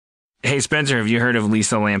Hey, Spencer, have you heard of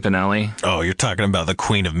Lisa Lampanelli? Oh, you're talking about the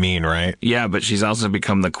Queen of Mean, right? Yeah, but she's also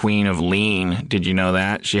become the Queen of Lean. Did you know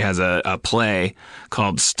that? She has a play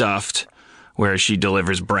called Stuffed, where she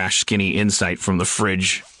delivers brash, skinny insight from the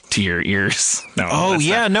fridge to your ears. No, oh,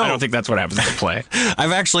 yeah, no. I don't think that's what happens in the play.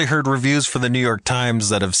 I've actually heard reviews for the New York Times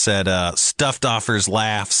that have said Stuffed offers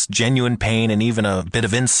laughs, genuine pain, and even a bit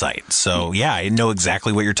of insight. So, yeah, I know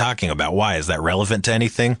exactly what you're talking about. Why? Is that relevant to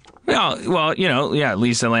anything? Well,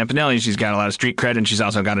 Lisa Lampanelli, she's got a lot of street cred, and she's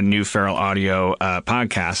also got a new Feral Audio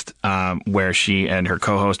podcast where she and her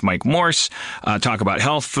co-host Mike Morse talk about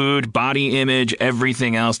health, food, body image,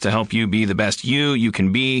 everything else to help you be the best you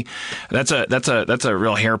can be. That's a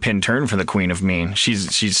real hairpin turn for the Queen of Mean.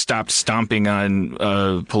 She's stopped stomping on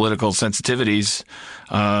political sensitivities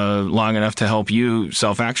long enough to help you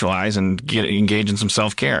self-actualize and engage in some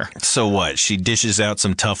self-care. So what? She dishes out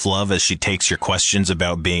some tough love as she takes your questions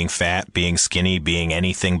about being fat, being skinny, being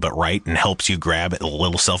anything but right, and helps you grab a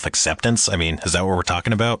little self-acceptance? I mean, is that what we're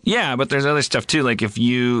talking about? Yeah, but there's other stuff too. Like if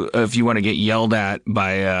you want to get yelled at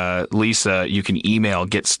by Lisa, you can email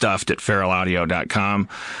getstuffed@feralaudio.com,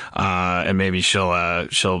 and maybe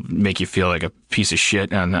she'll make you feel like a piece of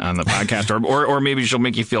shit on the podcast, or maybe she'll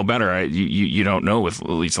make you feel better. You don't know with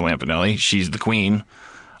Lisa Lampanelli. She's the queen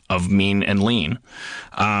of mean and lean.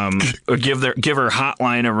 Give her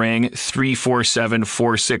hotline a ring,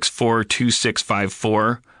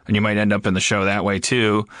 347-464-2654, and you might end up in the show that way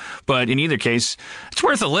too. But in either case, it's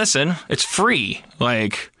worth a listen. It's free.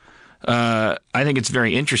 I think it's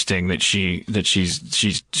very interesting that she's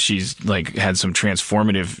like had some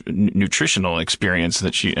transformative nutritional experience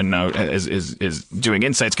that she and now is doing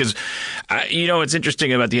insights, because what's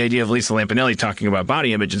interesting about the idea of Lisa Lampanelli talking about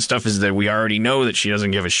body image and stuff is that we already know that she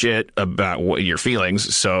doesn't give a shit about what your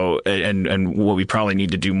feelings. So and what we probably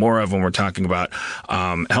need to do more of when we're talking about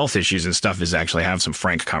health issues and stuff is actually have some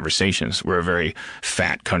frank conversations. We're a very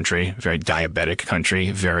fat country, very diabetic country,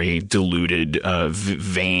 very deluded,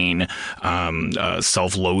 vain,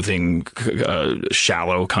 self-loathing,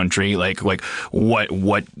 shallow country. Like what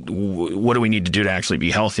do we need to do to actually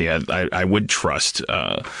be healthy? I would trust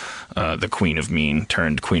the Queen of Mean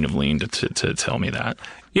turned Queen of Lean to tell me that.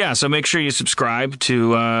 Yeah, so make sure you subscribe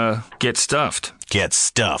to Get Stuffed. Get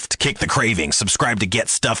Stuffed. Kick the craving. Subscribe to Get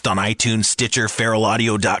Stuffed on iTunes, Stitcher,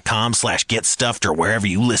 feralaudio.com/getstuffed, or wherever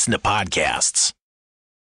you listen to podcasts.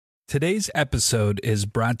 Today's episode is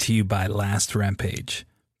brought to you by Last Rampage,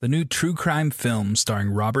 the new true crime film starring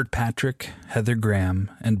Robert Patrick, Heather Graham,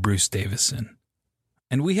 and Bruce Davison.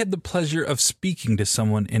 And we had the pleasure of speaking to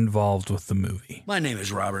someone involved with the movie. My name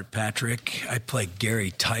is Robert Patrick. I play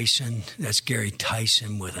Gary Tyson. That's Gary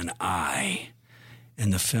Tyson with an I in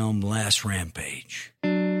the film Last Rampage.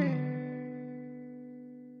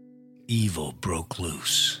 Evil broke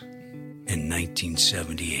loose in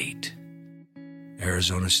 1978,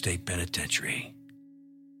 Arizona State Penitentiary.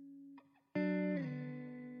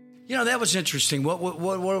 That was interesting. What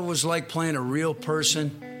it was like playing a real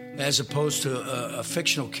person as opposed to a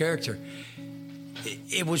fictional character.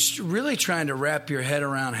 It was really trying to wrap your head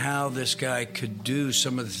around how this guy could do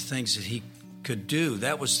some of the things that he could do.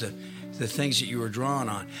 That was the things that you were drawing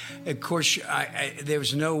on. Of course, there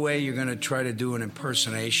was no way you're going to try to do an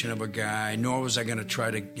impersonation of a guy, nor was I going to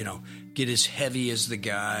try to, get as heavy as the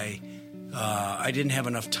guy. I didn't have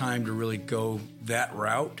enough time to really go that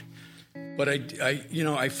route. But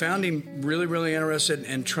I found him really, really interested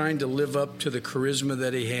in trying to live up to the charisma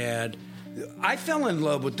that he had. I fell in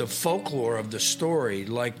love with the folklore of the story,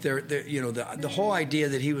 like the whole idea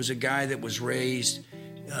that he was a guy that was raised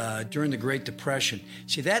during the Great Depression.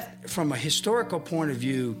 See, that from a historical point of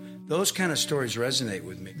view, those kind of stories resonate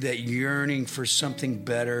with me. That yearning for something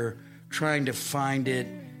better, trying to find it,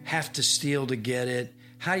 have to steal to get it.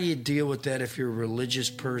 How do you deal with that if you're a religious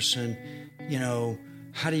person?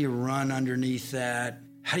 How do you run underneath that?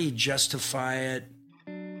 How do you justify it?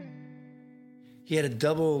 He had a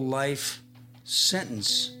double life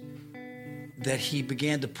sentence that he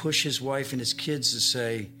began to push his wife and his kids to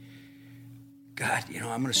say, God,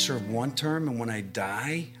 I'm going to serve one term, and when I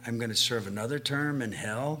die, I'm going to serve another term in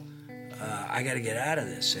hell. I got to get out of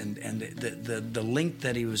this. And the length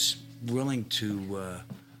that he was willing to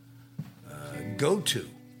go to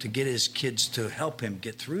get his kids to help him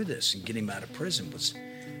get through this and get him out of prison was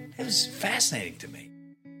fascinating to me.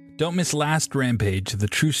 Don't miss Last Rampage, the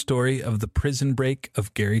true story of the prison break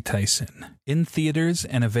of Gary Tyson. In theaters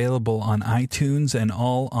and available on iTunes and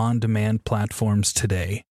all on-demand platforms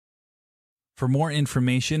today. For more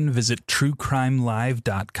information, visit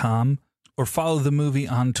truecrimelive.com or follow the movie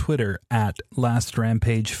on Twitter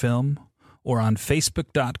 @LastRampageFilm or on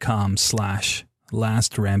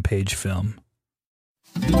Facebook.com/LastRampageFilm.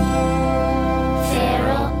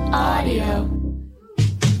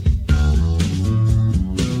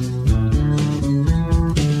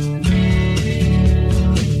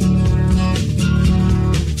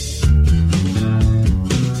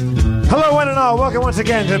 all, welcome once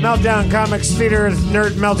again to Meltdown Comics Theater's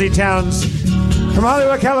Nerd Melty Towns. From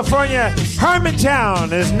Hollywood, California,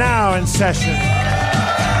 Harmontown is now in session.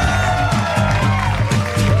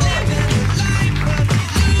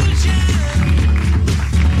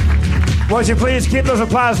 Won't you please keep those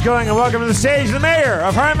applause going and welcome to the stage the mayor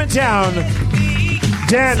of Harmontown,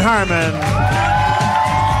 Dan Harmon.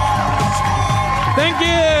 Thank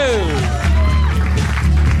you.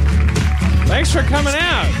 Thanks for coming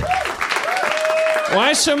out.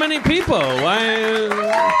 Why so many people? Why?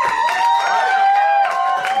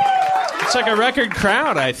 It's like a record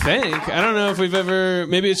crowd, I think. I don't know if we've ever...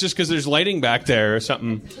 Maybe it's just because there's lighting back there or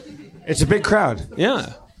something. It's a big crowd.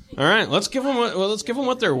 Yeah. All right, let's give them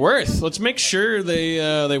what they're worth. Let's make sure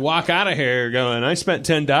they walk out of here going, I spent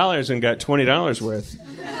 $10 and got $20 worth.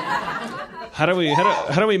 How do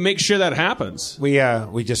we make sure that happens? We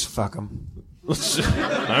just fuck them. All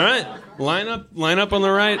right, line up on the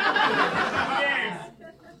right.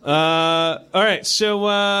 All right, so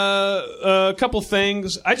a couple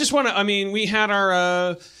things. I just want to. I mean, we had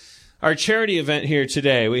our charity event here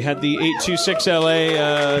today. We had the 826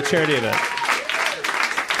 LA charity event.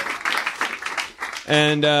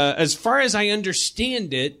 And as far as I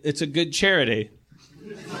understand it, it's a good charity.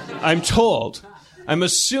 I'm told. I'm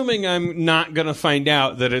assuming I'm not going to find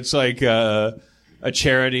out that it's like a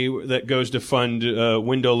charity that goes to fund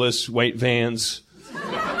windowless white vans.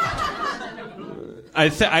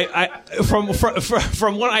 From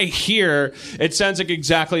what I hear, it sounds like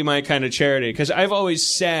exactly my kind of charity. Because I've always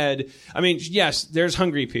said, I mean, yes, there's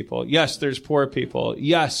hungry people. Yes, there's poor people.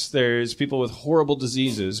 Yes, there's people with horrible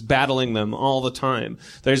diseases battling them all the time.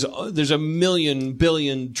 There's a million,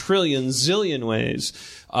 billion, trillion, zillion ways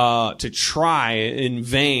to try in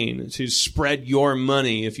vain to spread your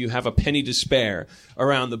money if you have a penny to spare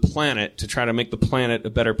around the planet to try to make the planet a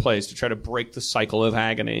better place, to try to break the cycle of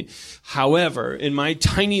agony. However, in my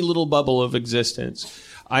tiny little bubble of existence,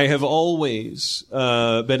 I have always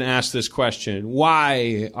been asked this question: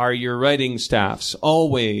 why are your writing staffs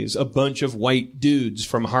always a bunch of white dudes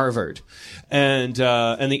from Harvard? And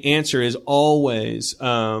the answer is always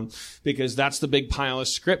because that's the big pile of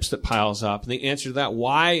scripts that piles up. And the answer to that,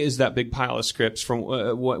 why is that big pile of scripts from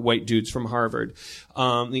white dudes from Harvard?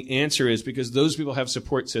 The answer is because those people have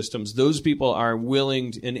support systems. Those people are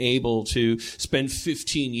willing and able to spend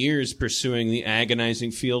 15 years pursuing the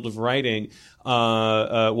agonizing field of writing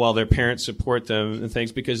while their parents support them and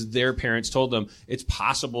things because their parents told them it's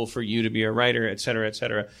possible for you to be a writer, et cetera, et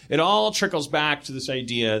cetera. It all trickles back to this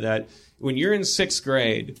idea that when you're in 6th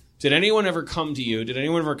grade, did anyone ever come to you? Did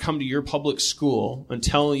anyone ever come to your public school and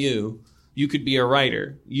tell you you could be a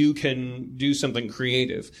writer? You can do something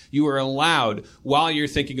creative. You are allowed, while you're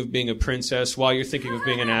thinking of being a princess, while you're thinking of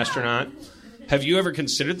being an astronaut. Have you ever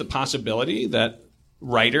considered the possibility that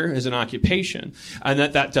writer is an occupation and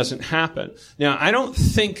that doesn't happen? Now, I don't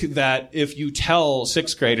think that if you tell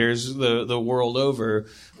 6th graders the world over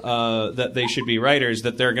that they should be writers,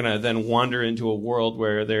 that they're going to then wander into a world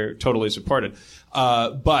where they're totally supported.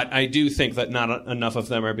 But I do think that not enough of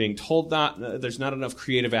them are being told that. There's not enough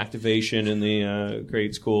creative activation in the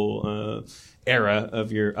grade school era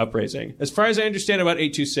of your upraising. As far as I understand about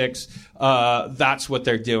 826, that's what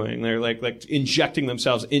they're doing. They're like injecting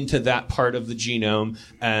themselves into that part of the genome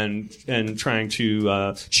and trying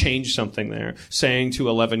to change something there, saying to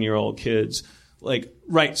 11-year-old kids, like,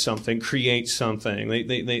 write something, create something.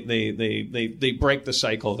 They break the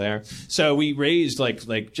cycle there. So we raised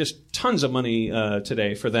like just tons of money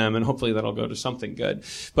today for them, and hopefully that'll go to something good.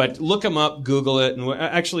 But look them up, Google it, and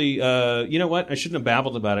actually, you know what? I shouldn't have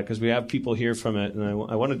babbled about it because we have people here from it, and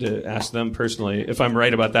I wanted to ask them personally if I'm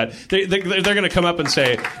right about that. They're going to come up and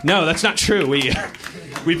say, no, that's not true.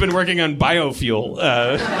 We've been working on biofuel.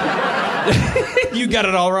 You got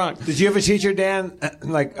it all wrong. Did you have a teacher, Dan,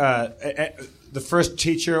 the first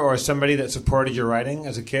teacher or somebody that supported your writing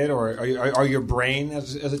as a kid, or your brain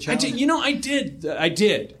as a child? I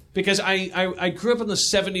did. Because I grew up in the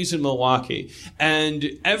 70s in Milwaukee, and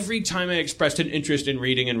every time I expressed an interest in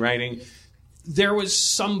reading and writing, there was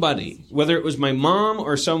somebody, whether it was my mom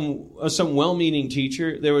or some well-meaning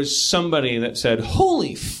teacher, there was somebody that said,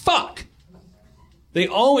 holy fuck! They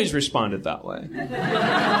always responded that way.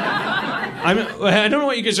 I don't know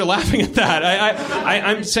why you guys are laughing at that.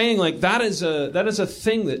 I'm saying like that is a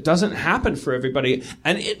thing that doesn't happen for everybody,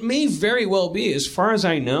 and it may very well be, as far as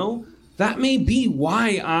I know, that may be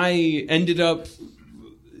why I ended up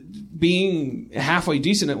being halfway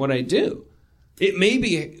decent at what I do. It may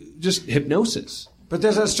be just hypnosis. But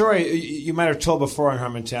there's a story you might have told before in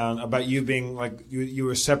Harmontown about you being like you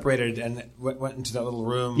were separated and went into that little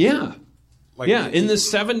room. Yeah. In the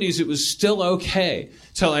 70s, it was still okay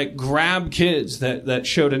to like grab kids that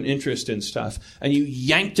showed an interest in stuff, and you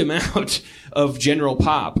yanked them out of general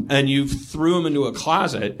pop, and you threw them into a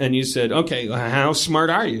closet, and you said, "Okay, how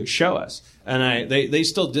smart are you? Show us." And they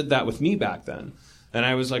still did that with me back then. And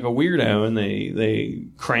I was like a weirdo, and they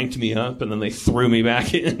cranked me up, and then they threw me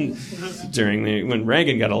back in when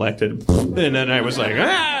Reagan got elected. And then I was like,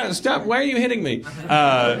 stop! Why are you hitting me?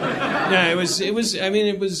 It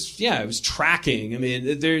was tracking. I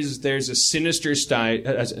mean, there's a sinister side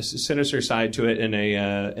to it, and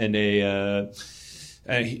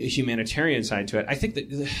a humanitarian side to it. I think that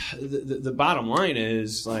the bottom line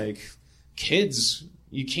is like kids,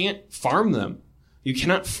 you can't farm them. You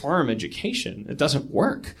cannot farm education. It doesn't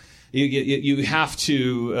work. You have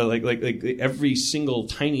to like every single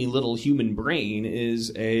tiny little human brain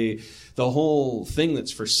is the whole thing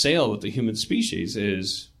that's for sale with the human species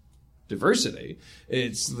is diversity.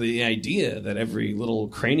 It's the idea that every little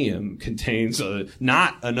cranium contains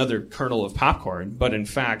not another kernel of popcorn, but in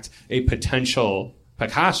fact a potential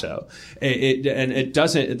Picasso.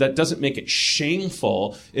 That doesn't make it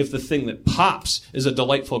shameful if the thing that pops is a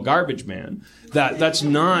delightful garbage man. That's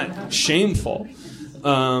not shameful.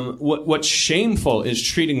 What's shameful is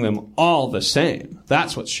treating them all the same.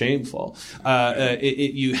 That's what's shameful.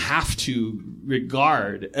 You have to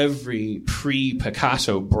regard every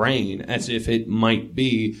pre-Picasso brain as if it might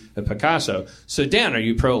be a Picasso. So, Dan, are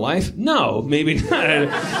you pro-life? No, maybe not.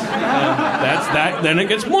 Then it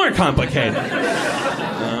gets more complicated.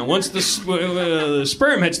 Once the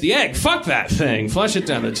sperm hits the egg, fuck that thing. Flush it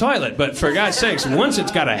down the toilet. But for God's sakes, once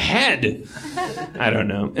it's got a head, I don't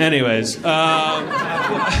know. Anyways, I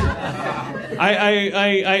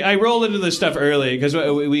rolled into this stuff early because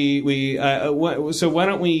so why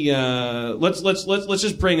don't we let's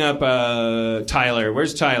just bring up Tyler.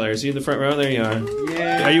 Where's Tyler? Is he in the front row? There you are.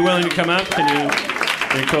 Yeah. Are you willing to come up?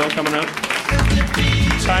 Are you cool coming up?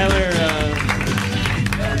 Tyler.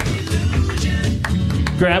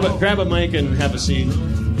 Grab a mic and have a seat.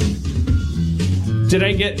 Did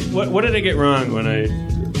I get what did I get wrong when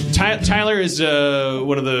Tyler is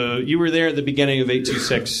one of the. You were there at the beginning of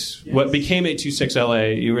 826. Yes. What became 826 LA?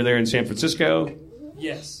 You were there in San Francisco.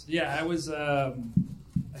 Yes. Yeah, I was. I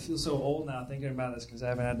feel so old now thinking about this because I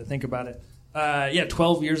haven't had to think about it.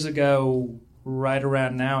 12 years ago, right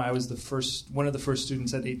around now, I was one of the first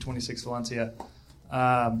students at 826 Valencia.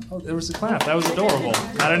 There was a clap. That was adorable.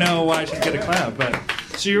 I don't know why I should get a clap, but.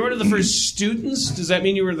 So you're one of the first students? Does that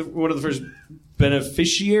mean you were one of the first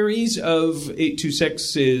beneficiaries of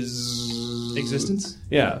 826's existence?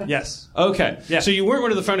 Yeah. Yes. Okay. Yeah. So you weren't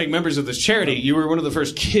one of the founding members of this charity. You were one of the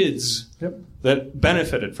first kids that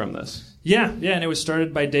benefited from this. Yeah, and it was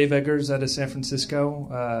started by Dave Eggers out of San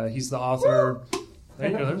Francisco. He's the author.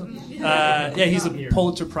 He's a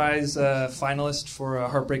Pulitzer Prize finalist for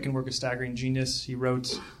Heartbreaking Work of Staggering Genius. He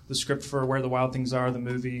wrote the script for Where the Wild Things Are, the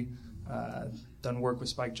movie. Done work with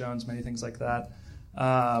Spike Jonze, many things like that.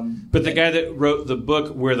 But the guy that wrote the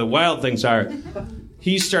book Where the Wild Things Are,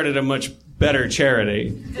 he started a much better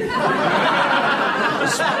charity.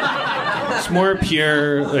 It's more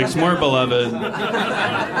pure, it's more beloved.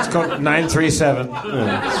 It's called 937.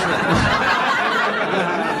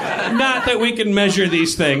 Not that we can measure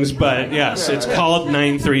these things, but yes, it's called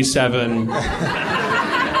 937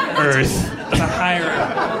 Earth. It's a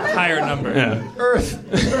higher number. Yeah. Earth.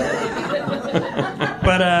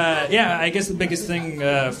 But I guess the biggest thing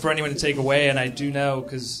for anyone to take away, and I do know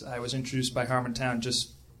because I was introduced by Harmontown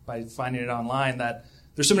just by finding it online, that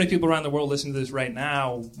there's so many people around the world listening to this right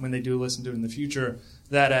now, when they do listen to it in the future,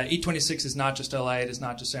 that 826 is not just LA, it is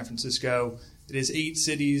not just San Francisco. It is 8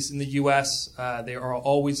 cities in the U.S. They are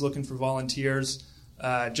always looking for volunteers.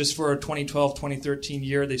 Just for a 2012-2013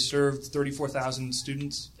 year, they served 34,000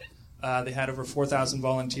 students. They had over 4,000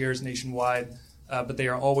 volunteers nationwide. But they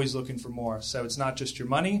are always looking for more. So it's not just your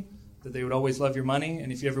money, that they would always love your money.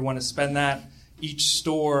 And if you ever want to spend that, each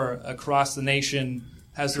store across the nation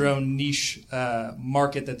has their own niche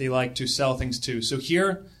market that they like to sell things to. So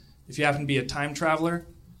here, if you happen to be a time traveler,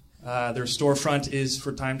 their storefront is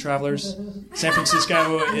for time travelers. San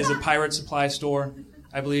Francisco is a pirate supply store.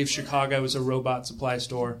 I believe Chicago is a robot supply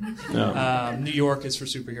store. No. New York is for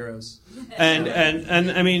superheroes.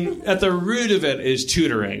 And I mean, at the root of it is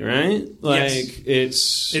tutoring, right? Like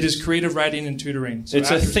yes. It is creative writing and tutoring. So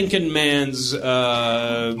it's a thinking man's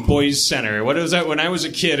boys center. What was that? When I was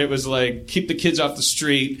a kid, it was like keep the kids off the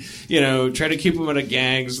street. Try to keep them out of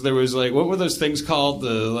gangs. There was like what were those things called?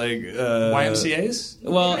 The YMCA's.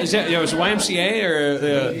 Well, it was YMCA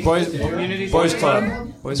or Boys Club.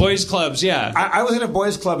 Boys clubs, yeah. I was in a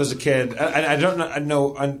boys club as a kid. I don't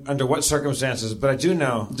know under what circumstances, but I do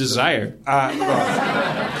know. Desire. I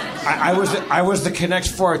was the Connect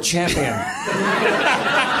 4 champion.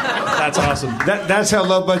 That's awesome. That's how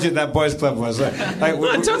low budget that boys club was.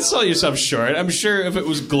 Don't sell yourself short. I'm sure if it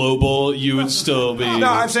was global, you would still be. No,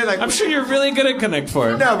 I'm saying I'm sure you're really good at Connect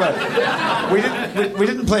 4. No, but we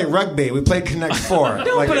didn't play rugby. We played Connect 4.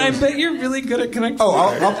 No, but I bet you're really good at Connect 4.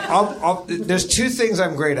 Oh, there's two things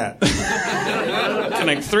I'm great at.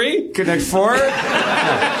 Connect 3? Connect 4?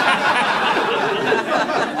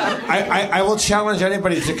 I will challenge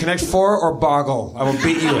anybody to Connect 4 or Boggle. I will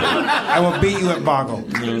beat you. I will beat you at Boggle.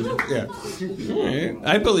 Yeah. Right.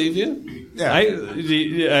 I believe you. Yeah.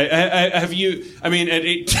 I have you. I mean, at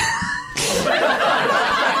 8.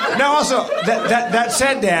 Now, also that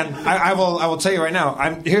said, Dan, I will tell you right now.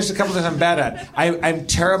 Here's a couple things I'm bad at. I'm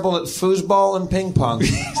terrible at foosball and ping pong.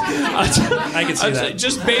 I can see that.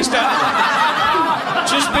 Just based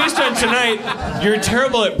on tonight, you're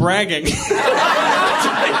terrible at bragging.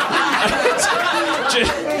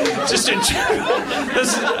 just in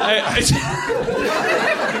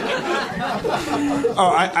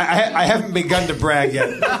I haven't begun to brag yet.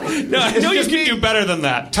 No, I know you can do better than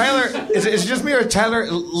that. Tyler, is it just me or Tyler?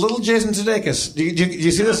 Little Jason Sudeikis. Do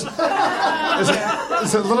you see this? It's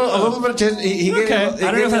a little bit of Jason. Okay. I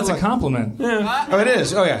don't know if that's a compliment. Yeah. Oh, it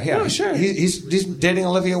is. Oh, yeah. Oh, sure. He's dating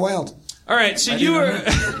Olivia Wilde. All right, so you were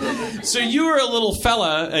a little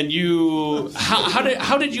fella, and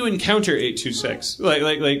how did you encounter 826?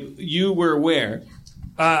 Like you were where?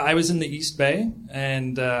 I was in the East Bay,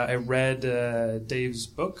 and I read Dave's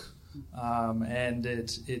book, and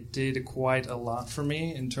it did quite a lot for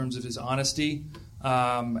me in terms of his honesty.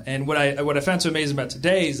 And what I found so amazing about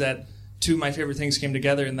today is that two of my favorite things came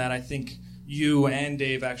together in that I think you and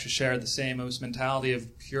Dave actually share the same mentality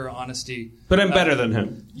of pure honesty. But I'm better than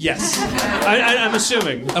him. Yes. I'm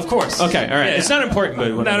assuming. Of course. Okay, all right. Yeah. It's not important,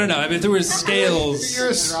 but whatever. No. I mean, there were scales. You're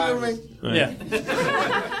assuming. Yeah.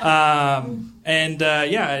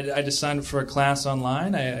 I just signed up for a class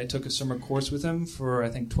online. I took a summer course with him for, I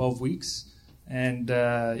think, 12 weeks. And,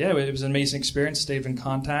 it was an amazing experience. Stayed in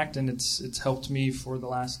contact, and it's helped me for the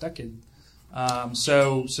last decade.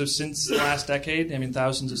 So since the last decade, I mean,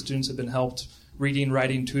 thousands of students have been helped reading,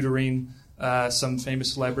 writing, tutoring. Some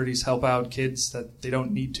famous celebrities help out kids that they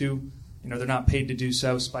don't need to. They're not paid to do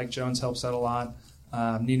so. Spike Jones helps out a lot.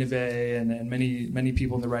 Nineveh and many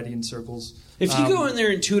people in the writing circles. If you go in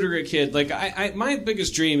there and tutor a kid, like my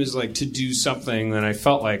biggest dream is like to do something that I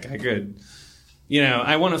felt like I could.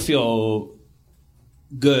 I want to feel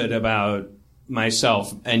good about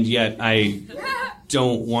myself, and yet I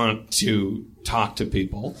don't want to talk to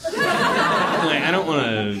people. I don't want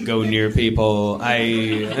to go near people.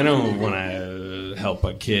 I don't want to help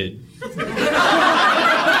a kid.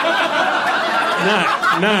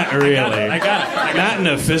 Not really. I got it. Not in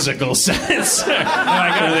a physical sense. No,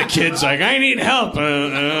 I got it. The kid's like, I need help.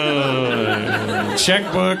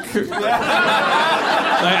 Checkbook.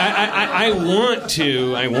 I want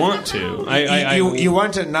to. You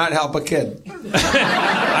want to not help a kid.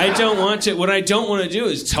 I don't want to. What I don't want to do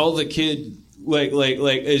is tell the kid,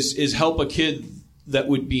 is help a kid that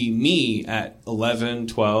would be me at 11,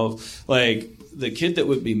 12. The kid that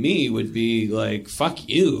would be me would be like, fuck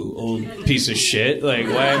you, old piece of shit. Why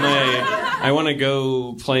am I want to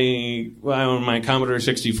go play on my Commodore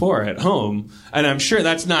 64 at home. And I'm sure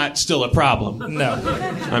that's not still a problem. No.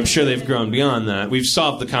 I'm sure they've grown beyond that. We've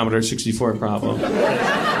solved the Commodore 64 problem.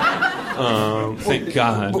 Thank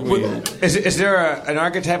God. Is there an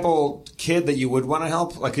archetypal kid that you would want to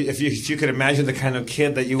help? Like, if you could imagine the kind of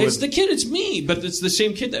kid that you would... It's the kid, it's me, but it's the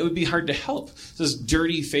same kid that would be hard to help. This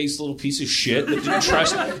dirty-faced little piece of shit that didn't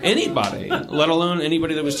trust anybody, let alone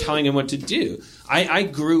anybody that was telling him what to do. I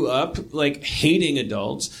grew up, hating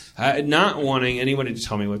adults, not wanting anybody to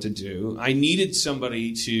tell me what to do. I needed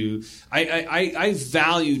somebody to... I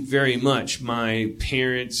valued very much my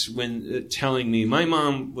parents when telling me... My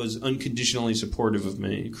mom was unconditionally supportive of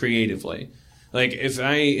me, creatively. If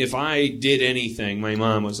I did anything, my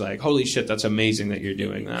mom was like, "Holy shit, that's amazing that you're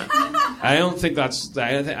doing that." I don't think that's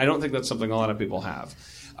something a lot of people have.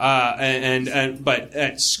 But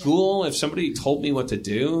at school, if somebody told me what to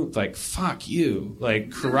do, fuck you,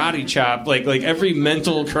 karate chop, every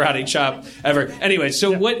mental karate chop ever. Anyway,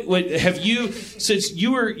 so what have you, since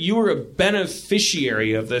you were a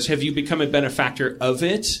beneficiary of this, have you become a benefactor of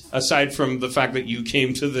it, aside from the fact that you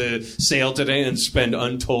came to the sale today and spent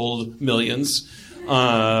untold millions?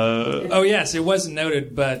 Oh yes, it wasn't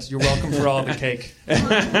noted, but you're welcome for all the cake.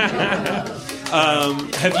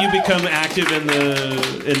 Have you become active in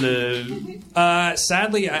the?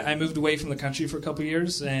 Sadly, I moved away from the country for a couple of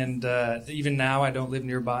years, and even now I don't live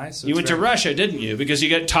nearby. So you went to Russia, didn't you? Because you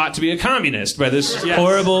got taught to be a communist by this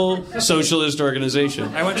horrible socialist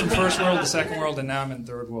organization. I went from first world to second world, and now I'm in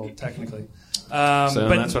third world, technically. So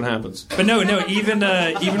that's what happens. But no.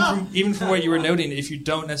 Even from what you were noting, if you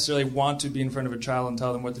don't necessarily want to be in front of a child and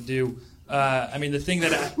tell them what to do, the thing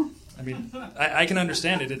that I can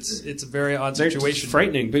understand it. It's a very odd situation. They're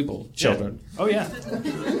frightening people, children. Yeah. Oh yeah.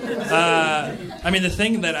 The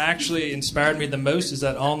thing that actually inspired me the most is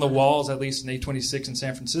that on the walls, at least in 826 in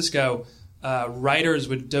San Francisco, writers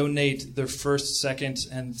would donate their first, second,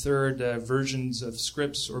 and third versions of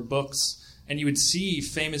scripts or books. And you would see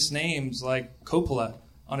famous names like Coppola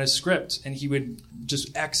on his script, and he would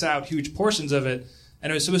just X out huge portions of it.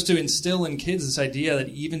 And it was supposed to instill in kids this idea that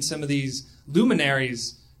even some of these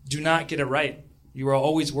luminaries do not get it right. You are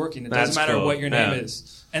always working. It doesn't matter what your name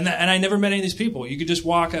is. And I never met any of these people. You could just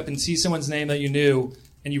walk up and see someone's name that you knew,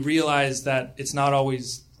 and you realize that it's not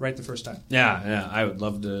always right the first time. Yeah, I would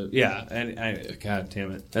love to. Yeah, and God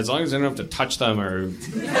damn it! As long as I don't have to touch them or look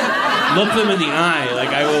them in the eye, like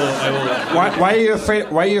I will. Why are you afraid?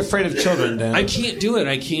 Why are you afraid of children, Dan? I can't do it.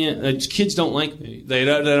 I can't. Kids don't like me. They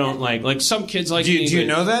don't like some kids like me. Do you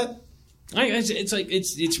know that?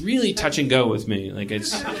 It's really touch and go with me. Like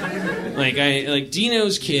it's like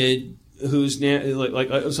Dino's kid, who's now it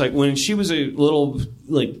was like when she was a little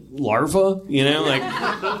larva,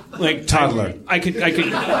 like toddler. I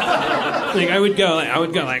would go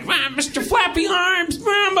like Mr. Flappy Arms,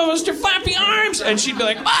 Mama, Mr. Flappy Arms, and she'd be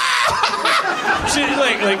like, ah! She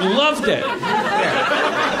loved it.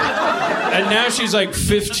 And now she's like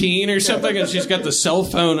 15 or something, and she's got the cell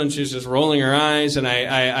phone, and she's just rolling her eyes, and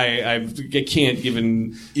I can't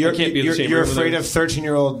even. I can't be in the same room. You're afraid of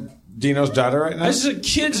 13-year-old Dino's daughter right now? This is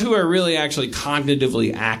kids who are really actually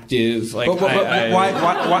cognitively active. Like, why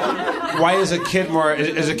is a kid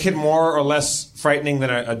more or less frightening than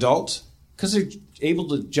an adult? Because they're able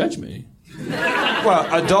to judge me. Well,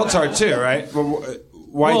 adults are too, right?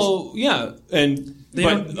 Why? Well, yeah,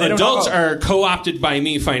 but adults are co-opted by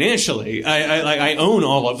me financially. I own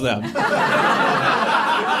all of them.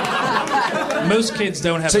 Most kids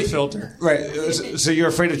don't have a filter. Right. So you're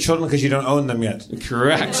afraid of children because you don't own them yet.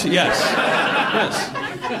 Correct. Yes.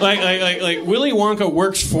 Like Willy Wonka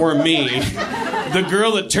works for me. The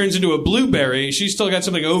girl that turns into a blueberry, she's still got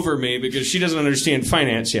something over me because she doesn't understand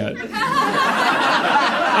finance yet.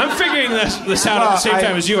 I'm figuring this out at the same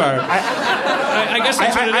time as you are. I guess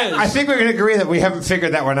that's what it is. I think we can agree that we haven't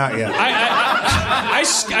figured that one out yet.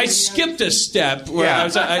 I skipped a step where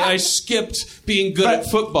I skipped being good at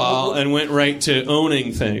football and went right to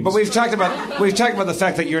owning things. But we've talked about the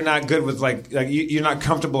fact that you're not good with you're not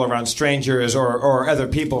comfortable around strangers or other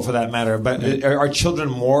people for that matter. But are children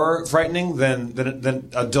more frightening than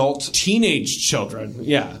adult teenage children?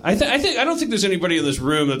 Yeah, I don't think there's anybody in this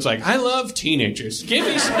room that's like, I love teenagers. Give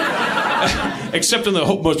me except in the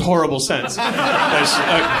most horrible sense.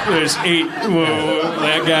 There's 8. Whoa,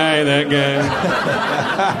 that guy.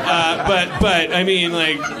 But I mean,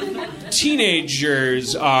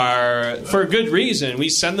 teenagers are, for good reason, we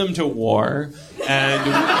send them to war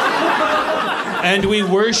and we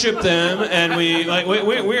worship them, and we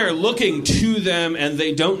are looking to them, and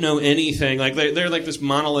they don't know anything. They're like this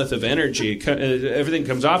monolith of energy. Everything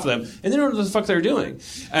comes off of them, and they don't know what the fuck they're doing.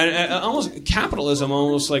 And almost capitalism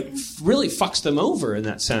really fucks them over in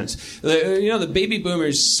that sense. The baby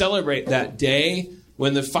boomers celebrate that day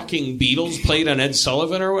when the fucking Beatles played on Ed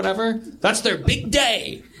Sullivan or whatever. That's their big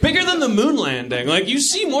day. Bigger than the moon landing. You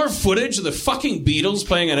see more footage of the fucking Beatles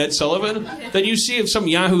playing on Ed Sullivan than you see of some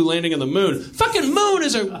Yahoo landing on the moon. Fucking moon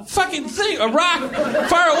is a fucking thing, a rock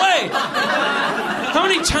far away. How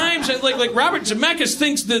many times, Robert Zemeckis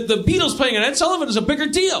thinks that the Beatles playing on Ed Sullivan is a bigger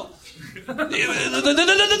deal.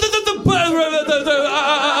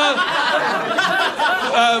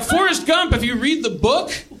 Forrest Gump, if you read the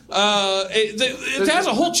book, it has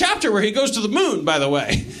a whole chapter where he goes to the moon, by the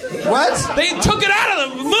way. What? They took it out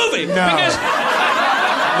of the movie.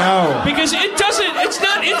 No. Because it's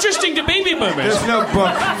not interesting to baby boomers. There's no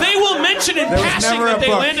book. They will mention in passing that they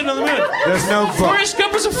landed on the moon. There's no book. Forrest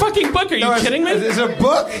Gump was a fucking book. Are you kidding me? There's a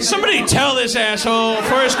book? Somebody tell this asshole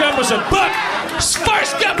Forrest Gump was a book.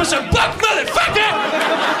 Forrest Gump was a book, motherfucker!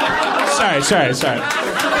 Sorry.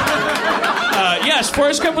 Yes,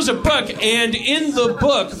 Forrest Gump was a book, and in the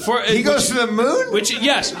book, he goes to the moon.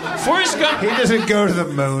 Yes, Forrest Gump. He doesn't go to the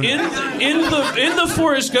moon. In the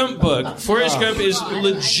Forrest Gump book, Forrest Gump is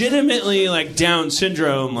legitimately Down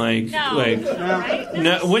syndrome.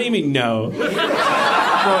 No. What do you mean no?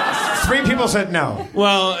 Well, 3 people said no.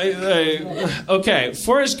 Well, okay.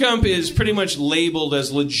 Forrest Gump is pretty much labeled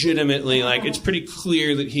as legitimately, like, it's pretty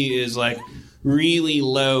clear that he is, like, really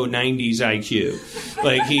low 90s IQ.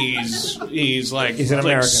 Like, he's like... He's an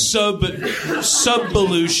American.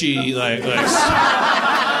 Sub-Belushi, like...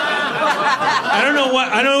 I don't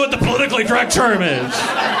know what the politically correct term is.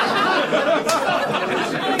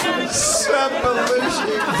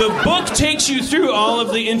 The book takes you through all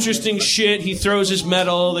of the interesting shit. He throws his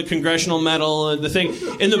medal, the congressional medal, the thing.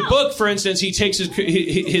 In the book, for instance, he takes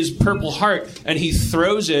his Purple Heart and he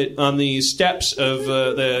throws it on the steps of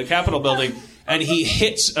the Capitol building, and he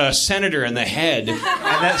hits a senator in the head. And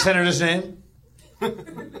that senator's name?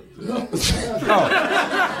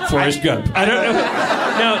 Forrest Gump. I don't know.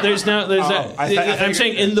 No, there's that. I'm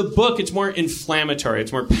saying in the book it's more inflammatory.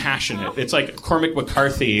 It's more passionate. It's like Cormac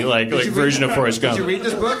McCarthy, like version of Forrest Gump. Did you read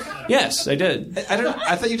this book? Yes, I did.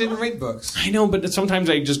 I thought you didn't read books. I know, but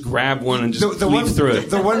sometimes I just grab one and just leaf through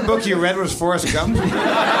it. The one book you read was Forrest Gump?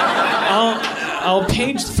 I'll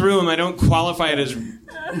page through them. I don't qualify it as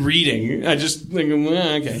reading. I just think,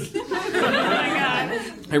 okay.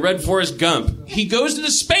 I read Forrest Gump. He goes into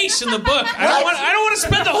space in the book. I don't want to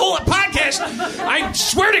spend the whole podcast. I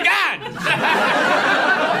swear to God.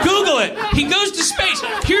 Google it. He goes to space.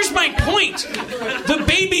 Here's my point. The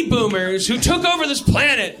baby boomers who took over this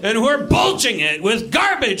planet and who are bulging it with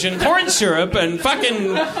garbage and corn syrup and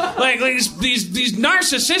fucking like these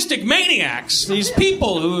narcissistic maniacs, these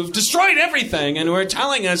people who have destroyed everything and who are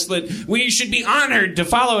telling us that we should be honored to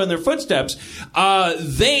follow in their footsteps.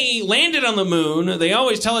 They landed on the moon. They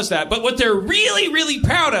always tell us that, but what they're really, really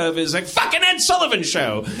proud of is like fucking Ed Sullivan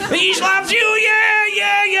show. He loves you,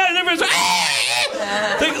 yeah, and everyone's like,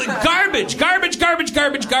 garbage.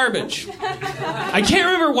 I can't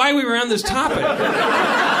remember why we were on this topic.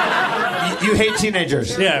 You hate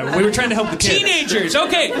teenagers. Yeah, we were trying to help the kids. Teenagers,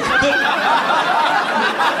 okay.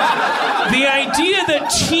 The idea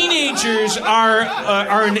that teenagers are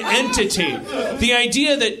an entity. The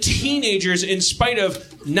idea that teenagers, in spite of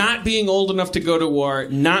not being old enough to go to war,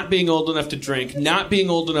 not being old enough to drink, not being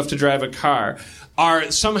old enough to drive a car,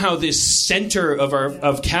 are somehow this center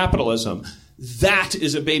of capitalism. That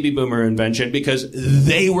is a baby boomer invention because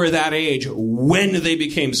they were that age when they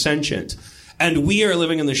became sentient. And we are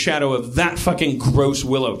living in the shadow of that fucking gross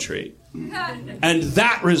willow tree. And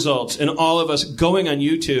that results in all of us going on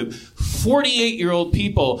YouTube, 48-year-old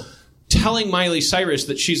people telling Miley Cyrus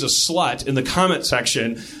that she's a slut in the comment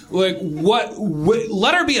section. Like, what?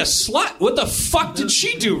 Let her be a slut? What the fuck did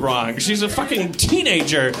she do wrong? She's a fucking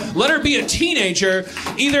teenager. Let her be a teenager.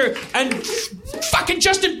 And fucking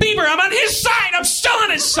Justin Bieber, I'm on his side. I'm still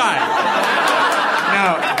on his side.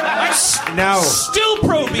 No. Still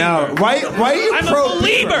pro Bieber. No. Why are you I'm pro a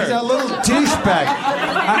believer. Bieber? He's a little douchebag.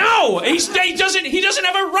 No, he doesn't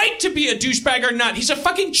have a right to be a douchebag or not. He's a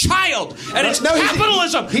fucking child, and it's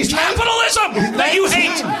capitalism. He's capitalism that you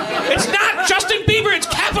hate. It's not Justin Bieber. It's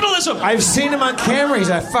capitalism. I've seen him on camera. He's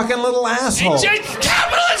a fucking little asshole. It's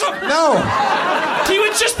capitalism. No. He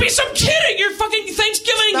would just be some kid at your fucking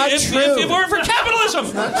Thanksgiving if it weren't for capitalism.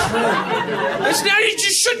 It's not true. It's not. You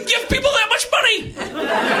shouldn't give people that much money.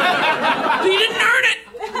 He didn't earn it.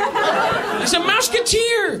 He's a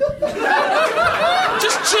musketeer.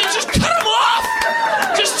 Just cut him off.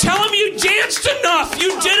 Just tell him you danced enough.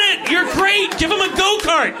 You did it. You're great. Give him a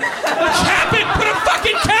go-kart. Cap it. Put a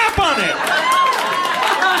fucking cap on it.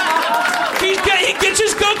 He gets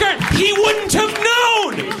his go-kart. He wouldn't have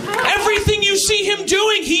known. Everything you see him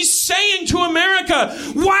doing, he's saying to America,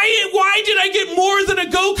 why did I get more than a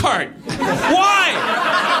go-kart? Why?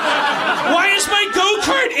 Why is my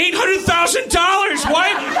go-kart $800,000?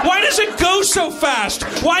 Why does it go so fast?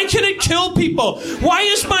 Why can it kill people? Why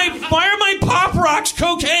are my Pop Rocks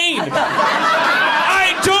cocaine?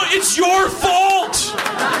 It's your fault.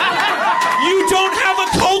 You don't have a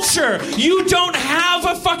culture. You don't have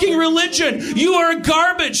a fucking religion. You are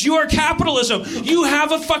garbage. You are capitalism. You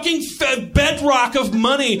have a fucking bedrock of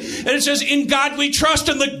money. And it says, in God we trust,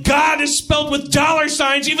 and the God is spelled with dollar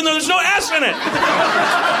signs, even though there's no S in it.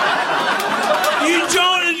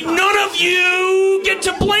 None of you get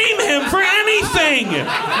to blame him for anything.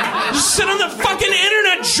 Just sit on the fucking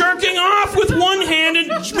internet jerking off with one hand and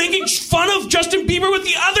making fun of Justin Bieber with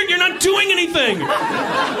the other. You're not doing anything.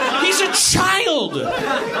 He's a child.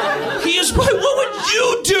 He is. What would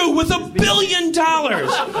you do with $1 billion?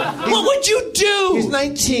 What would you do? He's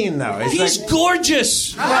 19, though. He's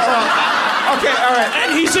gorgeous. Okay, all right.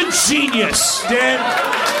 And he's a genius. Dan,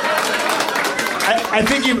 I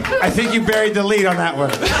think you buried the lead on that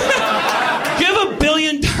one. Give $1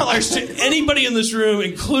 billion to anybody in this room,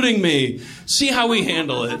 including me. See how we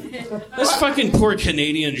handle it. This fucking poor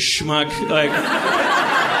Canadian schmuck. Like,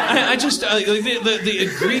 I just the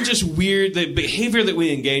egregious, weird, the behavior that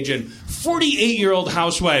we engage in. 48-year-old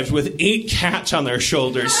housewives with 8 cats on their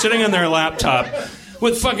shoulders, sitting on their laptop,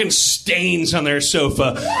 with fucking stains on their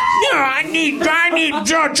sofa. Yeah, I need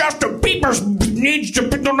Justin Bieber needs to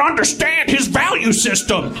understand his value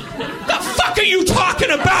system. The fuck are you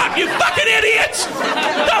talking about, you fucking idiots?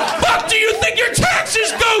 The fuck do you think your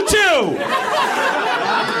taxes go to?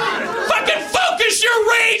 Fucking focus your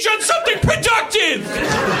rage on something productive.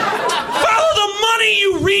 Follow the money,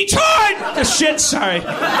 you retard. Oh, shit, sorry.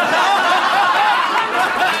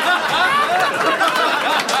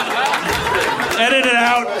 Edit it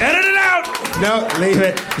out. Edit it out. No, leave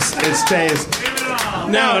it. It stays.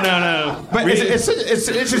 No. But it's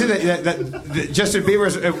interesting that Justin Bieber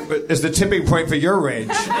is the tipping point for your rage.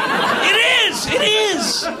 It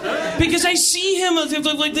is. Because I see him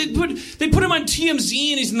like they put him on TMZ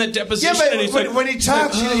and he's in that deposition. Yeah, but and he's when he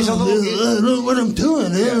talks, he's a little. I don't know what I'm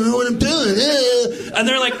doing. I don't know what I'm doing. And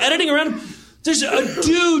they're like editing around him. There's a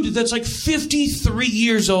dude that's like 53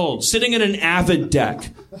 years old sitting at an Avid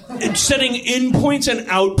deck, setting in points and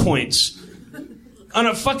out points on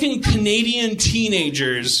a fucking Canadian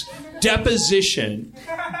teenager's deposition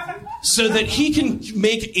so that he can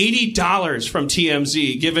make $80 from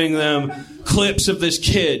TMZ, giving them clips of this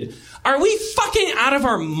kid. Are we fucking out of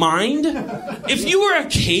our mind? If you were a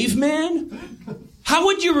caveman, how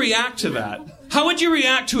would you react to that? How would you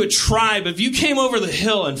react to a tribe if you came over the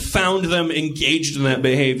hill and found them engaged in that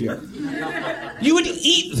behavior? You would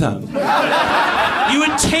eat them. You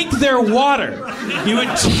would take their water. You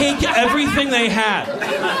would take everything they had.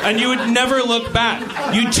 And you would never look back.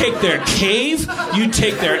 You'd take their cave. You'd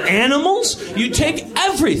take their animals. You'd take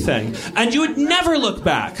everything. And you would never look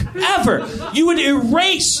back. Ever. You would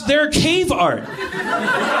erase their cave art.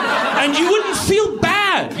 And you wouldn't feel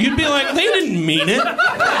bad. You'd be like, they didn't mean it.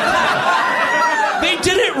 They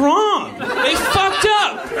did it wrong. They fucked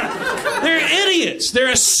up. They're idiots.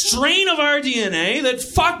 They're a strain of our DNA that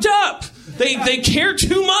fucked up. They care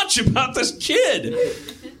too much about this kid.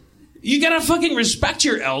 You gotta fucking respect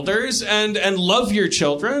your elders and love your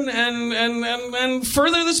children and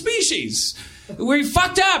further the species. We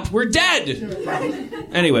fucked up. We're dead.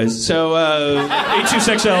 Anyways, so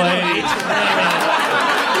 826LA.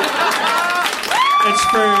 It's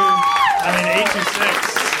for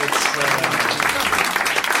 826.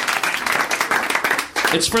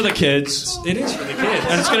 It's for the kids. It is for the kids.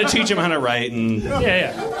 And it's going to teach them how to write. And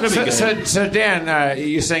Yeah. it'll be good. So Dan,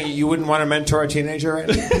 you're saying you wouldn't want to mentor a teenager right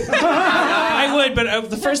now? I would, but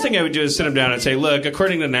the first thing I would do is sit them down and say, look,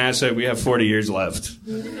 according to NASA, we have 40 years left.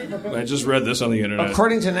 I just read this on the internet.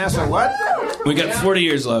 According to NASA, what? We got 40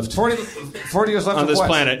 years left 40 years left on of this what?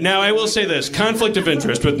 planet. Now, I will say this. Conflict of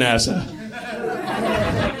interest with NASA.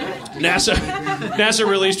 NASA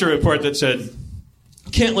released a report that said,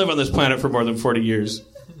 can't live on this planet for more than 40 years.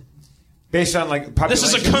 Based on, like,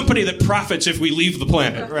 population? This is a company that profits if we leave the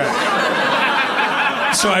planet.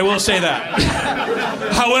 Right. So I will say that.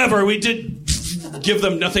 However, we did give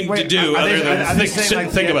them nothing to do other than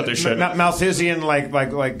think about their shit. Malthusian,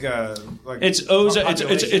 It's ozone.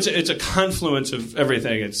 It's a confluence of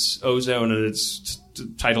everything. It's ozone and it's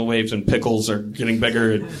tidal waves and pickles are getting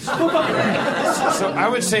bigger. So I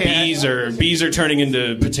would say bees are turning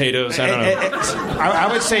into potatoes. I don't know. I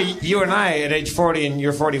would say you and I at age 40 and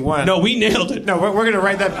you're 41. No, we nailed it. No, we're gonna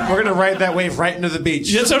ride that. We're gonna ride that wave right into the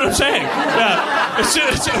beach. That's what I'm saying. Yeah.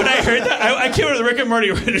 When I heard that, I came over to the Rick and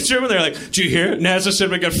Morty writers' room and they're like, "Did you hear? NASA said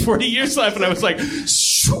we got 40 years left," and I was like,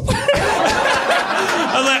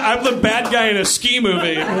 I'm the bad guy in a ski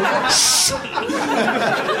movie. I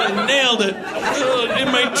nailed it.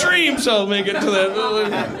 In my dreams, I'll make it to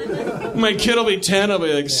that. My kid will be 10. I'll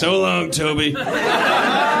be like, so long, Toby.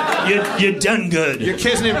 You done good. Your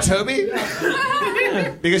kid's named Toby?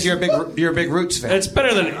 Because you're a big Roots fan. It's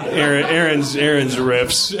better than Aaron's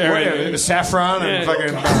riffs. Saffron and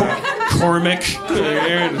fucking Cormac.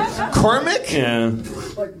 Cormac? Yeah.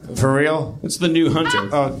 For real? It's the new Hunter.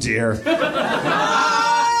 Oh dear.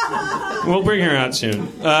 We'll bring her out soon.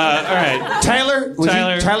 All right, Tyler,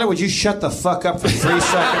 would you shut the fuck up for 3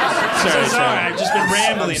 seconds? Sorry. I've just been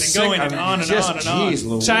rambling and going and on and on and on.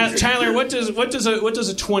 Louise. Tyler, what does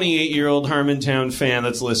a 28-year-old Harmontown fan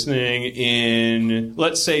that's listening in,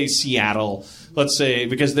 let's say, Seattle, let's say,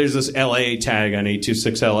 because there's this LA tag on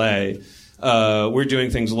 826LA, we're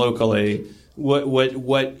doing things locally.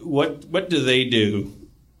 What do they do?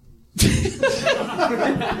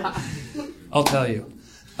 I'll tell you.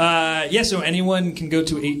 So anyone can go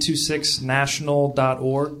to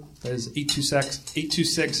 826national.org That is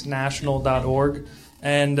 826national.org.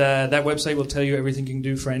 And that website will tell you everything you can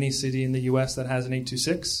do for any city in the U.S. that has an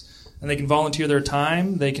 826. And they can volunteer their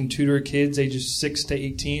time. They can tutor kids ages 6 to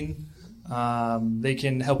 18. They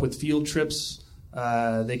can help with field trips.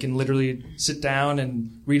 They can literally sit down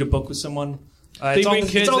and read a book with someone.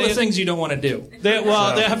 It's all the things you don't want to do. They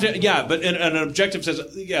have to, yeah. But an objective says,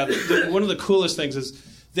 one of the coolest things is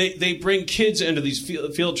they bring kids into these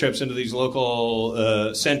field trips into these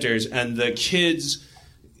local centers, and the kids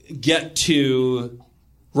get to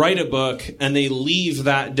write a book, and they leave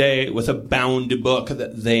that day with a bound book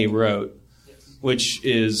that they wrote, which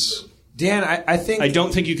is... Dan, I think... I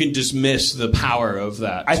don't think you can dismiss the power of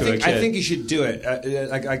that to a kid. I think you should do it.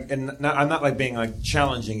 I'm not being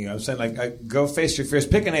challenging you. I'm saying go face your fears.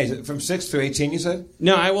 Pick an age. From 6 through 18, you said?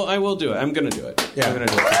 No, I will do it. I'm going to do it. Yeah. I'm going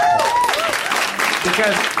to do it.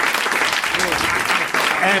 Because...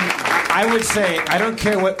 And I would say, I don't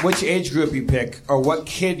care which age group you pick or what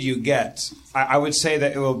kid you get. I would say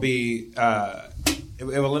that it will be...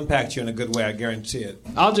 It will impact you in a good way. I guarantee it.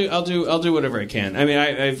 I'll do whatever I can. I mean,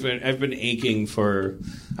 I've been aching for.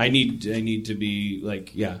 I need to be I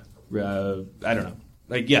don't know.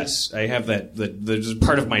 Yes, I have that. There's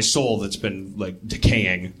part of my soul that's been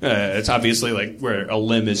decaying. It's obviously where a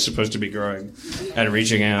limb is supposed to be growing and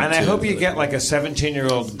reaching out. And I hope you get a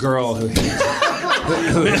 17-year-old girl who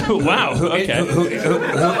wow. Okay.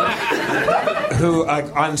 Who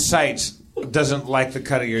on sight doesn't like the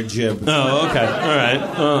cut of your jib. Oh, okay. All right.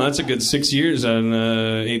 Oh, that's a good 6 years on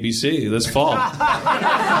ABC this fall.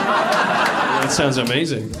 That sounds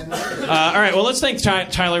amazing. All right. Well, let's thank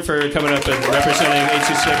Tyler for coming up and representing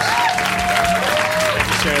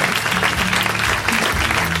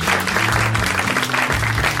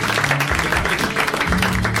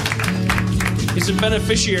 826. He's a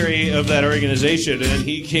beneficiary of that organization, and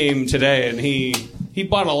he came today, and he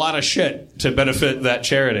bought a lot of shit to benefit that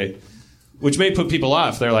charity. Which may put people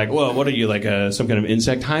off. They're like, "Well, what are you some kind of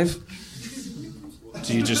insect hive?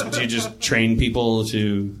 Do you just train people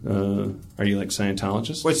to? Are you like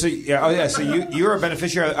Scientologists?" Wait, so you're a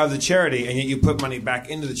beneficiary of the charity, and yet you put money back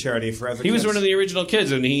into the charity for other kids. He was one of the original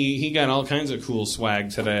kids, and he got all kinds of cool swag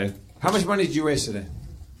today. How much money did you raise today?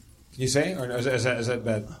 Can you say, or is that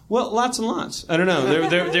bad? Well, lots and lots. I don't know.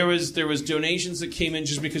 There was donations that came in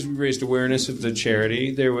just because we raised awareness of the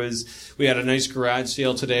charity. We had a nice garage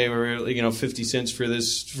sale today where 50 cents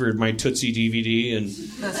for my Tootsie DVD, and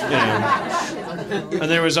and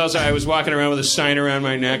there was also, I was walking around with a sign around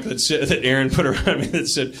my neck that Aaron put around me that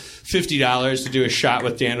said $50 to do a shot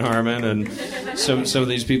with Dan Harmon, and some of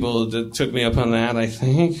these people that took me up on that, I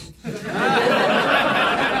think.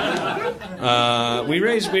 We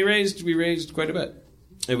raised quite a bit.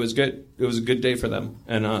 It was good. It was a good day for them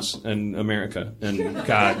and us and America and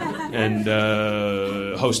God and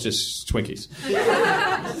Hostess Twinkies.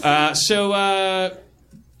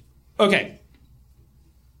 Okay.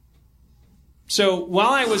 So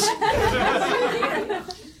while I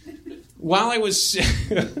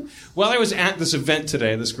was at this event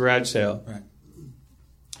today, this garage sale, right.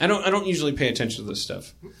 I don't usually pay attention to this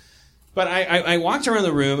stuff. But I walked around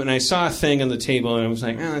the room and I saw a thing on the table and I was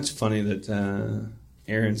like, that's funny that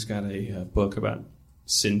Aaron's got a book about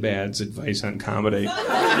Sinbad's advice on comedy.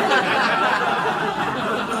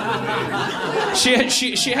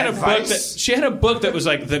 She had a book that was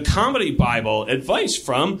like the comedy Bible, advice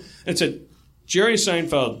from. It said Jerry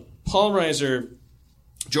Seinfeld, Paul Reiser,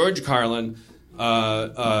 George Carlin,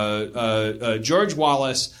 George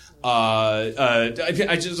Wallace.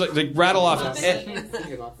 I just rattle off.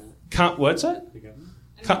 What's that?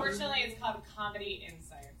 Unfortunately, it's called Comedy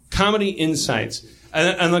Insights. Comedy Insights.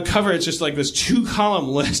 And on the cover, it's just this 2-column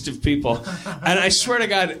list of people. And I swear to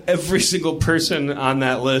God, every single person on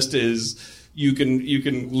that list is, you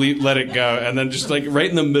can let it go. And then just right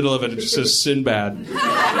in the middle of it, it just says Sinbad.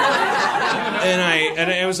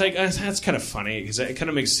 And I was like, that's kind of funny because it kind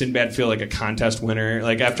of makes Sinbad feel like a contest winner,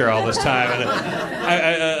 after all this time. And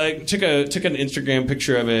I took an Instagram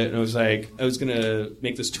picture of it, and I was gonna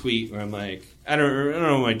make this tweet where I'm like, I don't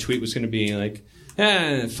know what my tweet was gonna be,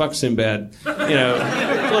 fuck Sinbad,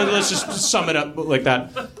 let's just sum it up like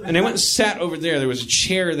that. And I went and sat over there. There was a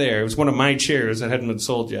chair there. It was one of my chairs that hadn't been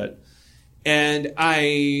sold yet. And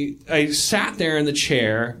I sat there in the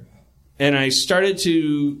chair, and I started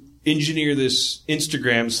to engineer this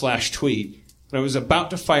Instagram/tweet. And I was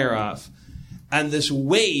about to fire off, and this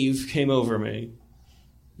wave came over me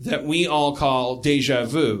that we all call deja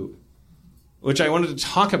vu, which I wanted to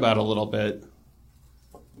talk about a little bit.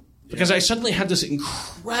 Because I suddenly had this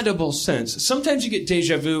incredible sense. Sometimes you get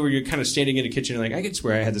deja vu where you're kind of standing in a kitchen and like, I could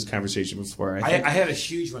swear I had this conversation before. I had a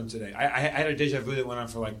huge one today. I had a deja vu that went on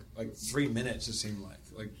for like 3 minutes, it seemed like.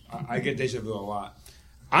 I get deja vu a lot.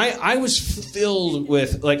 I was filled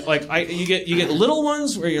with you get little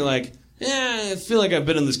ones where you're like, yeah, I feel like I've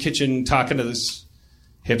been in this kitchen talking to this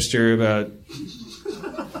hipster about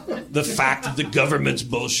the fact that the government's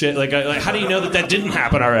bullshit. Like how do you know that didn't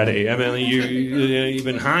happen already? I mean, you've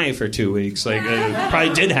been high for 2 weeks. Like it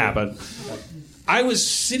probably did happen. I was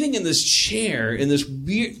sitting in this chair in this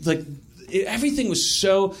weird everything was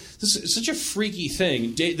such a freaky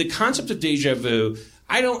thing. The concept of deja vu.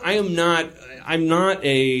 I'm not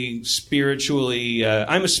a spiritually.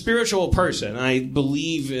 I'm a spiritual person. I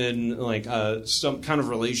believe in some kind of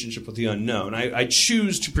relationship with the unknown. I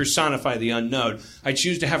choose to personify the unknown. I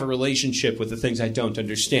choose to have a relationship with the things I don't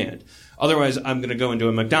understand. Otherwise, I'm going to go into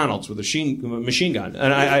a McDonald's with a machine gun,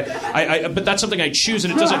 and but that's something I choose,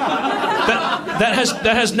 and it doesn't. That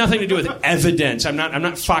has nothing to do with evidence. I'm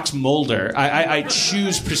not Fox Mulder. I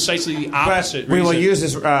choose precisely the opposite. But we will use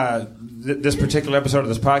this particular episode of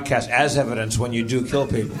this podcast as evidence when you do kill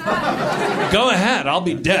people. Go ahead, I'll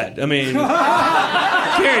be dead. I mean,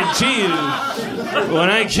 guarantee you,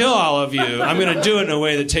 when I kill all of you, I'm going to do it in a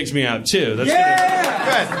way that takes me out too. Good.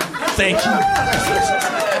 Thank you.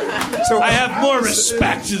 So I have more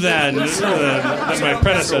respect than my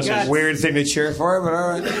predecessors. It's a weird thing to cheer for, but all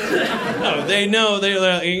right. No, they know.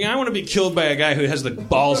 I want to be killed by a guy who has the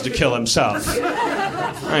balls to kill himself.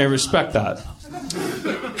 I respect that.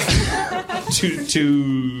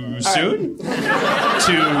 Too soon?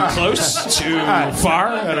 Too close? Too far?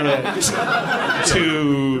 I don't know.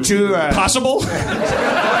 Too possible?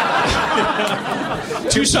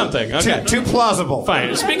 Too something. Okay. Too plausible.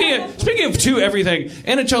 Fine. Speaking of too everything,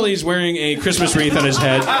 Anatoly's wearing a Christmas wreath on his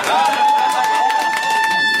head.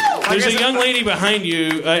 There's a young lady behind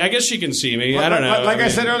you. I guess she can see me. I don't know. I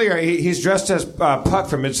said earlier, he's dressed as Puck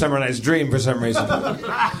from Midsummer Night's Dream for some reason.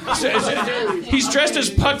 He's dressed as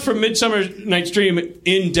Puck from Midsummer Night's Dream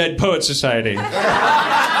in Dead Poets Society.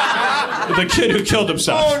 The kid who killed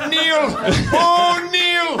himself. Oh, Neil!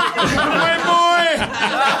 My boy!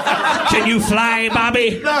 Can you fly,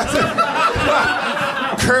 Bobby?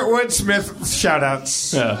 Kurtwood Smith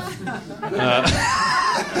shout-outs. All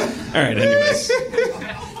right, anyways.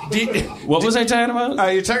 What was I talking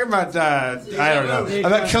about? You're talking about, I don't know,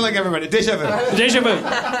 about killing everybody. Deja vu. Deja vu.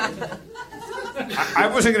 I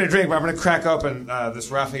wasn't going to drink, but I'm going to crack open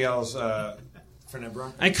this Raphael's Fernet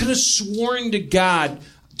Branc. I could have sworn to God.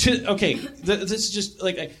 This is just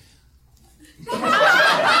like...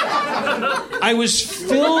 I was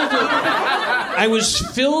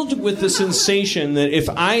filled with the sensation that if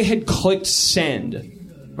I had clicked send...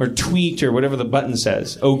 or tweet, or whatever the button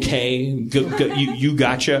says. Okay, you gotcha. You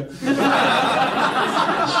gotcha.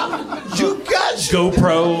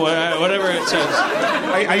 GoPro, whatever it says.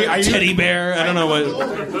 Are you Teddy bear. I don't know what.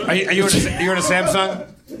 Are you in a Samsung?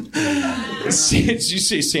 Did you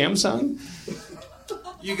say Samsung?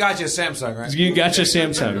 You gotcha Samsung, right? You gotcha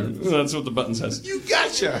Samsung. That's what the button says. You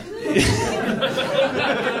gotcha.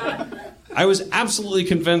 I was absolutely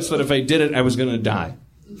convinced that if I did it, I was going to die,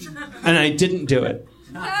 and I didn't do it.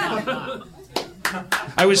 I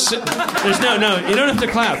was. There's no. You don't have to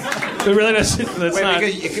clap. It really doesn't. That's Wait, not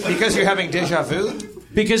because you're having deja vu.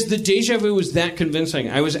 Because the deja vu was that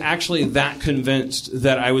convincing. I was actually that convinced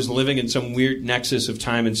that I was living in some weird nexus of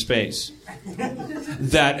time and space.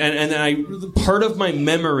 That and I part of my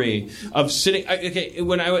memory of sitting.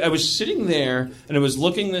 When I was sitting there and I was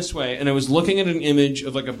looking this way and I was looking at an image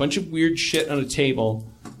of like a bunch of weird shit on a table.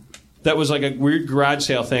 That was like a weird garage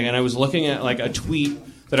sale thing, and I was looking at like a tweet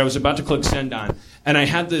that I was about to click send on, and I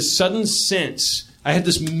had this sudden sense, I had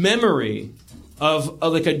this memory of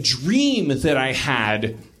like a dream that I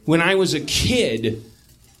had when I was a kid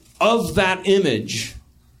of that image,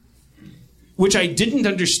 which I didn't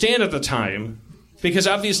understand at the time, because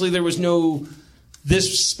obviously there was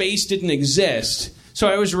this space didn't exist, so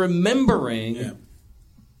I was remembering... Yeah.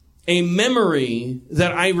 A memory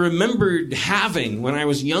that I remembered having when I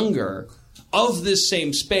was younger of this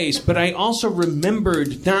same space, but I also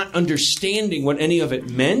remembered not understanding what any of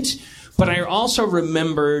it meant, but I also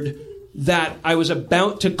remembered that I was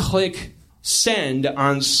about to click send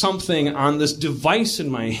on something on this device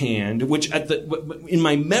in my hand, which in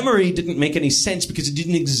my memory didn't make any sense because it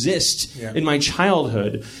didn't exist in my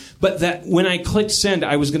childhood, but that when I clicked send,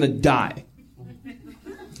 I was going to die.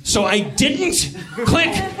 So I didn't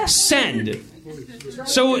click send.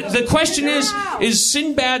 So the question is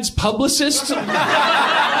Sinbad's publicist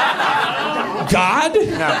God?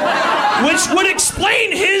 No. Which would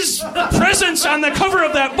explain his presence on the cover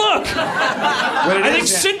of that book. I think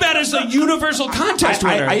Sinbad is the universal contest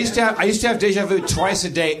winner. I used to have deja vu twice a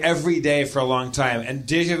day, every day for a long time, and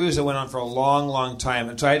deja vus that went on for a long, long time,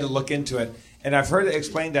 and so I had to look into it. And I've heard it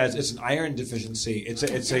explained as it's an iron deficiency. So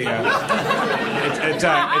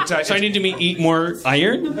I need to eat more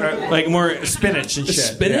iron, like more spinach and shit.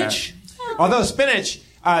 Spinach. Yeah. Although spinach.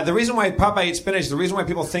 The reason why Popeye eats spinach, the reason why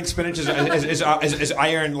people think spinach is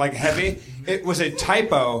iron like heavy, it was a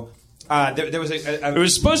typo. There was it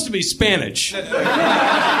was supposed to be Spanish. There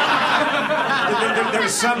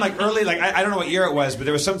was some like early, like I don't know what year it was, but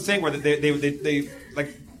there was something where they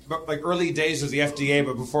like early days of the FDA,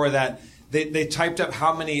 but before that they typed up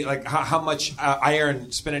how much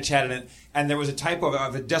iron spinach had in it. And there was a typo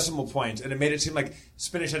of a decimal point, and it made it seem like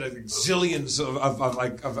spinach had zillions of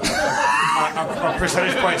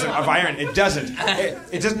percentage points of iron. It doesn't.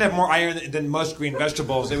 It doesn't have more iron than most green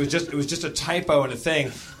vegetables. It was just a typo and a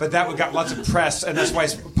thing. But that got lots of press, and that's why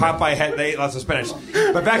Popeye they ate lots of spinach.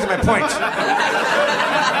 But back to my point.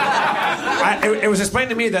 It was explained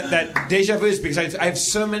to me that deja vus, because I have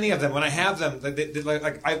so many of them. When I have them,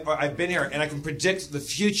 I've been here and I can predict the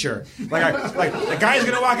future. Like the guy's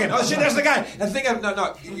gonna walk in. Oh shit, there's the guy. And think of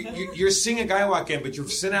no. You're seeing a guy walk in, but your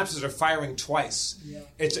synapses are firing twice.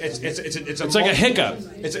 It's like a hiccup.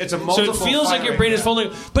 It's a multiple. So it feels like your brain is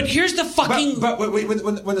folding. But here's the fucking. But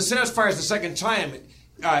when the synapse fires the second time,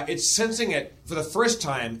 it's sensing it for the first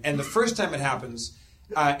time, and the first time it happens.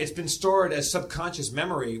 It's been stored as subconscious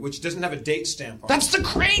memory, which doesn't have a date stamp on it. That's the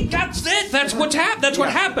great. That's it. That's what's happened. That's what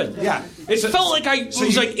happened. Yeah. It felt like I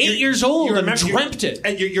was like 8 years old and dreamt it.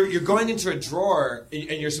 And you're going into a drawer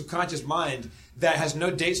in your subconscious mind that has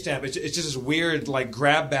no date stamp. It's just this weird like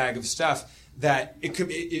grab bag of stuff that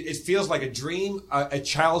it feels like a dream, a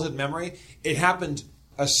childhood memory. It happened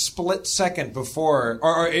a split second before,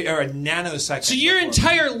 or a nanosecond. So your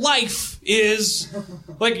entire life is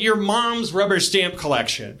like your mom's rubber stamp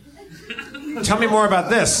collection. Tell me more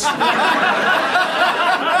about this.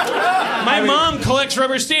 My mom collects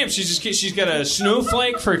rubber stamps. She's got a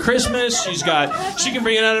snowflake for Christmas. She can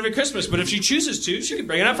bring it out every Christmas, but if she chooses to, she can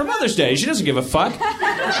bring it out for Mother's Day. She doesn't give a fuck.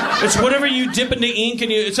 It's whatever you dip into ink,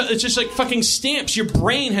 and it's just like fucking stamps. Your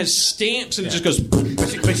brain has stamps, and it just goes.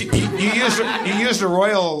 But you used a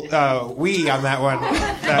royal we on that one.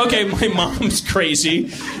 Okay, my mom's crazy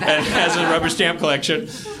and has a rubber stamp collection.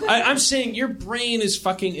 I'm saying your brain is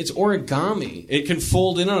it's origami. It can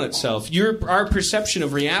fold in on itself. Our perception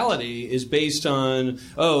of reality is based on,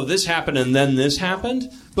 this happened and then this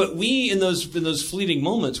happened. But we, in those fleeting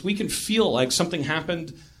moments, we can feel like something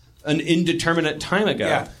happened an indeterminate time ago.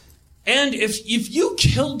 Yeah. And if you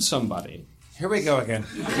killed somebody... Here we go again.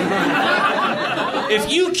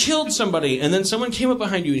 If you killed somebody and then someone came up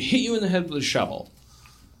behind you and hit you in the head with a shovel...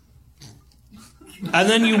 And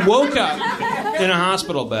then you woke up in a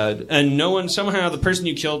hospital bed, and somehow the person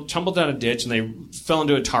you killed tumbled down a ditch, and they fell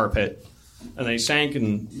into a tar pit, and they sank,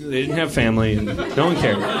 and they didn't have family, and no one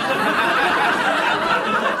cared.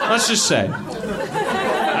 Let's just say.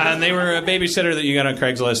 And they were a babysitter that you got on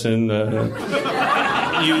Craigslist, and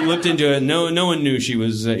you looked into it. No one knew she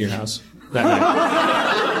was at your house that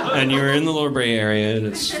night. And you were in the Lower Bay area, and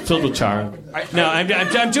it's filled with tar.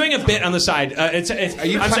 I'm doing a bit on the side.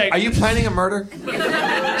 Are you planning a murder?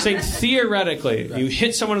 Saying theoretically, you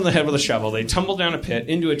hit someone in the head with a shovel, they tumble down a pit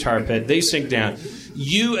into a tar pit, they sink down.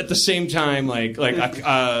 You at the same time,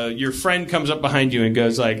 your friend comes up behind you and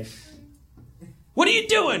goes like, "What are you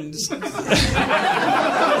doing?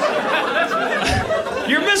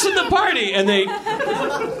 You're missing the party," and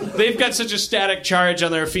they've got such a static charge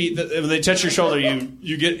on their feet that when they touch your shoulder,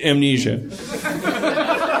 you get amnesia.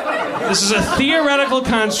 This is a theoretical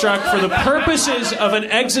construct for the purposes of an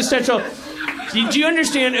existential... Do you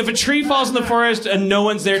understand? If a tree falls in the forest and no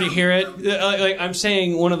one's there to hear it, I'm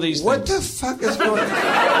saying one of these things. What the fuck is going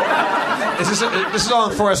on? This is all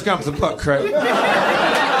in Forrest Gump, the book, right?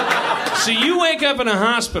 So you wake up in a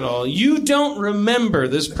hospital. You don't remember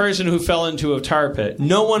this person who fell into a tar pit.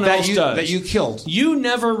 No one else does. That you killed. You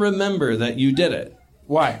never remember that you did it.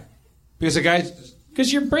 Why? Because the guy...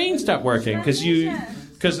 Because your brain stopped working.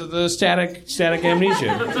 Because of the static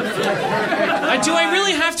amnesia. Do I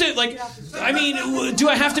really have to, do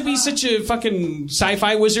I have to be such a fucking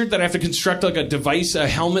sci-fi wizard that I have to construct like a device, a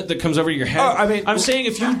helmet that comes over your head? I'm saying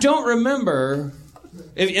if you don't remember...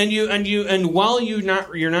 And while you're not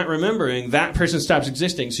remembering, that person stops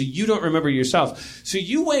existing, so you don't remember yourself. So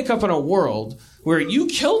you wake up in a world where you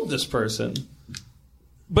killed this person,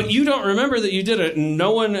 but you don't remember that you did it, and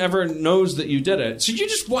no one ever knows that you did it. So you're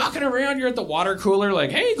just walking around, you're at the water cooler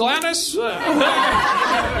like, "Hey, Gladys, oh,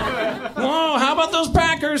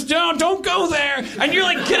 don't go there. And you're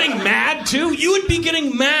like getting mad too. You would be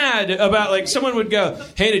getting mad about like someone would go,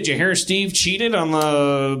 hey, did you hear Steve cheated on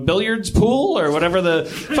the billiards pool or whatever the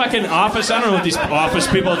fucking office? I don't know what these office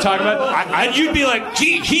people talk about. You'd be like,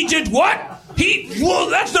 he did what? Well,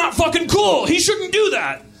 that's not fucking cool. He shouldn't do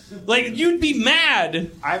that. Like, you'd be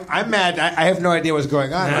mad. I'm mad. I have no idea what's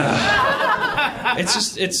going on.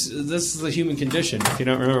 This is the human condition. If you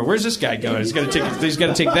don't remember, where's this guy going? He's got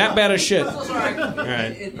to take that bad of shit. All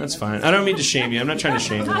right, that's fine. I don't mean to shame you. I'm not trying to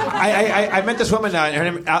shame you. I met this woman. Her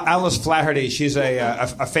name is Alice Flaherty. She's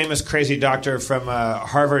a famous crazy doctor from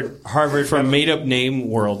Harvard. From made up name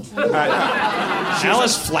world.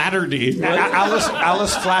 Alice Flaherty.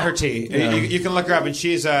 Alice Flaherty. Yeah. You can look her up, and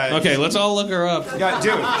she's okay. Let's all look her up. Yeah,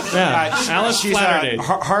 dude. Yeah. Alice Flaherty.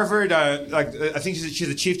 Harvard. I think she's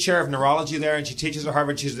the chief chair of neurology there, and she teaches at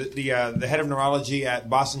Harvard. She's the head of neurology at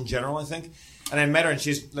Boston General, I think. And I met her, and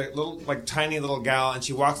she's like tiny little gal, and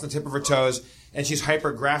she walks on the tip of her toes, and she's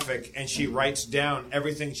hypergraphic, and she writes down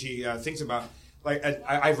everything she thinks about. Like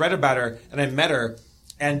I read about her, and I met her,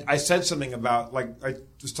 and I said something about I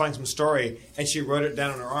was telling some story, and she wrote it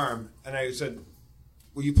down on her arm, and I said,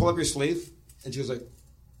 "Will you pull up your sleeve?" And she was like,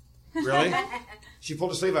 "Really?" She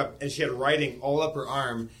pulled her sleeve up, and she had writing all up her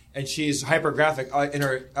arm, and she's hypergraphic. In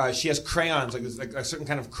her, she has crayons, like a certain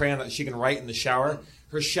kind of crayon that she can write in the shower.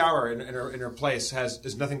 Her shower in her place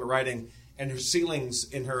is nothing but writing, and her ceilings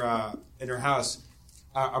in her house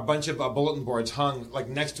are a bunch of bulletin boards hung like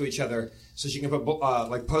next to each other, so she can put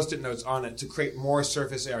like Post-it notes on it to create more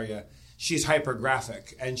surface area. She's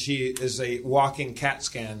hypergraphic, and she is a walking CAT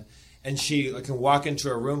scan, and she can walk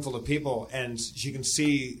into a room full of people, and she can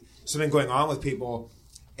see something going on with people,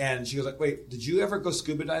 and she goes like, "Wait, did you ever go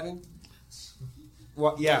scuba diving?"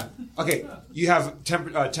 Well, yeah. Okay, you have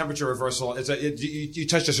temperature reversal. You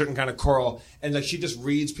touched a certain kind of coral, and like she just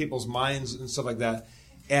reads people's minds and stuff like that.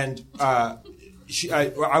 And I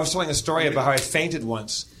was telling a story about how I fainted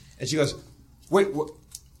once, and she goes, "Wait, what?"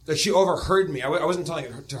 Like she overheard me. I wasn't telling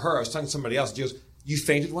it to her. I was telling somebody else. She goes, "You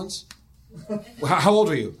fainted once? How old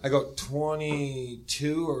were you?" I go,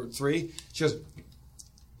 22 or 3. She goes,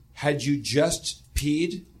 "Had you just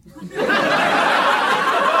peed?" And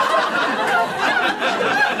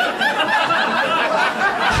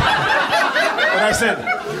I said,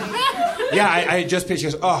 "Yeah, I had just peed." She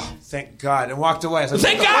goes, "Oh, thank God," and walked away. I said,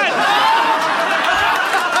 "Thank God!"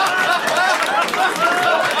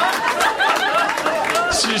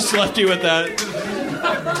 She just left you with that.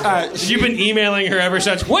 You've been emailing her ever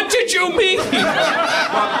since. What did you mean?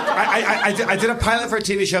 I did a pilot for a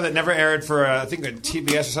TV show that never aired for I think a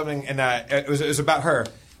TBS or something, and it was about her,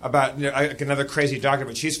 about like another crazy doctor,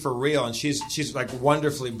 but she's for real, and she's like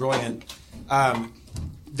wonderfully brilliant.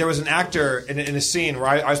 There was an actor in a scene where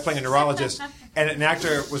I was playing a neurologist, and an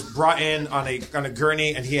actor was brought in on a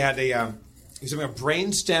gurney, and he had he was having a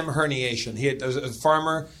brainstem herniation. There was a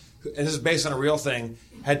farmer, and this is based on a real thing,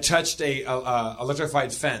 had touched a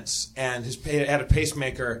electrified fence, and he had a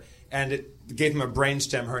pacemaker, and it gave him a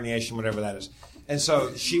brainstem herniation, whatever that is. And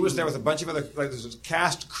so she was there with a bunch of other, like there's a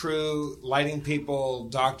cast, crew, lighting people,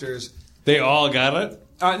 doctors. They all got it?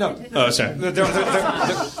 No. Oh, sorry.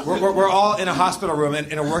 We're all in a hospital room,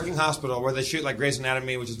 in a working hospital where they shoot like Grey's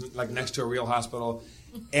Anatomy, which is like next to a real hospital.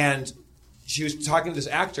 And she was talking to this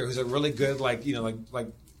actor who's a really good, like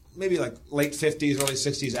maybe like late 50s, early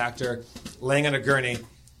 60s actor, laying on a gurney.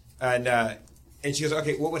 And she goes,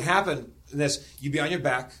 "Okay, what would happen in this? You'd be on your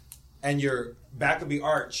back, and your back would be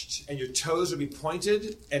arched, and your toes would be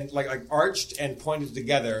pointed and like arched and pointed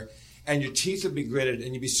together, and your teeth would be gritted,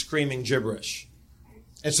 and you'd be screaming gibberish."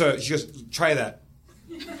 And so she goes, "Try that."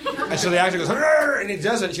 And so the actor goes, "Arr!" And he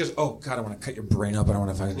does it. And she goes, "Oh God, I want to cut your brain up. I don't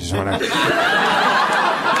want to just want to."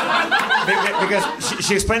 Because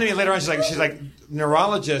she explained to me later on, she's like,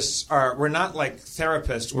 neurologists we're not like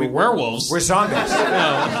therapists. We're werewolves. We're zombies.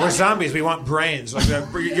 No. We're zombies. We want brains. Like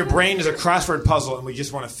your brain is a crossword puzzle, and we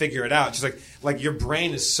just want to figure it out. She's like your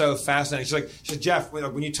brain is so fascinating. She's like, "Jeff,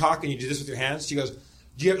 when you talk and you do this with your hands," she goes,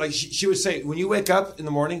 "Do you have, like?" She would say, "When you wake up in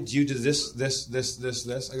the morning, do you do this?" I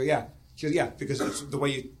go, "Yeah." She goes, "Yeah," because it's the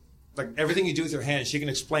way you, like everything you do with your hands. She can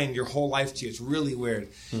explain your whole life to you. It's really weird.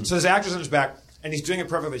 So this actor's on his back, and he's doing it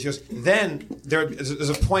perfectly. She goes, "Then there's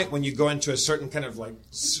a point when you go into a certain kind of like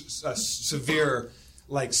severe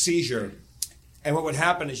like seizure, and what would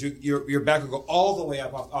happen is your back would go all the way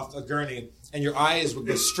up off the gurney, and your eyes would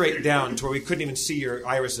go straight down to where we couldn't even see your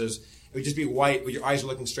irises. It would just be white, but your eyes are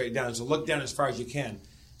looking straight down. So look down as far as you can."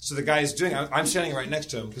 So the guy's doing it. I'm standing right next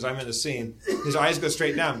to him because I'm in the scene. His eyes go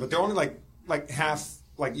straight down, but they're only like half,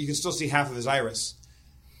 like you can still see half of his iris.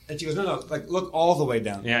 And she goes, "No, like look all the way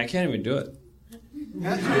down." Yeah, I can't even do it.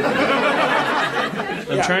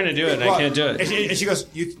 I'm trying to do it, and I can't do it. And she goes,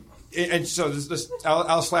 and so this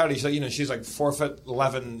Alice Flaherty, she's like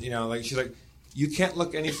 4'11", like she's like, you can't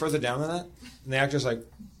look any further down than that. And the actor's like,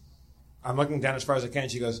 I'm looking down as far as I can.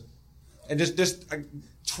 She goes, and just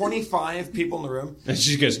 25 people in the room. And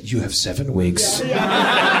she goes, you have 7 weeks.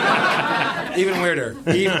 Even weirder.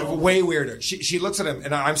 Way weirder. She looks at him,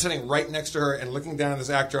 and I'm sitting right next to her and looking down at this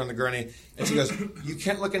actor on the gurney. And she goes, you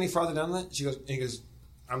can't look any farther down than that? She goes, and he goes,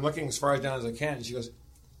 I'm looking as far down as I can. And she goes,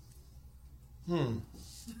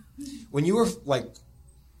 when you were like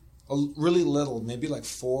really little, maybe like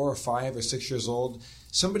 4 or 5 or 6 years old,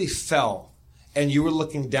 somebody fell and you were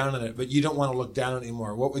looking down on it, but you don't want to look down on it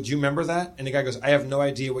anymore. What would you remember that? And the guy goes, I have no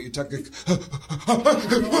idea what you're talking.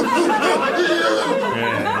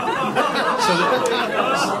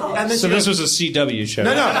 So this was a CW show.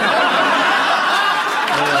 No.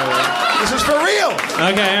 This was for real. Okay,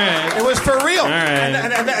 all right. It was for real. All right.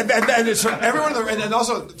 And it's for everyone, and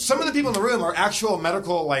also some of the people in the room are actual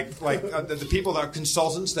medical, the people that are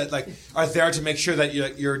consultants that are there to make sure that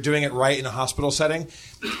you're doing it right in a hospital setting.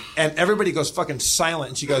 And everybody goes fucking silent,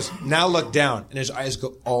 and she goes, now look down, and his eyes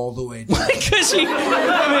go all the way down. Because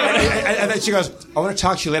and then she goes, I want to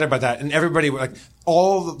talk to you later about that. And everybody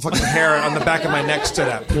all the fucking hair on the back of my neck stood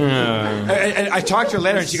up. And I talked to her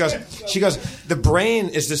later, and she goes, the brain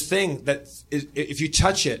is this thing that if you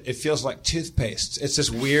touch it, it feels like toothpaste. It's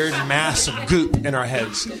this weird mass of goop in our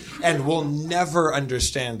heads, and we'll never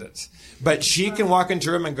understand it. But she can walk into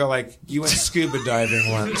a room and go you went scuba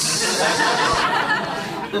diving once.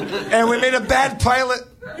 And we made a bad pilot.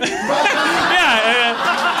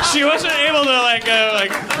 Yeah, she wasn't able to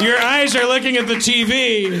your eyes are looking at the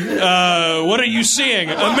TV. What are you seeing?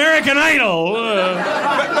 American Idol.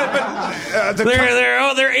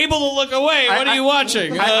 They're able to look away. What are you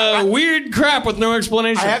watching? Weird crap with no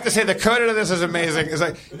explanation. I have to say the coda to this is amazing. It's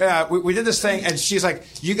we did this thing, and she's like,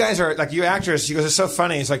 you guys are you actors. She goes, it's so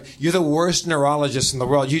funny. It's like, you're the worst neurologists in the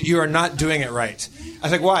world. You are not doing it right. I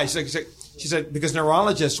was like, why? She said, because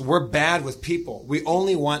neurologists, we're bad with people. We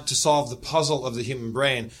only want to solve the puzzle of the human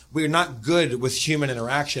brain. We're not good with human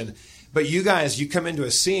interaction. But you guys, you come into a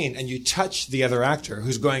scene and you touch the other actor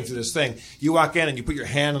who's going through this thing. You walk in and you put your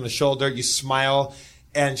hand on the shoulder, you smile.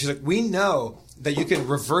 And she's like, we know that you can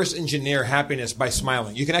reverse engineer happiness by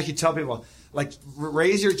smiling. You can actually tell people,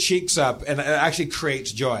 raise your cheeks up, and it actually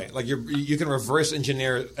creates joy. You can reverse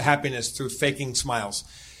engineer happiness through faking smiles.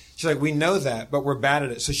 She's like, we know that, but we're bad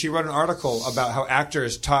at it. So she wrote an article about how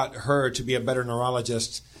actors taught her to be a better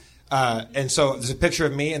neurologist. And so there's a picture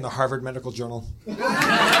of me in the Harvard Medical Journal. All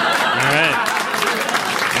right.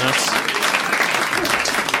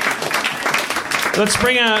 Let's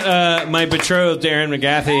bring out my betrothed, Aaron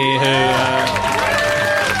McGathy, who...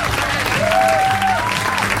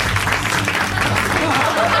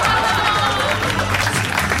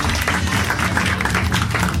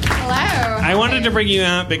 I wanted to bring you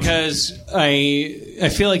out because I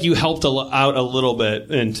feel like you helped out a little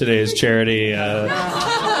bit in today's charity.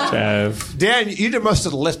 Dan, you did most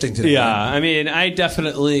of the lifting today. Yeah, I mean, I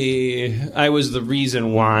was the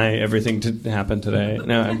reason why everything happened today.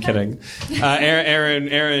 No, I'm kidding.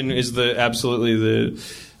 Aaron is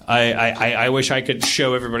I wish I could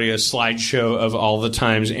show everybody a slideshow of all the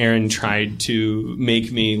times Aaron tried to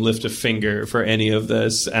make me lift a finger for any of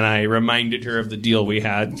this, and I reminded her of the deal we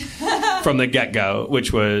had from the get-go,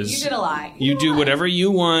 which was... You did a lot. You do whatever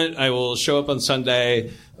you want. I will show up on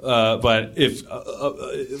Sunday, but if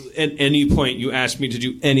at any point you ask me to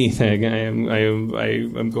do anything, I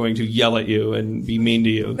am going to yell at you and be mean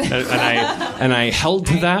to you. And I held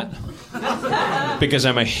to that because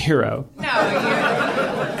I'm a hero.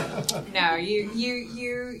 No,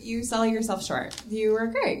 you sell yourself short. You were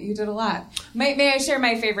great. You did a lot. May I share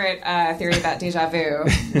my favorite theory about deja vu,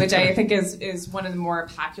 which I think is one of the more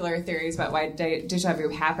popular theories about why deja vu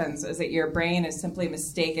happens, is that your brain is simply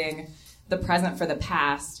mistaking the present for the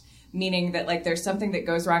past, meaning that there's something that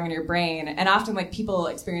goes wrong in your brain, and often people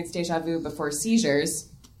experience deja vu before seizures.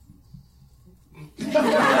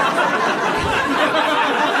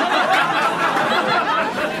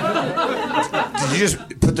 Did you just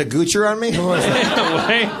put the goocher on me?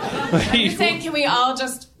 I'm saying, can we all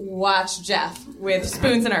just watch Jeff with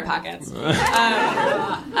spoons in our pockets? But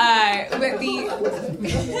I'm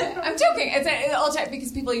joking. It's all time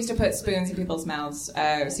because people used to put spoons in people's mouths,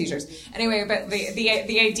 seizures. Anyway, but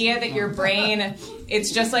the idea that your brain,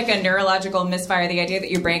 it's just like a neurological misfire. The idea that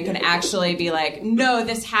your brain can actually be like, no,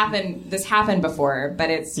 this happened before, but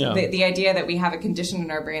it's the idea that we have a condition in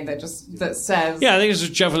our brain that says. Yeah, I think it's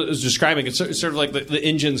what Jeff was describing. It's sort of like the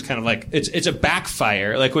engine's kind of like it's a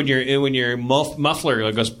backfire. Like when your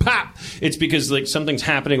muffler goes pop, it's because like something's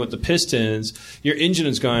happening with the pistons. Your engine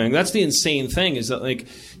is going. That's the insane thing, is that like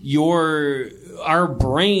our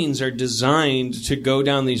brains are designed to go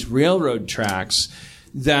down these railroad tracks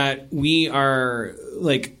that we are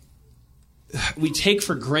like, we take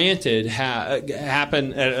for granted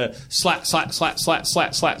happen at a slat,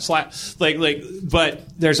 but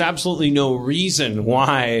there's absolutely no reason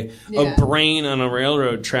why a brain on a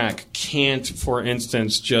railroad track can't, for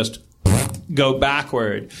instance, just go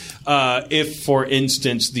backward. If, for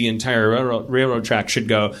instance, the entire railroad track should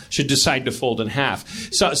decide to fold in half.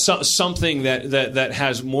 So something that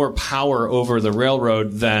has more power over the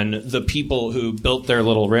railroad than the people who built their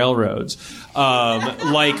little railroads.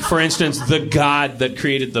 Like, for instance, the God that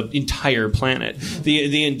created the entire planet,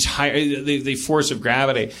 the force of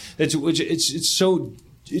gravity. It's so,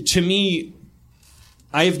 to me,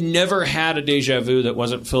 I've never had a deja vu that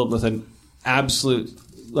wasn't filled with an absolute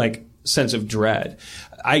like sense of dread.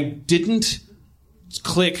 I didn't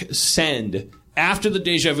click send. After the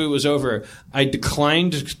deja vu was over, I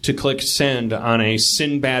declined to click send on a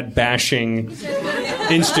Sinbad bashing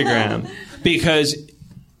Instagram because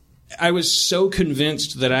I was so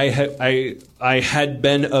convinced that I had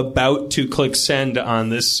been about to click send on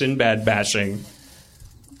this Sinbad bashing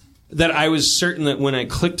that I was certain that when I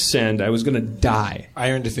clicked send, I was going to die.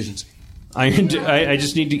 Iron deficiency. I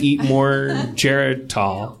just need to eat more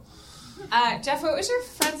Geritol. Jeff, what was your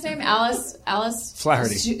friend's name? Alice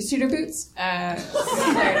Flaherty. Suitor Boots.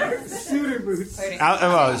 Suitor Boots.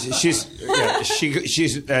 Well, she's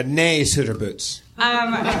nay Suitor Boots.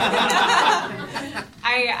 I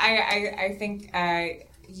think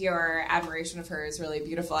your admiration of her is really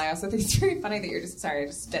beautiful. I also think it's very funny that you're just sorry, I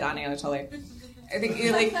just spit on you totally. I think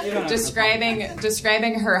you're like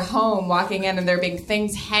describing her home, walking in and there being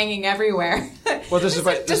things hanging everywhere. Well, this is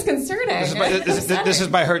disconcerting. This is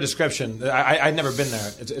by her description. I'd never been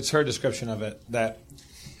there. It's her description of it. That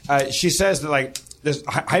she says that like this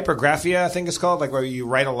hypergraphia, I think it's called, like where you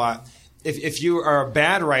write a lot. If you are a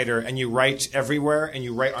bad writer and you write everywhere and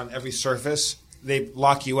you write on every surface, they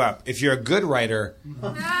lock you up. If you're a good writer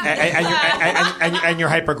and you're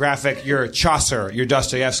hypergraphic, you're Chaucer, you're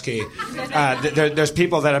Dostoevsky. There's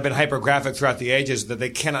people that have been hypergraphic throughout the ages that they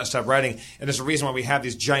cannot stop writing, and there's a reason why we have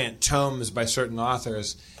these giant tomes by certain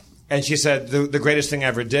authors. And she said the greatest thing I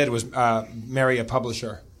ever did was marry a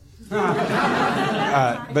publisher. But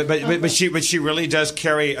she really does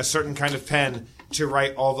carry a certain kind of pen to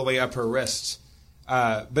write all the way up her wrists.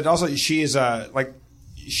 But also she's like.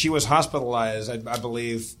 She was hospitalized, I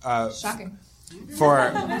believe. Shocking.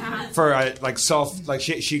 For like self, like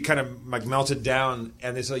she kind of like melted down,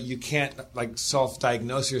 and they said you can't like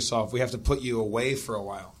self-diagnose yourself. We have to put you away for a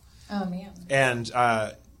while. Oh man.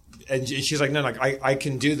 And she's like, no, like I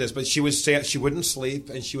can do this, but she would stay. She wouldn't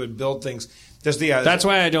sleep, and she would build things. There's the. That's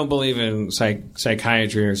why I don't believe in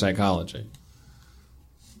psychiatry or psychology.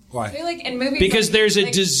 Why? I feel like in movies, because there's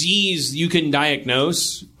a disease you can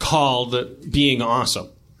diagnose called being awesome.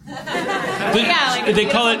 They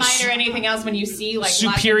call it mind or anything else when you see like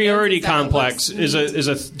superiority complex is a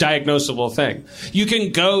diagnosable thing. You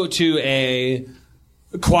can go to a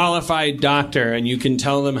qualified doctor and you can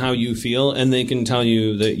tell them how you feel, and they can tell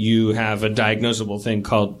you that you have a diagnosable thing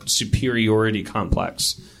called superiority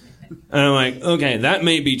complex. And I'm like, okay, that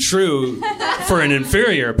may be true for an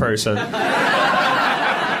inferior person.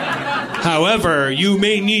 However, you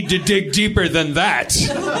may need to dig deeper than that,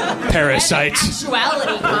 parasite.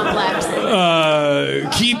 Actuality complex.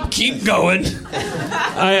 Keep going.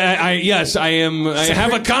 Yes, I am. I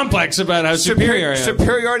have a complex about how superior I am.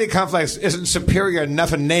 Superiority complex isn't superior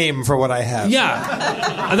enough a name for what I have.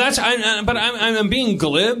 Yeah, but I'm being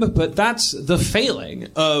glib. But that's the failing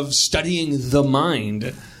of studying the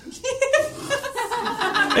mind.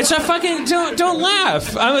 It's a fucking don't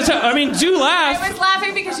laugh. I mean, do laugh. I was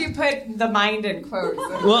laughing because you put the mind in quotes.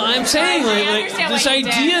 Well, I'm saying like this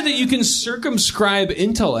idea that you can circumscribe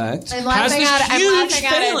intellect has this huge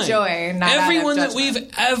failing. Joy, everyone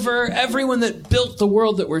that built the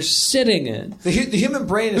world that we're sitting in, the human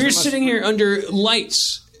brain is. We're sitting here under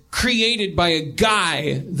lights created by a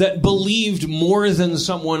guy that believed more than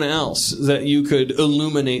someone else that you could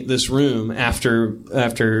illuminate this room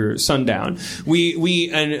after sundown.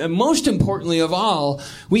 We and most importantly of all,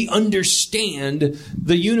 we understand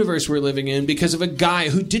the universe we're living in because of a guy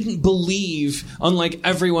who didn't believe, unlike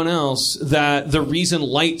everyone else, that the reason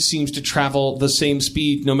light seems to travel the same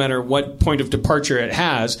speed no matter what point of departure it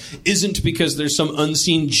has isn't because there's some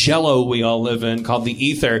unseen jello we all live in called the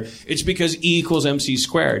ether. It's because E equals MC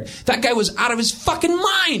squared. That guy was out of his fucking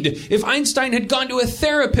mind. If Einstein had gone to a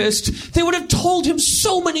therapist, they would have told him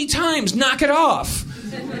so many times, knock it off.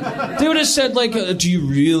 They would have said, like, do you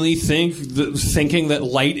really think thinking that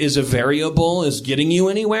light is a variable is getting you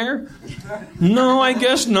anywhere? No, I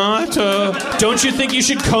guess not. Don't you think you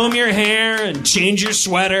should comb your hair and change your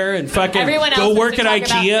sweater and fucking go work at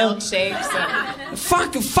IKEA?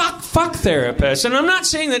 Fuck therapists. And I'm not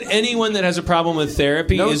saying that anyone that has a problem with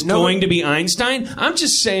therapy is going to be Einstein. I'm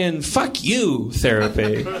just saying, fuck you,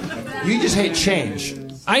 therapy. You just hate change.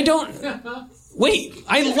 I don't... Wait,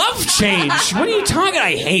 I love change. What are you talking about?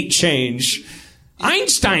 I hate change.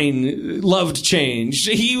 Einstein loved change.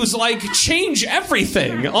 He was like, change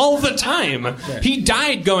everything all the time. He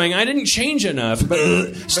died going, I didn't change enough.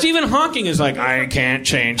 But Stephen Hawking is like, I can't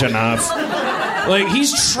change enough. Like,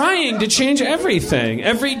 he's trying to change everything.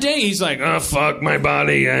 Every day he's like, oh, fuck my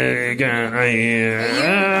body. Only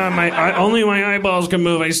my eyeballs can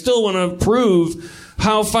move. I still want to prove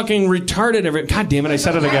how fucking retarded God damn it, I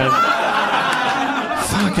said it again.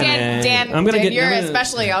 Dan, you're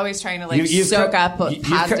especially always trying to soak up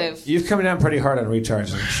positive. You've come down pretty hard on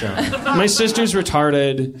retards on the show. My sister's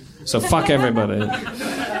retarded, so fuck everybody.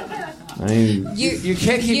 You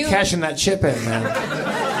can't keep cashing that chip in, man.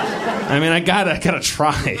 I mean, I gotta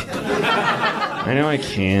try. I know I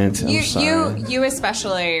can't. You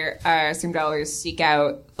especially seem to always seek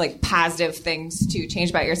out like positive things to change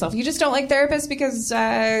about yourself. You just don't like therapists because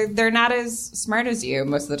they're not as smart as you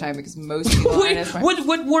most of the time, because most people aren't as smart.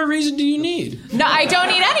 What more reason do you need? No, I don't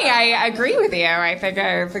need any. I agree with you. I think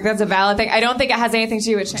that's a valid thing. I don't think it has anything to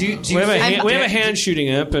do with change. We have a hand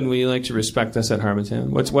shooting up, and we like to respect this at Harmontown.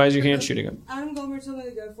 Why is your hand shooting up? Adam Goldberg told me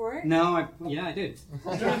to go for it. No, I did.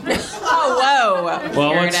 Oh, whoa.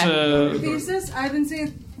 Well, what's thesis? I've been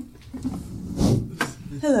saying.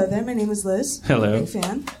 Hello there, my name is Liz. Hello. Big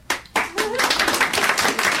fan.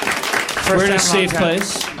 We're in a safe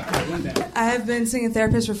place. I have been seeing a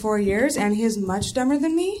therapist for 4 years, and he is much dumber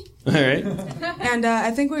than me. All right. And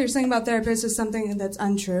I think what you're saying about therapists is something that's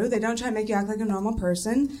untrue. They don't try to make you act like a normal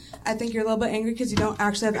person. I think you're a little bit angry because you don't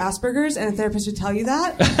actually have Asperger's, and a therapist would tell you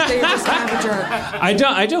that you're just kind of a jerk.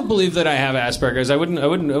 I don't believe that I have Asperger's. I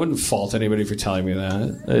wouldn't fault anybody for telling me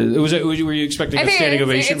that. Were you expecting a standing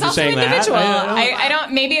ovation for saying that? It's also individual. I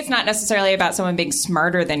don't. Maybe it's not necessarily about someone being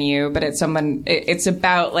smarter than you, but it's someone. It's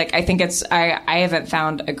about like I think it's. I haven't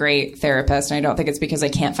found a great therapist, and I don't think it's because I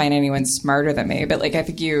can't find anyone smarter than me. But like I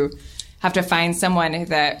think you have to find someone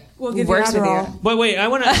that works with you. But wait, I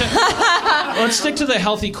want to let's stick to the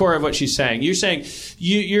healthy core of what she's saying. You're saying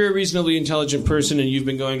you're a reasonably intelligent person, and you've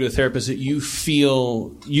been going to a therapist that you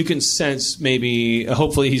feel you can sense maybe.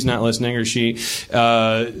 Hopefully, he's not listening or she.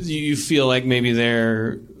 You feel like maybe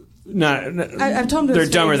they're not. I've told him they're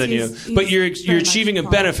dumber than you, but you're achieving a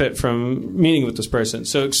benefit from meeting with this person.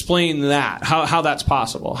 So explain that how that's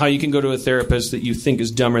possible. How you can go to a therapist that you think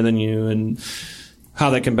is dumber than you and how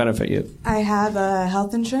that can benefit you. I have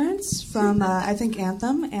health insurance from, I think,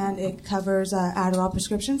 Anthem, and it covers Adderall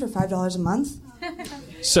prescription for $5 a month.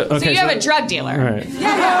 So you have a drug dealer. All right.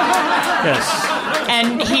 Yes.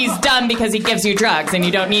 And he's dumb because he gives you drugs and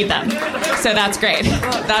you don't need them. So that's great.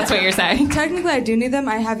 That's what you're saying. Technically, I do need them.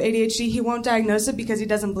 I have ADHD. He won't diagnose it because he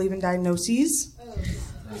doesn't believe in diagnoses.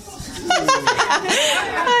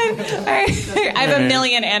 I have a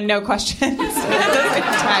million and no questions.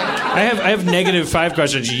 I have negative 5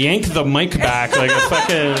 questions. Yank the mic back like a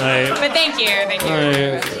fucking. But thank you.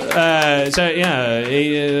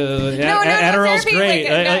 Adderall's great.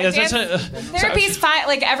 Therapy's fine.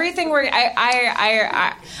 Like everything.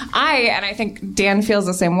 I think Dan feels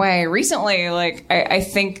the same way. Recently, like I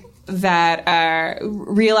think that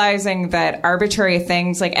realizing that arbitrary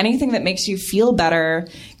things, like anything that makes you feel better,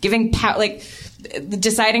 giving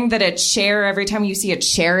deciding that a chair every time you see a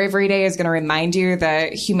chair every day is going to remind you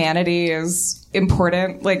that humanity is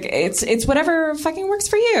important. Like it's whatever fucking works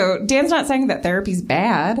for you. Dan's not saying that therapy's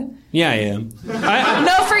bad. Yeah, I am.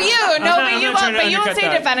 No, for you. No, but you won't say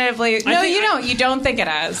definitively. No, you don't. You don't think it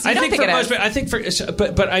is. I think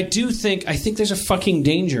there's a fucking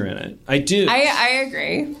danger in it. I do. I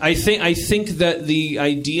agree. I think that the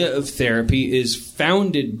idea of therapy is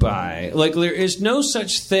founded by, like, there is no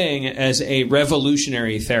such thing as a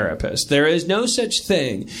revolutionary therapist. There is no such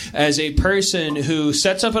thing as a person who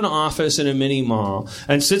sets up an office in a mini mall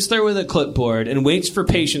and sits there with a clipboard and waits for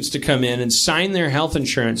patients to come in and sign their health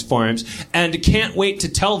insurance forms and can't wait to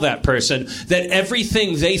tell that person that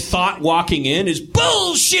everything they thought walking in is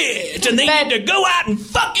bullshit and they need to go out and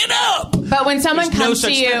fuck it up. But when someone comes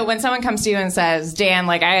to you and says, Dan,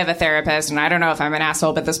 like, I have a therapist and I don't know if I'm an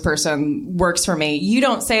asshole, but this person works for me, you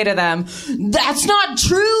don't say to them, that's not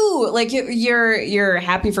true. Like, you're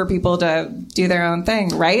happy for people to do their own thing,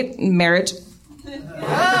 right? Marriage. I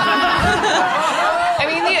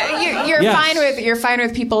mean, you're fine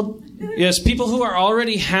with people. Yes, people who are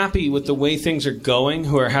already happy with the way things are going,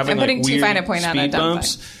 who are having I'm putting like too weird fine a point on a speed dumb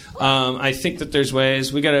bumps. I think that there's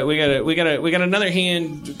ways. We got another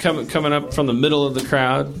hand coming up from the middle of the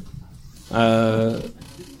crowd.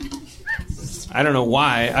 I don't know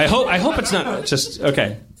why. I hope it's not just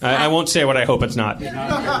okay. I won't say what I hope it's not.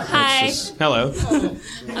 Hi. Hello.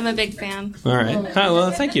 I'm a big fan. All right. Hi, well,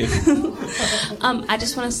 thank you. I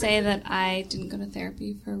just want to say that I didn't go to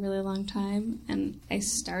therapy for a really long time, and I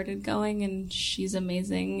started going, and she's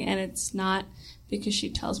amazing. And it's not because she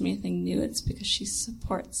tells me anything new; it's because she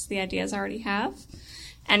supports the ideas I already have,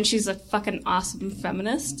 and she's a fucking awesome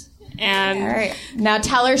feminist. And all right, now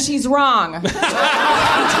tell her she's wrong. Tell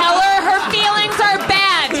her her feelings are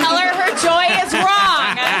bad. Tell her her joy is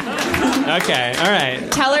wrong. Okay, all right.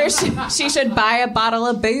 Tell her she should buy a bottle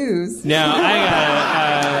of booze. No,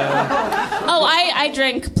 I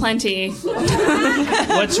drink plenty.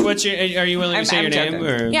 What's your? Are you willing to say your name?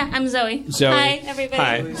 Or? Yeah, I'm Zoe. Zoe. Hi, everybody.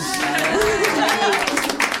 Hi.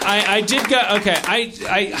 I did go. Okay.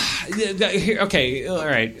 Okay. All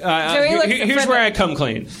right. Here's where I come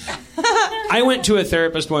clean. I went to a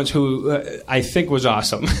therapist once who I think was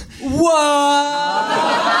awesome. Whoa!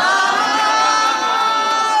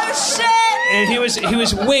 Shit! And he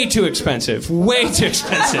was way too expensive. Way too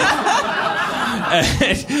expensive.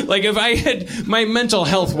 Like if I had my mental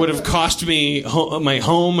health would have cost me my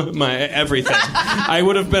home, my everything. I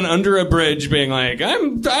would have been under a bridge, being like,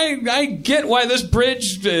 I get why this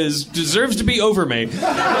bridge deserves to be over me.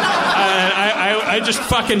 I just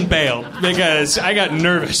fucking bailed because I got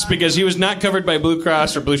nervous because he was not covered by Blue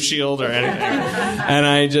Cross or Blue Shield or anything, and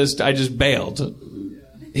I just bailed.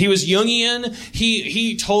 He was Jungian.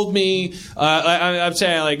 He told me. I'd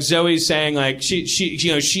say like Zoe's saying like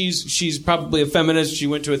she's probably a feminist. She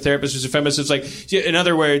went to a therapist who's a feminist. It's like, in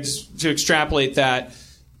other words, to extrapolate that,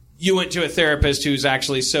 you went to a therapist who's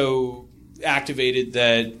actually so activated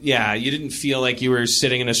that you didn't feel like you were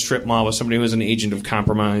sitting in a strip mall with somebody who was an agent of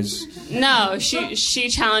compromise. No, she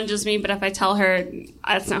challenges me, but if I tell her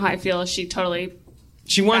that's not how I feel, she totally.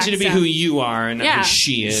 She wants you to be who you are and not who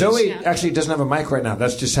she is. Zoe actually doesn't have a mic right now.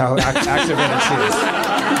 That's just how activated she is.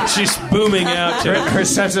 She's booming out. Her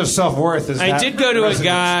sense of self-worth is. I did go to a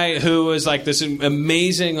guy who was like this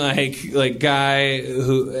amazing like guy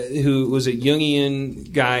who was a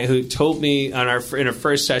Jungian guy who told me in our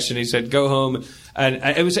first session. He said, "Go home." And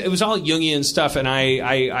it was all Jungian stuff, and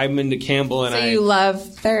I'm into Campbell, and so you love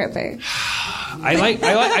therapy. I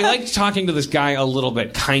liked talking to this guy a little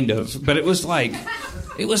bit, kind of, but it was like.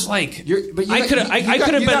 I could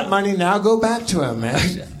have been money now. Go back to him,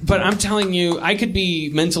 man. But I'm telling you, I could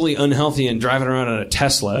be mentally unhealthy and driving around in a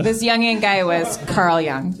Tesla. This Jungian guy was Carl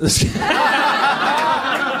Jung. Zoe?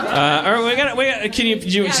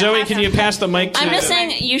 Can you pass the mic? I'm just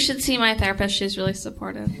saying you should see my therapist. She's really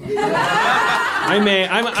supportive. Can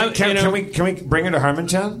we bring her to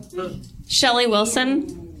Harmontown? Shelley Wilson.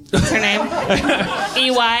 What's her name?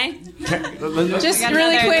 EY. Just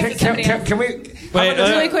really quick. Can we? Wait,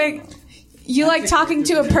 really quick. You like talking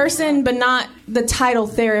to a person, but not the title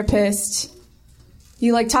therapist.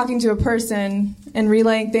 You like talking to a person and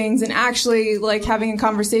relaying things, and actually like having a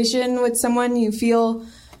conversation with someone you feel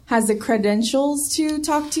has the credentials to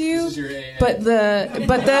talk to you. But the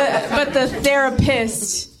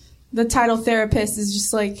therapist, the title therapist, is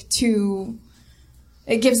just like too.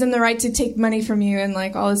 It gives them the right to take money from you and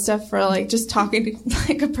like all this stuff for like just talking to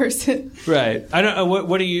like a person. Right. I don't know.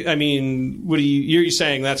 What do you? I mean, what do you? You're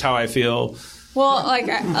saying that's how I feel. Well, like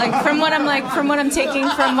from what I'm taking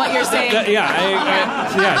from what you're saying.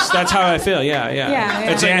 Yes, that's how I feel. Yeah.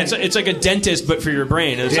 It's like a dentist, but for your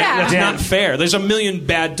brain. That's not fair. There's a million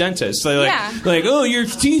bad dentists. They're like, oh, your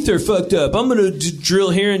teeth are fucked up. I'm gonna drill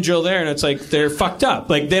here and drill there, and it's like they're fucked up.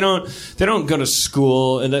 Like they don't go to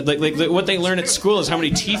school, and like what they learn at school is how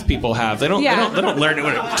many teeth people have. They don't learn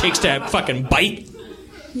what it takes to fucking bite.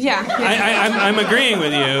 Yeah. I'm agreeing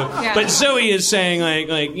with you, but Zoe is saying like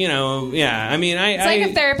I mean, it's like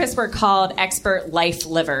if therapists were called expert life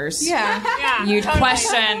livers. Yeah. You'd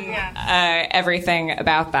question everything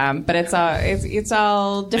about them, but it's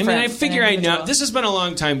all different. I mean, I figure I know. This has been a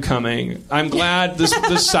long time coming. I'm glad this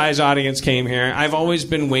size audience came here. I've always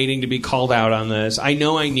been waiting to be called out on this. I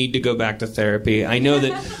know I need to go back to therapy. I know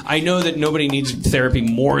that nobody needs therapy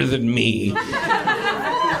more than me.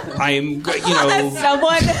 I am,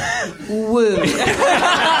 Someone woo.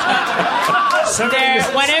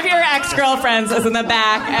 One of your ex-girlfriends is in the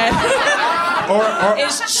back.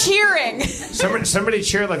 is cheering. Somebody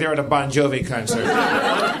cheered like they were at a Bon Jovi concert.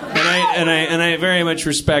 And I very much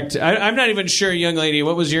respect. I'm not even sure, young lady.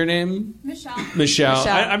 What was your name? Michelle.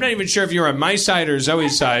 I'm not even sure if you're on my side or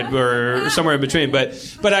Zoe's side or somewhere in between. But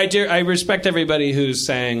I respect everybody who's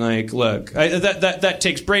saying like, look, that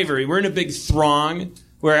takes bravery. We're in a big throng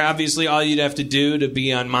where obviously all you'd have to do to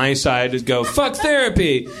be on my side is go fuck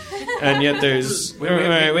therapy, and yet the's we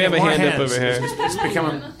have a hand up over here. It's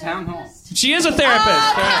becoming town hall. She is a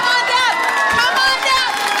therapist. Come on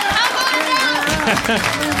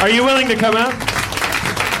down. Are you willing to come up?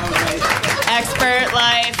 Expert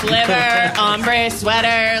life, liver, ombre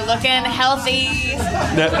sweater, looking healthy.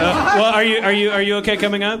 Well, are you okay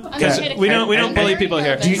coming up? Because we don't bully people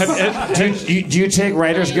here. Do you take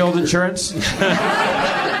Writers Guild insurance?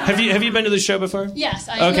 Have you been to the show before? Yes,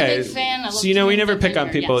 I'm a big fan. So we never pick on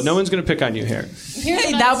people. Yes. No one's going to pick on you here.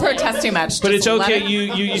 Thou protest too much. But it's okay.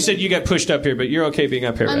 You said you got pushed up here, but you're okay being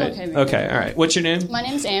up here, I'm right? okay being Okay, all right. What's your name? My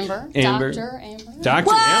name's Amber. Amber. Dr. Amber. Dr.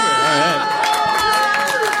 Amber. All right.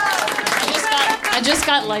 I just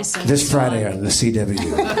got licensed. This Friday on the CW.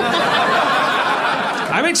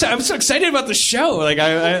 I'm so excited about the show. Like,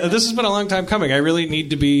 this has been a long time coming. I really need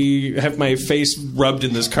to have my face rubbed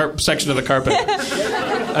in this section of the carpet.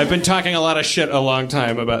 I've been talking a lot of shit a long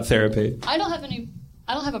time about therapy. I don't have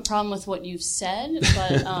a problem with what you've said,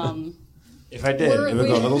 but if I did, it would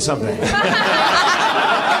go a little something like this.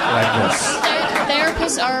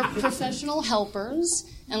 Therapists are professional helpers,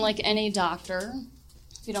 and like any doctor,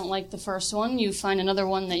 if you don't like the first one, you find another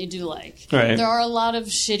one that you do like. Right. There are a lot of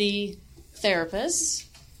shitty therapists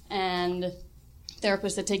and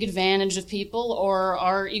therapists that take advantage of people or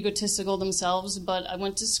are egotistical themselves, but I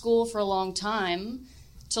went to school for a long time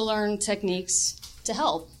to learn techniques to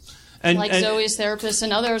help. And Zoe's therapist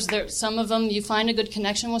and others, some of them you find a good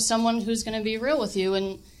connection with someone who's going to be real with you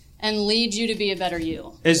and lead you to be a better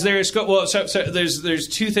you. Is there a scope? Well, so there's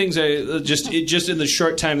two things. Just in the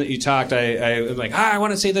short time that you talked, I'm like, I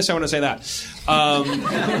want to say this, I want to say that. I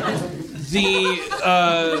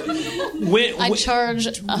charge.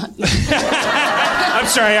 I'm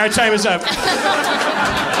sorry, our time is up.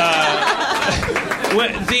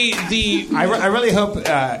 I really hope,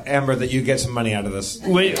 Amber, that you get some money out of this.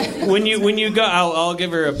 When you go, I'll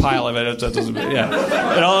give her a pile of it. Yeah,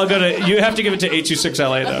 and I'll go to. You have to give it to 826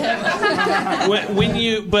 LA though.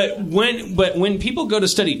 When people go to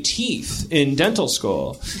study teeth in dental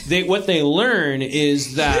school, what they learn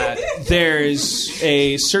is that there's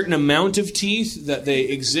a certain amount of teeth that they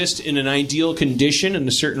exist in an ideal condition in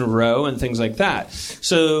a certain row and things like that.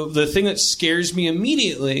 So the thing that scares me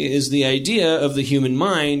immediately is the idea of the human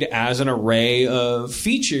mind as an array of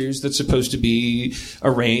features that's supposed to be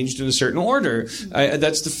arranged in a certain order.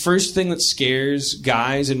 That's the first thing that scares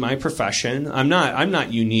guys in my profession. I'm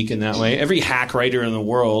not unique in that way. Every hack writer in the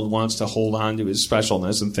world wants to hold on to his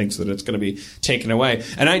specialness and thinks that it's going to be taken away.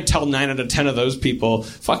 And I tell 9 out of 10 of those people,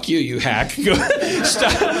 "Fuck you, you hack!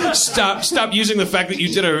 Stop using the fact that you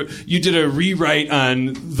did a rewrite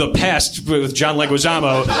on The Pest with John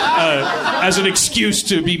Leguizamo as an excuse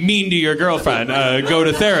to be mean to your girlfriend. Go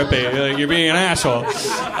to therapy. You're being an asshole."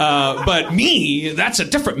 But me, that's a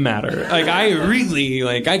different matter. Like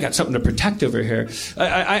I got something to protect over here.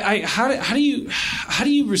 How do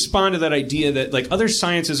you respond to that idea that like other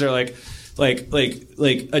sciences are like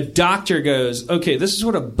a doctor goes, okay, this is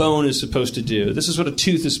what a bone is supposed to do. This is what a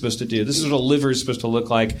tooth is supposed to do. This is what a liver is supposed to look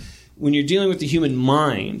like. When you're dealing with the human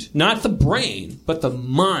mind, not the brain, but the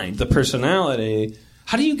mind, the personality.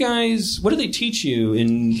 How do you guys? What do they teach you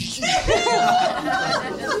in?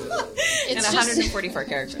 It's 144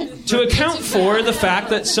 characters. To account for the fact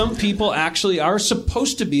that some people actually are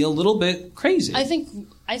supposed to be a little bit crazy. I think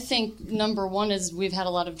number one is we've had a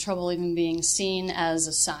lot of trouble even being seen as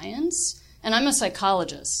a science, and I'm a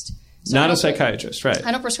psychologist. So not a psychiatrist, right?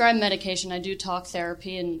 I don't prescribe medication. I do talk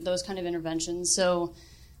therapy and those kind of interventions. So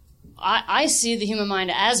I see the human mind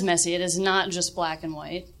as messy. It is not just black and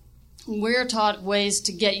white. We're taught ways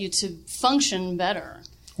to get you to function better.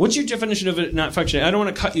 What's your definition of it not functioning? I don't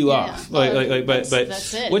want to cut you off, but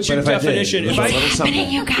that's it. What's your definition?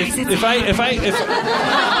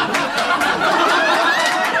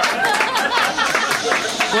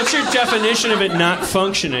 What's your definition of it not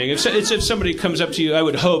functioning? If somebody comes up to you, I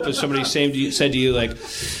would hope if somebody said to you like,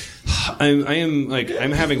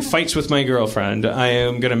 I'm having fights with my girlfriend. I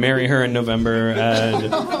am going to marry her in November,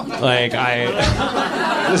 and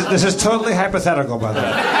This is totally hypothetical, by the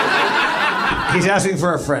way. He's asking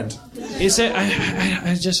for a friend. Is it?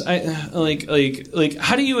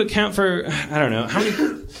 How do you account for? I don't know how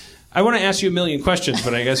many. I want to ask you a million questions,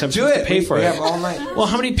 but I guess I'm supposed to pay for it. We have all night. Well,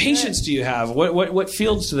 how many patients do you have? What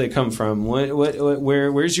fields do they come from?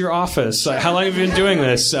 Where's your office? How long have you been doing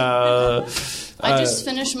this? I just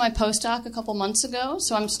finished my postdoc a couple months ago,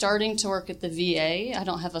 so I'm starting to work at the VA. I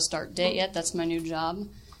don't have a start date yet. That's my new job.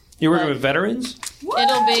 You're working with veterans?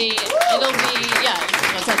 It'll be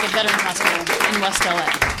it's like a veteran hospital in West LA.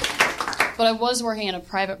 But I was working in a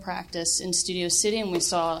private practice in Studio City, and we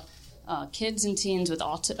saw kids and teens with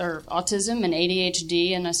autism and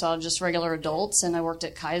ADHD, and I saw just regular adults. And I worked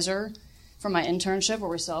at Kaiser for my internship, where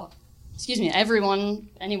we saw, everyone,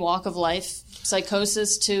 any walk of life,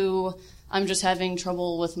 psychosis to I'm just having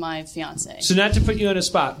trouble with my fiance. So not to put you on a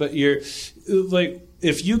spot, but you're like,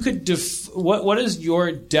 if you could, what is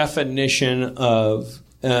your definition of?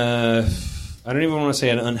 I don't even want to say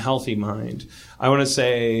an unhealthy mind. I want to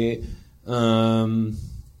say.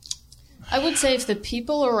 I would say if the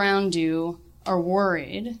people around you are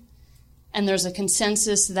worried and there's a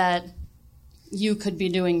consensus that you could be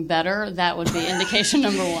doing better, that would be indication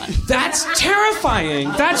number one. That's terrifying.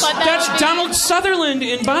 That's Donald Sutherland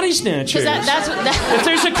in Body Snatchers. If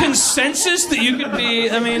there's a consensus that you could be,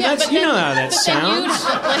 how that sounds.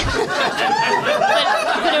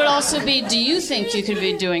 But it would also be, do you think you could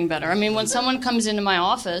be doing better? I mean, when someone comes into my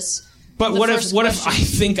office... But what if I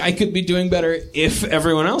think I could be doing better if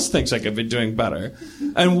everyone else thinks I could be doing better?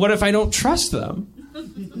 And what if I don't trust them?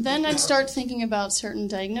 Then I'd start thinking about certain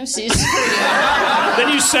diagnoses.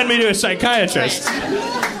 Then you send me to a psychiatrist.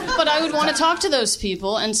 Right. But I would want to talk to those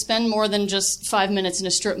people and spend more than just 5 minutes in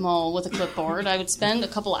a strip mall with a clipboard. I would spend a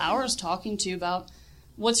couple hours talking to you about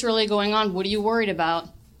what's really going on. What are you worried about?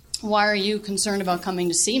 Why are you concerned about coming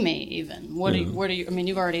to see me? Even what are you? I mean,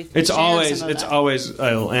 you've already. It's always.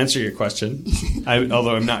 I'll answer your question.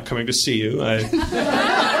 Although I'm not coming to see you.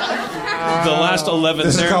 The last 11.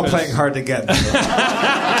 This is called playing hard to get. The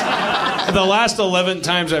last 11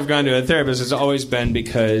 times I've gone to a therapist, it's always been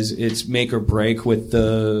because it's make or break with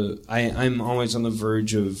the. I'm always on the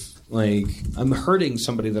verge of I'm hurting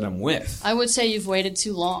somebody that I'm with. I would say you've waited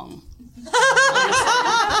too long.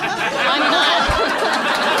 I'm glad.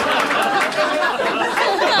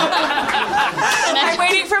 I'm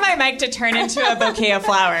waiting for my mic to turn into a bouquet of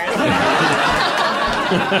flowers.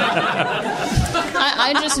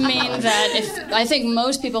 I just mean that I think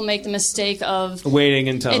most people make the mistake of waiting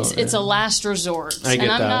until it's a last resort. I get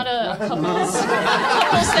I'm not a couples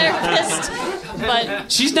therapist,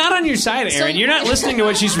 but she's not on your side, Aaron. You're not listening to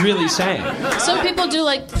what she's really saying. Some people do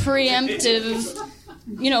preemptive,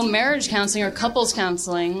 marriage counseling or couples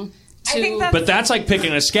counseling. But that's like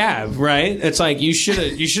picking a scab, right? It's like you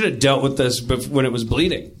should have dealt with this when it was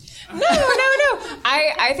bleeding. No.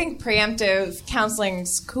 I think preemptive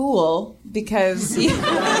counseling's cool because I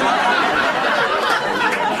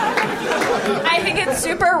think it's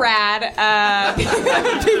super rad.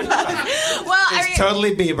 It's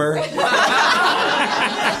totally Bieber.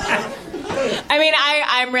 I mean,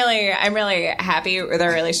 I'm really happy with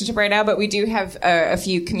our relationship right now, but we do have a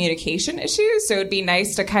few communication issues, so it'd be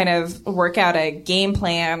nice to kind of work out a game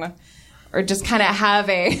plan or just kind of have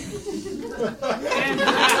a...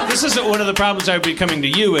 This is one of the problems I would be coming to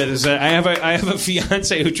you with, is that I have a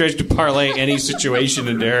fiance who tries to parlay any situation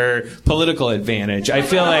into her political advantage. I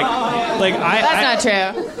feel like That's not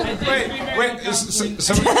true. Wait,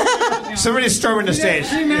 somebody's storming the stage.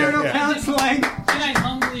 Premarital counseling.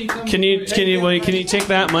 Can you take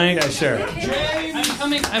that mic? Yeah, sure.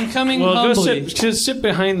 I'm coming well, humbly. Go sit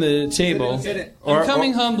behind the table. I'm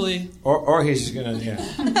coming humbly. Or he's just gonna. Yeah.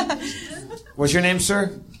 What's your name,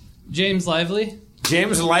 sir? James Lively.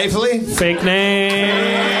 James Lively? Fake name.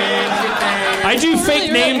 I do fake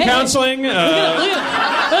name counseling. Look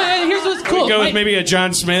at here's what's cool. Go with maybe a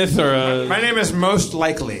John Smith or a... My name is Most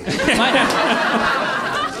Likely.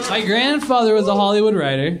 My grandfather was a Hollywood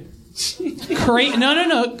writer.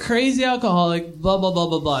 Crazy alcoholic, blah, blah, blah,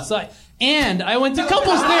 blah, blah. So I went to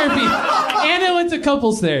couples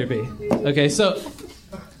therapy. Okay, so...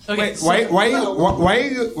 Okay, wait, why do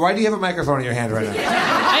you have a microphone in your hand right now?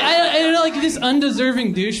 I don't know, this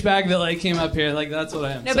undeserving douchebag that came up here, that's what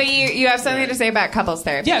I am. No, but you have something to say about couples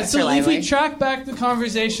therapy. Yeah, Mr. so Lively. if we track back the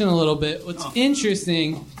conversation a little bit, what's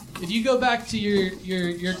interesting, if you go back to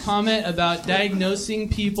your comment about diagnosing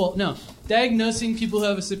people who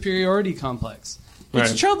have a superiority complex.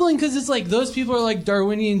 It's troubling because it's those people are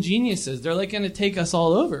Darwinian geniuses. They're going to take us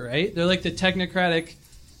all over, right? They're the technocratic,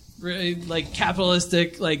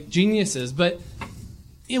 capitalistic geniuses. But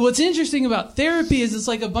what's interesting about therapy is it's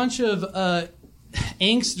a bunch of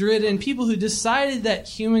angst-ridden people who decided that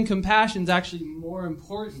human compassion is actually more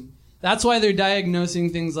important. That's why they're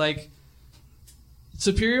diagnosing things like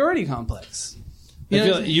superiority complex. I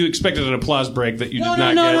feel like you expected an applause break that you did not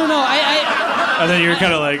no, get. No. And then you were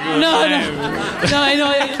kind of like, No, I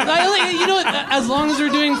know. You know, as long as we're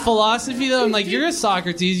doing philosophy, though, I'm like, you're a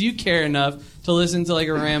Socrates. You care enough to listen to like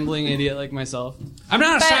a rambling idiot like myself. I'm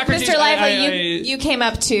not a Socrates. Mr. Lively, you came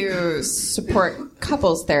up to support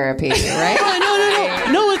couples therapy, right?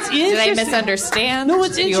 No, it's interesting. Did I misunderstand? No,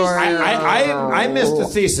 it's interesting. I missed the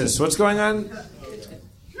thesis. What's going on?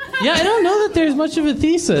 Yeah, I don't know that there's much of a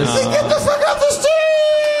thesis. Get the fuck off the stage!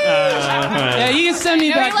 Yeah, you can send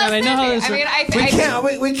me back down. I know how this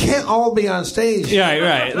works. We can't all be on stage. Yeah,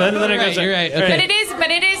 right. Then it goes. You're right. Okay.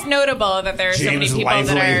 But it is notable that there are so many James people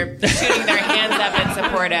Lively. that are shooting their hands up in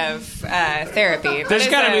support of therapy. There's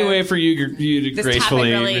got to be a way for you to this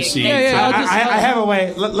gracefully topic really receive. I have a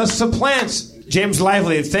way. Let's supplant James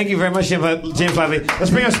Lively. Thank you very much, James Lively.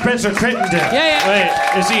 Let's bring up Spencer Crittenden. Yeah. Wait,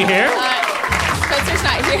 is he here? Spencer's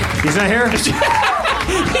not here. He's not here? He's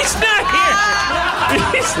not here.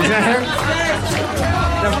 He's not here?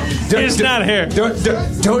 He's not here.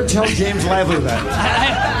 Don't tell James Lively that.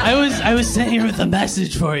 I was sent here with a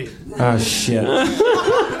message for you. Oh, shit.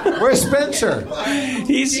 Where's Spencer?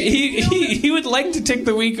 He would like to take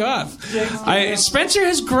the week off. Spencer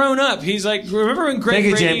has grown up. He's like, remember when Greg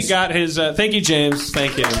Brady James. got his... thank you, James.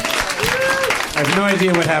 Thank you. I have no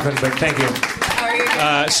idea what happened, but thank you.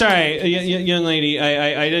 Sorry, young lady.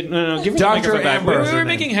 I didn't. No, give me Dr. the microphone back. Amber. We were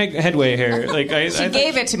making headway here. Like She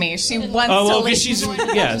gave it to me. She wants to well, leave. because she's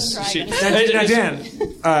yes. Now, Dan,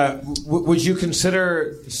 would you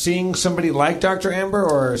consider seeing somebody like Dr. Amber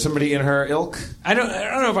or somebody in her ilk? I don't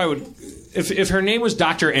know if I would. If her name was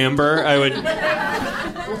Dr. Amber, I would.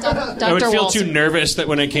 I would feel too nervous that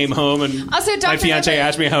when I came home and Also, my Dr. fiance Amber-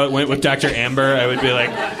 asked me how it went with Dr. Amber, I would be like,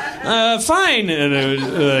 fine, and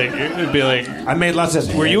it would be like, I made lots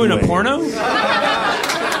of. were you in a porno?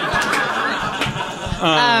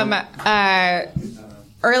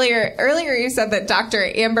 Earlier you said that Dr.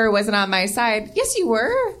 Amber wasn't on my side. Yes, you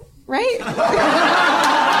were, right?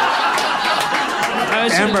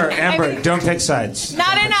 Amber, don't pick sides.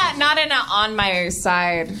 Not in a on my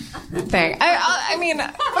side thing. I mean,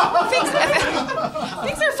 things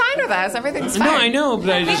are fine with us. Everything's fine. No, I know, but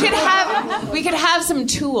I just... we could have some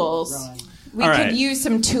tools. We could use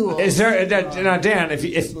some tools. Is there now, Dan?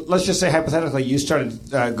 If let's just say hypothetically, you started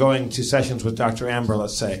going to sessions with Dr. Amber,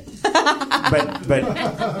 let's say,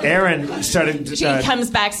 but Aaron started. She comes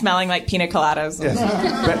back smelling like pina coladas. Yes.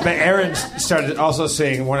 But Aaron started also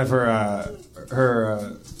seeing one of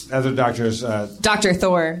her other doctors, Dr.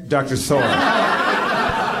 Thor. Dr. Thor.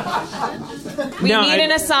 We need an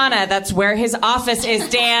Asana. That's where his office is,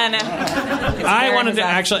 Dan. I wanted to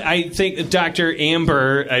actually. I think Dr.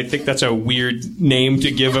 Amber. I think that's a weird name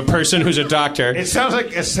to give a person who's a doctor. It sounds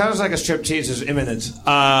like a striptease is imminent.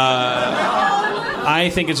 I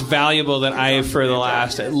think it's valuable that I, for the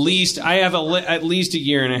last at least a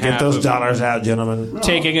year and a half. Get those dollars out, gentlemen.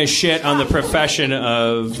 Taking a shit on the profession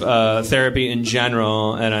of therapy in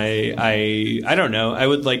general, and I don't know. I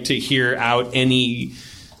would like to hear out any.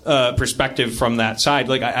 Perspective from that side.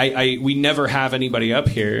 Like we never have anybody up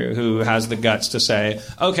here who has the guts to say,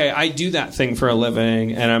 okay, I do that thing for a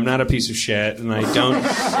living and I'm not a piece of shit and I don't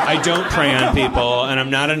prey on people and I'm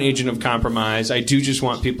not an agent of compromise. I do just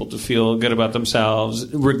want people to feel good about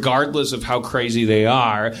themselves regardless of how crazy they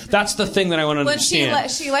are. That's the thing that I want to understand.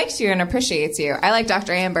 She likes you and appreciates you. I like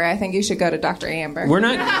Dr. Amber. I think you should go to Dr. Amber. We're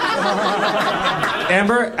not...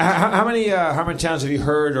 Amber, how many Harmontowns have you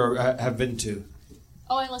heard or have been to?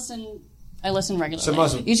 Oh, I listen regularly.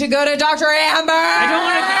 So you should go to Dr. Amber. I don't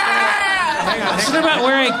want to. This is about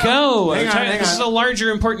where I go. Hang on. This is a larger,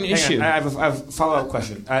 important issue. I have a follow-up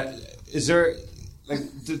question. Is there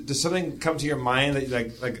does something come to your mind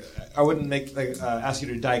that like I wouldn't ask you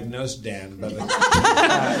to diagnose Dan, but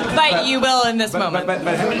but you will in this moment. But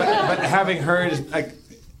having heard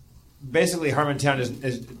basically Harmontown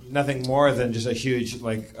is nothing more than just a huge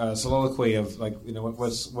soliloquy of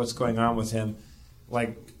what's going on with him.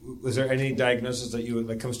 Like, was there any diagnosis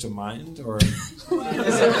that comes to mind, or you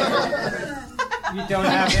don't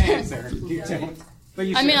have an answer?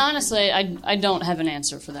 I mean, honestly, I don't have an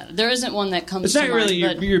answer for that. There isn't one that comes. It's to not mind, really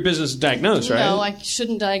your business to diagnose, right? No, I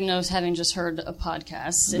shouldn't diagnose having just heard a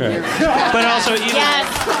podcast. Right. But also, yes,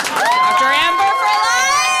 Dr. Amber for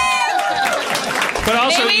life. But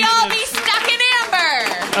also, may we all be stuck in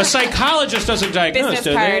amber. A psychologist doesn't diagnose,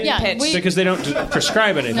 do they? Yeah, because they don't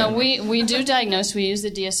prescribe anything. No, we do diagnose. We use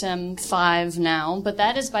the DSM-5 now, but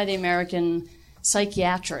that is by the American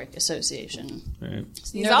Psychiatric Association. Right.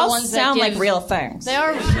 These all sound like real things. They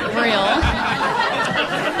are real.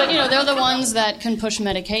 But, they're the ones that can push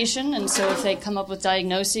medication, and so if they come up with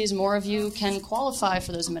diagnoses, more of you can qualify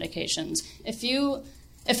for those medications.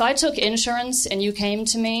 If I took insurance and you came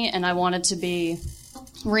to me and I wanted to be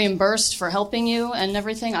reimbursed for helping you and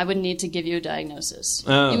everything, I would need to give you a diagnosis.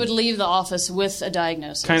 You would leave the office with a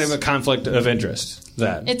diagnosis. Kind of a conflict of interest.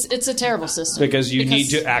 That it's a terrible system because you need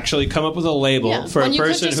to actually come up with a label for a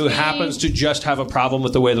person who happens to just have a problem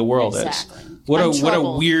with the way the world is. What a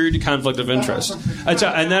weird conflict of interest.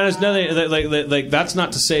 And that is nothing. Like that's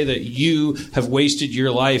not to say that you have wasted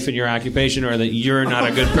your life in your occupation or that you're not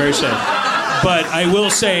a good person. But I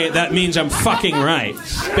will say that means I'm fucking right.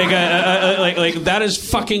 Because, that is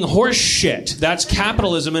fucking horse shit. That's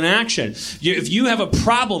capitalism in action. If you have a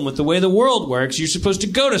problem with the way the world works, you're supposed to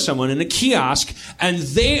go to someone in a kiosk and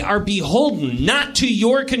they are beholden not to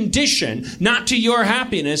your condition, not to your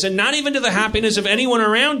happiness, and not even to the happiness of anyone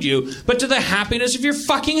around you, but to the happiness of your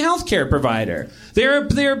fucking healthcare provider.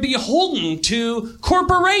 They're beholden to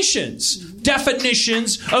corporations'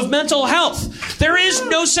 definitions of mental health. There is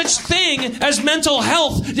no such thing as mental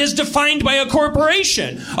health as defined by a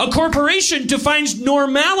corporation. A corporation defines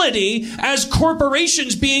normality as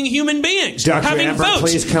corporations being human beings, Dr. having Amber,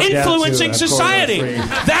 votes, influencing society.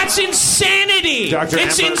 That's insanity.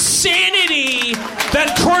 It's insanity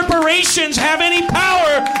that corporations have any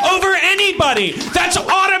power over anybody. That's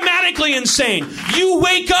automatically insane. You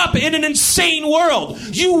wake up in an insane world.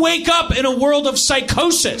 You wake up in a world of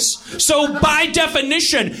psychosis. So by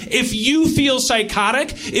definition, if you feel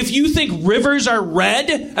psychotic, if you think rivers are red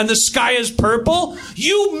and the sky is purple,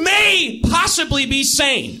 you may possibly be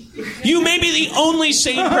sane. You may be the only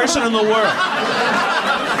sane person in the world.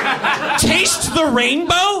 Taste the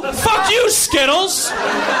rainbow? Fuck you, Skittles.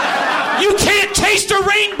 You can't taste a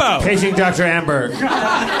rainbow. Paging Dr. Amber.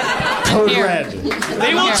 Code red.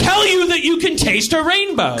 They will tell you that you can taste a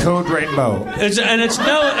rainbow. Code rainbow. It's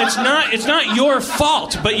not your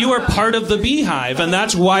fault, but you are part of the beehive, and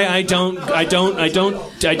that's why I don't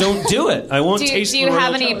do it. I won't taste. Do you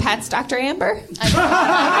have any pets, Dr. Amber?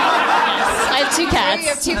 I have 2 cats. You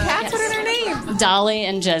have 2 cats? What are their names? Dolly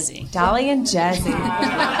and Jezzy. Dolly and Jezzy.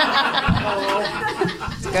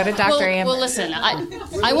 Go to Dr. Amber. Well, listen,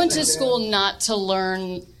 I went to school not to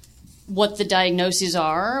learn what the diagnoses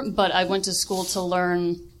are, but I went to school to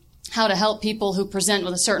learn how to help people who present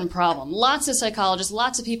with a certain problem. Lots of psychologists,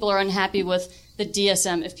 lots of people are unhappy with the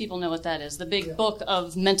DSM, if people know what that is, the big book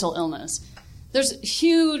of mental illness. There's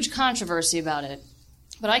huge controversy about it.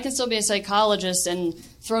 But I can still be a psychologist and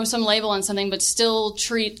throw some label on something, but still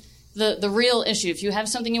treat the real issue. If you have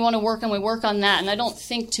something you want to work on, we work on that. And I don't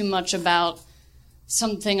think too much about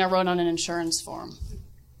something I wrote on an insurance form.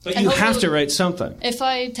 But you have to write something. If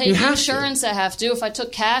I take insurance, I have to. If I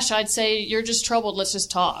took cash, I'd say, you're just troubled, let's just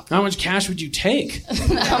talk. How much cash would you take?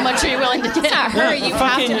 How much are you willing to get? It's not her. You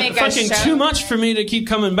have to make a show. Too much for me to keep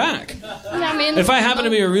coming back. I mean, if I happen to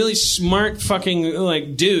be a really smart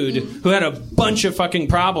fucking dude who had a bunch of fucking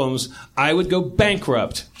problems, I would go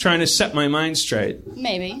bankrupt trying to set my mind straight.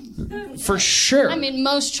 Maybe. For sure. I mean,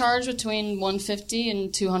 most charge between $150 and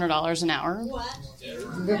 $200 an hour. What?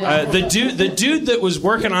 The dude that was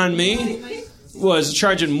working on me was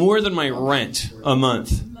charging more than my rent a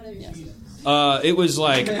month. It was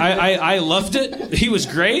like I loved it. He was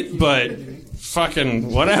great, but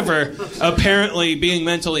fucking whatever. Apparently, being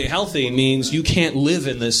mentally healthy means you can't live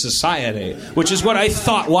in this society, which is what I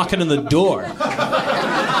thought walking in the door.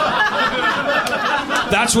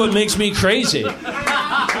 That's what makes me crazy.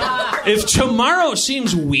 If tomorrow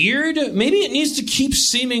seems weird, maybe it needs to keep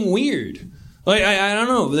seeming weird. Like I don't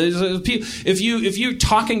know. If you're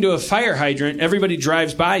talking to a fire hydrant, everybody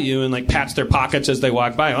drives by you and like pats their pockets as they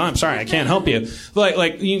walk by. Oh, I'm sorry, I can't help you.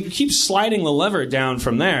 Like you keep sliding the lever down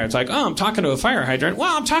from there. It's like, oh, I'm talking to a fire hydrant.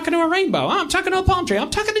 Well, I'm talking to a rainbow. Oh, I'm talking to a palm tree.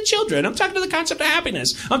 I'm talking to children. I'm talking to the concept of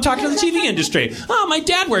happiness. I'm talking to the TV industry. Oh, my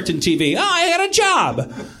dad worked in TV. Oh, I had a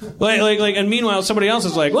job. And meanwhile, somebody else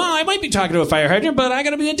is like, well, I might be talking to a fire hydrant, but I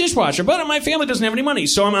got to be a dishwasher. But my family doesn't have any money,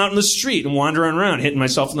 so I'm out in the street and wandering around, hitting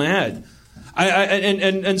myself in the head.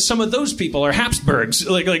 And some of those people are Habsburgs,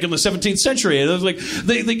 like in the 17th century.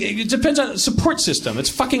 It depends on the support system. It's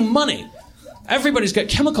fucking money. Everybody's got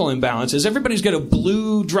chemical imbalances. Everybody's got a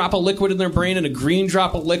blue drop of liquid in their brain and a green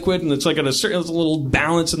drop of liquid, and it's like at a certain little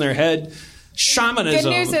balance in their head. Shamanism. Good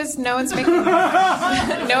news is no one's going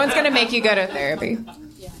to make you go to therapy.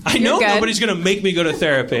 I know nobody's going to make me go to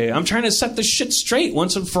therapy. I'm trying to set this shit straight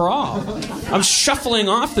once and for all. I'm shuffling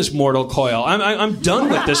off this mortal coil. I'm done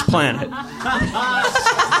with this planet.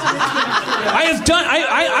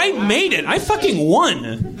 I made it. I fucking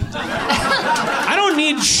won. I don't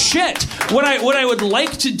need shit. What I would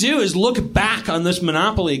like to do is look back on this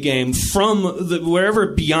Monopoly game from wherever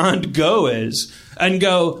Beyond Go is and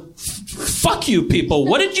go, fuck you people.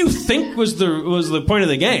 What did you think was the point of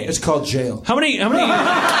the game? It's called jail. How many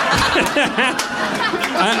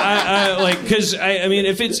because I mean,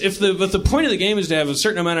 if the point of the game is to have a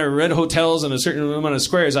certain amount of red hotels and a certain amount of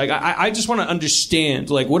squares, I just want to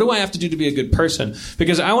understand, like, what do I have to do to be a good person?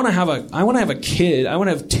 Because I want to have a kid. I want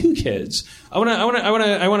to have 2 kids. I want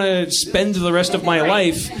to spend the rest of my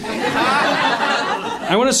life.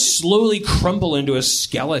 I want to slowly crumble into a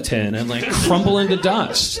skeleton and like crumble into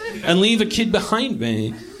dust and leave a kid behind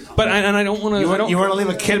me. But I don't want to. You want to leave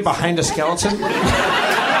a kid behind a skeleton?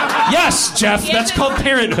 Yes, Jeff. That's called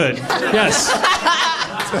parenthood. Yes.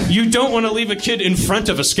 You don't want to leave a kid in front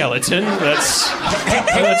of a skeleton. That's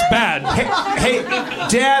bad. Hey,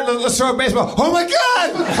 Dad, let's throw a baseball. Oh my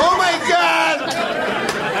God! Oh my God!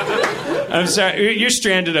 I'm sorry. You're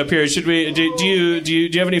stranded up here. Should we? Do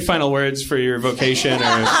you have any final words for your vocation?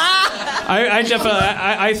 Or I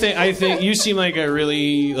think you seem like a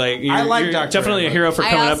really you're definitely a hero for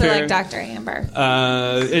coming up here. I also like Dr. Amber.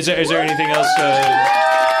 Is there anything else?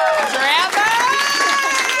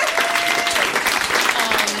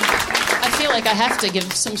 I feel like I have to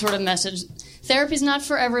give some sort of message. Therapy's not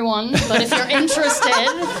for everyone, but if you're interested,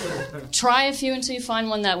 try a few until you find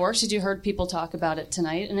one that works. You heard people talk about it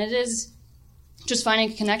tonight, and it is just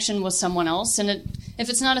finding a connection with someone else. And if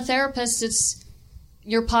it's not a therapist, it's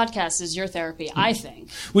your podcast is your therapy, I think.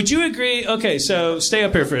 Would you agree? Okay, so stay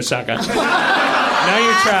up here for a second. Now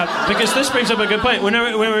you're trapped, because this brings up a good point.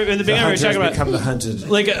 Whenever in the beginning we were talking about become the hunted.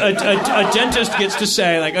 Like a dentist gets to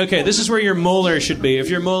say, like, okay, this is where your molar should be. If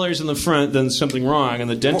your molar's in the front, then something wrong, and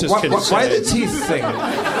the dentist can say. Why the teeth thing?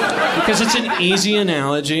 Because it's an easy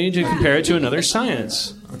analogy to compare it to another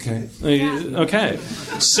science. Okay. Okay.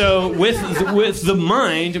 So with the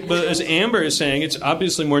mind, but as Amber is saying, it's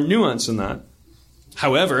obviously more nuanced than that.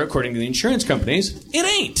 However, according to the insurance companies, it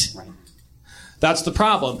ain't. Right. That's the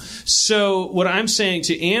problem. So what I'm saying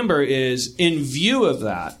to Amber is, in view of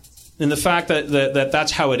that, and the fact that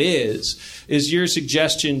that's how it is your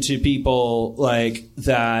suggestion to people like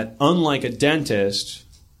that, unlike a dentist,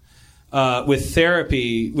 with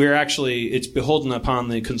therapy, it's beholden upon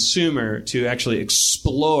the consumer to actually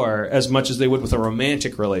explore as much as they would with a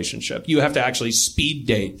romantic relationship. You have to actually speed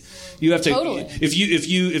date. You have to. Totally.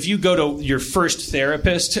 If you go to your first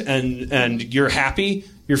therapist and you're happy,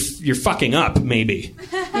 you're fucking up maybe.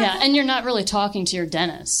 Yeah, and you're not really talking to your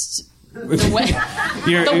dentist. The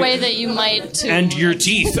way that you might too. And your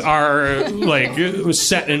teeth are like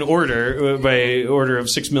set in order by order of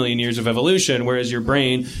 6 million years of evolution, whereas your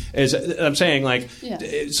brain is. I'm saying, like,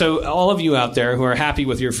 so all of you out there who are happy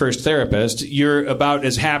with your first therapist, you're about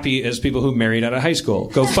as happy as people who married out of high school.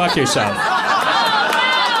 Go fuck yourself.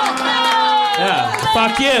 Yeah,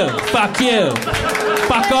 fuck you, fuck you,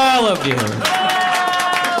 fuck all of you.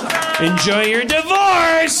 Enjoy your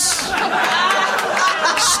divorce.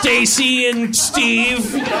 Stacy and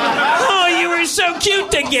Steve. Oh, you were so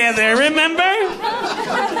cute together, remember?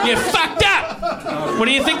 You fucked up. What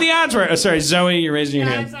do you think the odds were? Oh, sorry, Zoe, you're raising your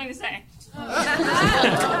hand. I have something to say.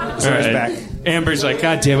 All right. Back. Amber's like,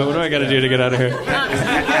 God damn it, what do I got to do to get out of here?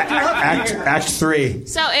 Act 3.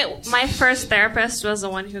 So my first therapist was the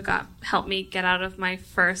one who helped me get out of my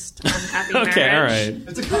first unhappy marriage. Okay, all right.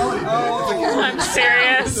 It's a comedy. Oh, I'm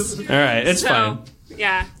serious. All right, it's fine.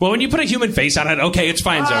 Yeah. Well, when you put a human face on it, okay, it's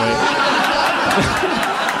fine, Zoe.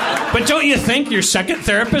 But don't you think your second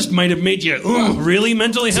therapist might have made you really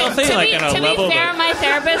mentally healthy? To be level fair, my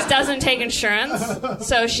therapist doesn't take insurance,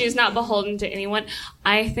 so she's not beholden to anyone.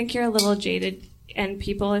 I think you're a little jaded. And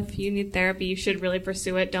people, if you need therapy, you should really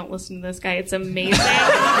pursue it. Don't listen to this guy. It's amazing.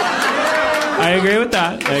 I agree with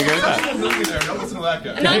that. Don't listen to that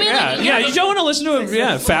guy. No, I mean, yeah, you don't want to listen to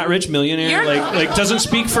a fat rich millionaire like doesn't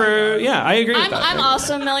speak for. Yeah, I agree with that. I'm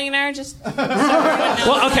also a millionaire. Just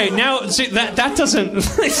well, okay. Now, see that doesn't.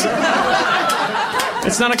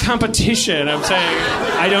 It's not a competition. I'm saying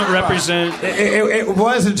I don't represent. It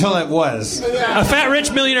was until it was. A fat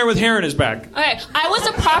rich millionaire with hair in his back. Okay, I was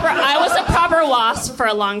a proper wasp for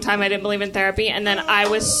a long time. I didn't believe in therapy, and then I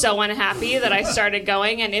was so unhappy that I started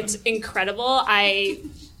going, and it's incredible.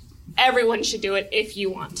 Everyone should do it if you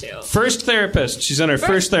want to. First therapist. She's on her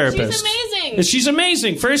first therapist. She's amazing. She's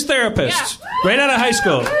amazing. First therapist. Yeah. Right out of high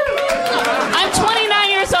school. I'm 29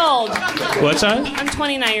 years old. What's that? I'm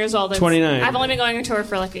 29 years old. 29. I've only been going on tour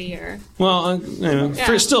for like a year. Well,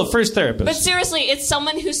 first therapist. But seriously, it's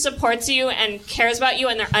someone who supports you and cares about you,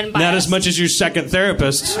 and they're unbiased. Not as much as your second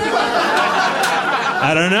therapist.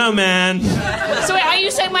 I don't know, man. So wait, are you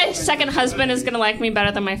saying my second husband is going to like me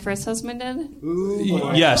better than my first husband did?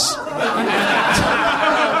 Yes.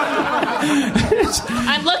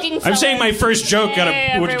 I'm looking for I'm saying my first joke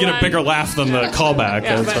would get a bigger laugh than the callback.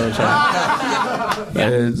 Yeah, That's what I'm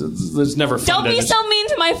saying. It's never fun. Don't be so mean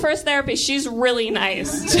to my first therapist. She's really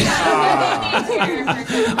nice.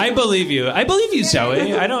 I believe you. I believe you,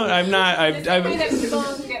 Zoe. I'm not. People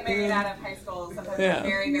get married out of high school sometimes are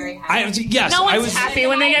very, very happy. Yes. No one's happy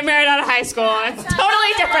when they get married out of high school. It's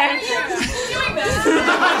totally different.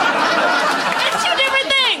 It's two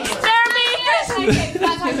different things.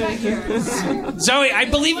 Zoe, I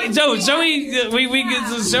believe. No, Zoe.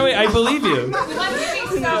 Zoe, I believe you.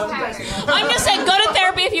 I'm just saying, go to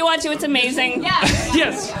therapy if you want to. It's amazing.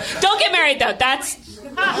 Yes. Don't get married though. That's.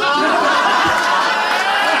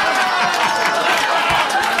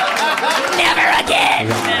 Never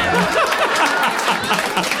again.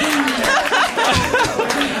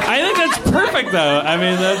 I think that's perfect, though. I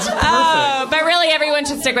mean, that's perfect. But really, everyone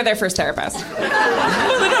should stick with their first therapist. No,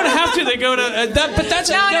 they don't have to. They go to that. But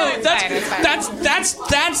that's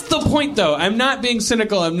that's the point, though. I'm not being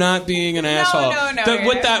cynical. I'm not being an asshole. No.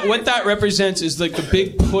 What that represents is like the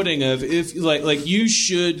big pudding of if like you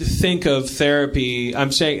should think of therapy.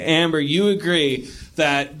 I'm saying, Amber, you agree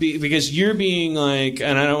that because you're being like,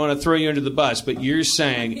 and I don't want to throw you under the bus, but you're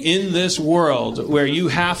saying in this world where you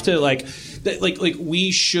have to like we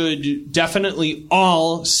should definitely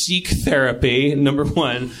all seek therapy. Number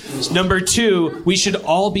one. Number two, we should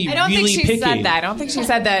all be really picky. I don't think she said that. I don't think she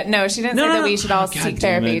said that. No, she didn't say that we should all seek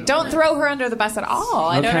therapy. Don't throw her under the bus at all.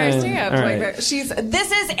 I don't understand. All right. This is Amber.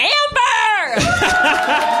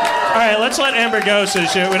 All right, let's let Amber go so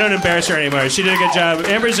we don't embarrass her anymore. She did a good job.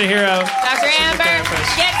 Amber's a hero. Dr. Amber,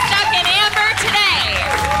 get stuck in Amber today.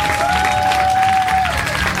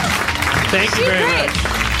 Thank you very much.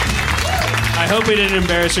 I hope we didn't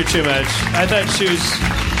embarrass her too much. I thought she was,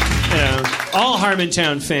 all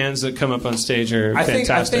Harmontown fans that come up on stage are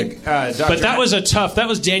fantastic. But that was that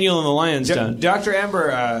was Daniel and the Lions done. Dr.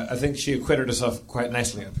 Amber, I think she acquitted herself quite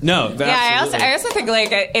nicely. No, I also think like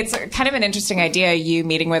it's kind of an interesting idea, you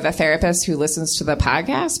meeting with a therapist who listens to the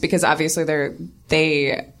podcast, because obviously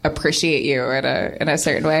they appreciate you in a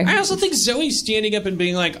certain way. I also think Zoe standing up and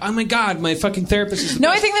being like, "Oh my God, my fucking therapist is the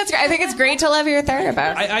best." I think that's. I think it's great to love your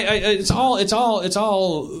therapist.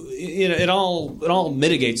 It all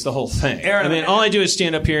mitigates the whole thing. Aaron, I mean, all I do is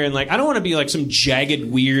stand up here and like, I don't want to be like some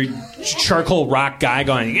jagged, weird charcoal rock guy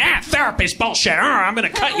going, therapist bullshit. I'm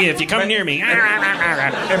going to cut you if you come near me. Am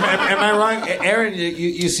I wrong, Aaron?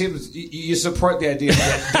 You seem you support the idea of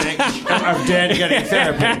Dan getting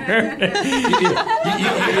therapy.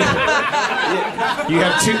 You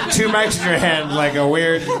have two mics in your hand, like a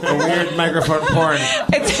weird microphone porn.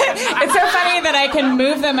 It's so funny that I can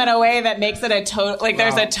move them in a way that makes it a total. Like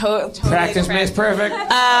there's a total. Practice makes perfect.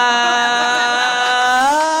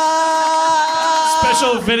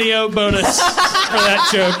 Special video bonus for that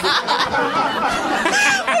joke.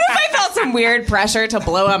 What if I felt some weird pressure to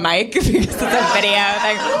blow a mic because it's a video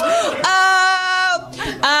thing?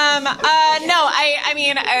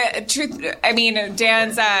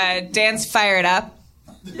 Dan's fired up.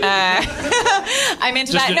 I'm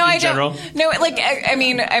into just that. No, I general? don't. No, like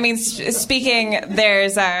speaking.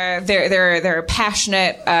 There are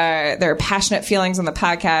passionate feelings on the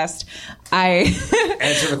podcast.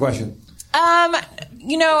 Answer the question.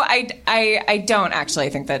 I don't actually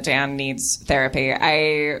think that Dan needs therapy.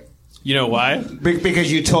 You know why?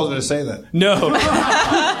 Because you told her to say that. No.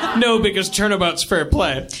 No, because turnabout's fair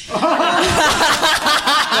play.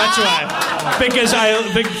 That's why. Because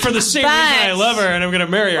for the same reason I love her and I'm going to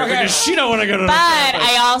marry her. Because she don't want to go to the therapist. But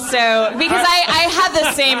I also, because I have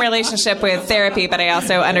the same relationship with therapy, but I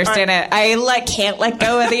also understand it. I can't let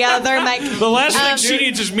go of the other. The last thing she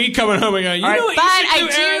needs is me coming home and going, I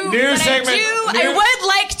would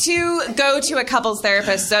like to go to a couples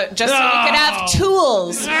therapist so we could have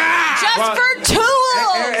tools. For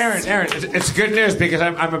tools! Aaron, it's good news because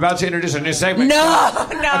I'm about to introduce a new segment.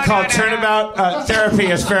 Called Turnabout Therapy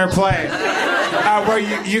is Fair Play. Where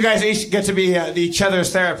you guys each get to be each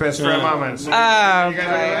other's therapist for a moment. So, you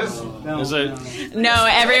guys know this? No,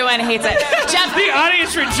 everyone hates it. The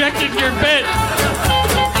audience rejected your bit.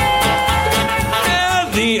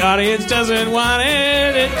 The audience doesn't want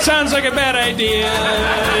it. It sounds like a bad idea.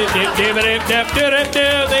 They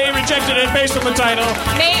rejected it based on the title.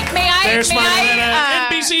 They're smarter than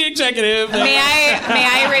an NBC executive. May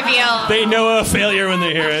I reveal? They know a failure when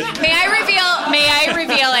they hear it. May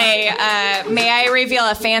I reveal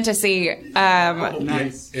a fantasy?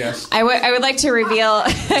 Nice. Yes. I would like to reveal.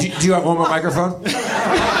 Do you have one more microphone? May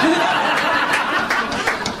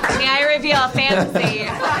I reveal a fantasy?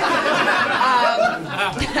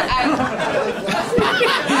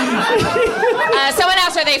 Someone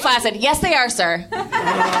asked, are they flaccid? Yes, they are, sir.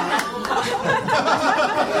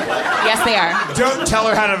 Yes, they are. Don't tell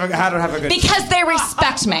her how to have a good. Because they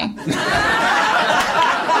respect me.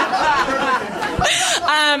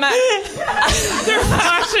 They're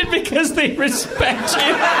flaccid because they respect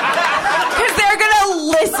you. Because they're gonna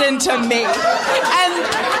listen to me, and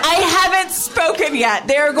I haven't spoken yet.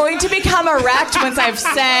 They are going to become erect once I've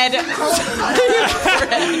said.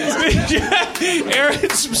 Aaron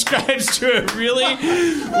subscribes to a really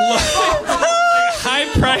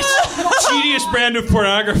high-priced, tedious brand of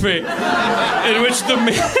pornography, in which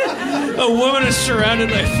a woman is surrounded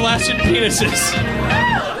by flaccid penises.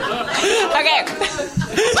 Okay.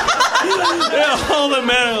 All the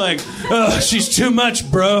men are like, oh, she's too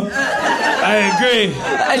much, bro. I agree.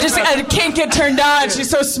 I can't get turned on. She's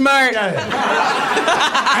so smart.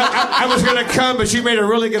 I was gonna come, but you made a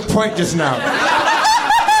really good point just now.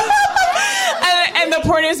 And the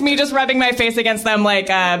porn is me just rubbing my face against them like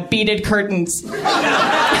beaded curtains. Okay,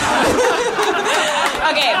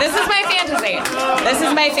 this is my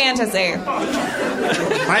fantasy.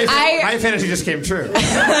 My fantasy just came true.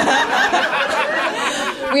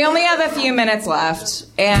 We only have a few minutes left,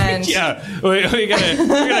 and yeah, we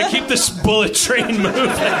gotta keep this bullet train moving.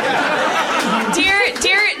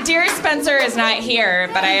 Dear Spencer is not here,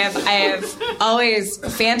 but I have always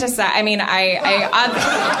fantasized. I mean,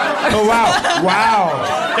 Oh wow!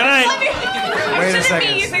 Can I? Wait a shouldn't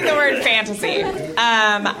second. be using the word fantasy.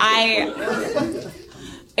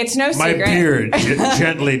 It's no My secret. beard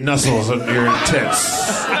gently nuzzles under your tits.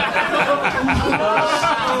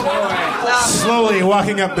 Slowly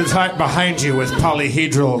walking up behind you with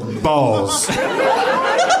polyhedral balls. His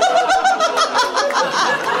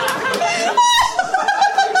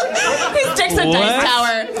dick's a dice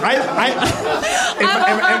tower. In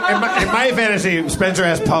my fantasy, Spencer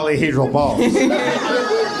has polyhedral balls.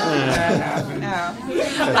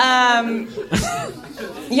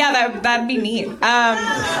 Yeah, that'd be neat.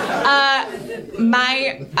 I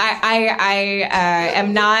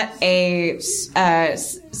am not a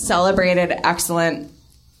celebrated excellent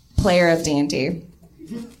player of D&D.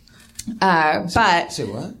 But say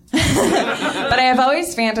what? But I have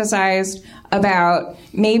always fantasized about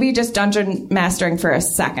maybe just dungeon mastering for a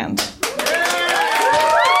second.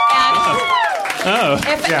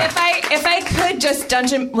 If I could just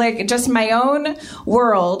just my own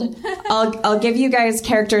world, I'll give you guys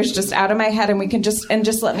characters just out of my head, and we can just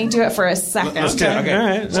let me do it for a second. Okay. All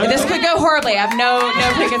right. This could go horribly. I have no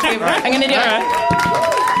preconceived. I'm gonna do it.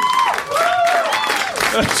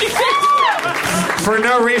 For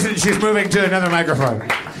no reason, she's moving to another microphone.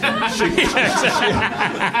 She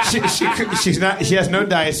has no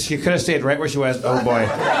dice. She could have stayed right where she was. Oh boy.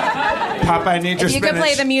 Pop, I need your spinach. You could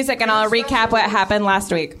play the music, and I'll recap what happened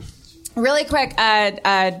last week. Really quick,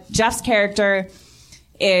 Jeff's character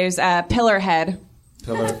is Pillarhead.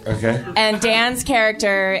 Pillar, okay. And Dan's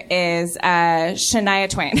character is Shania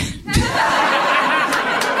Twain.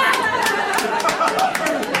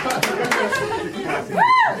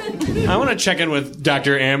 I want to check in with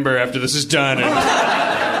Dr. Amber after this is done.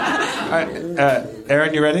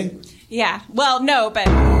 Aaron, you ready? Yeah. Well, no, but...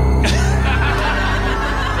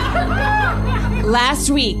 Last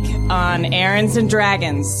week on Errands and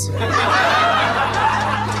Dragons,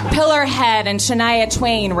 Pillarhead and Shania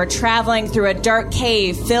Twain were traveling through a dark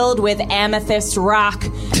cave filled with amethyst rock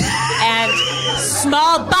and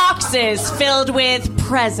small boxes filled with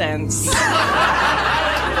presents.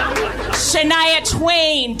 Shania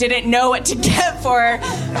Twain didn't know what to get for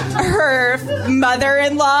her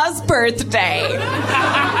mother-in-law's birthday.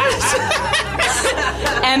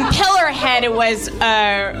 And Pillarhead was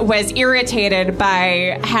irritated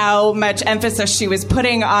by how much emphasis she was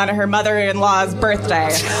putting on her mother-in-law's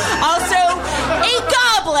birthday. Also, a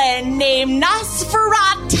goblin named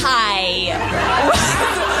Nosferatu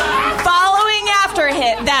following after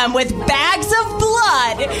them with bags of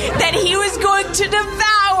blood that he was going to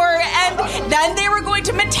devour, and then they were going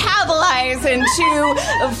to metabolize into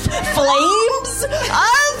flames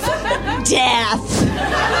of death.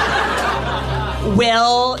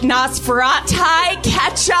 Will Nosferatu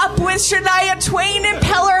catch up with Shania Twain and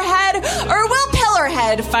Pillarhead, or will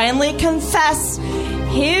Pillarhead finally confess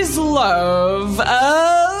his love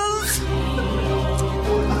of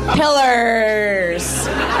pillars.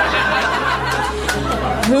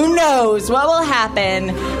 Who knows what will happen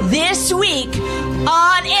this week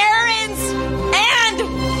on Aaron's and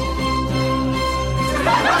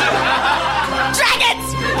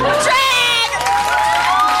Dragons!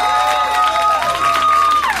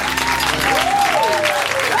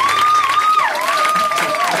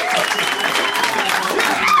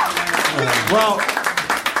 Well,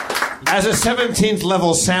 as a 17th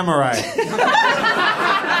level samurai,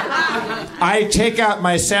 I take out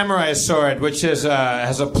my samurai sword, which is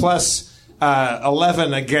has a plus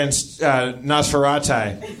 11 against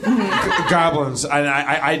Nosferatu goblins, and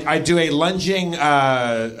I do a lunging,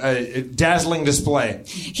 dazzling display.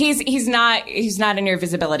 He's not in your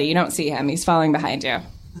visibility. You don't see him. He's following behind you.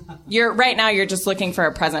 Right now you're just looking for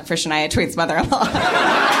a present for Shania Twain's mother-in-law.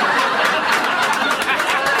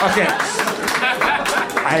 Okay.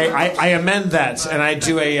 I amend that, and I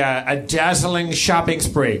do a dazzling shopping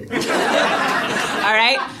spree. All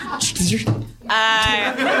right.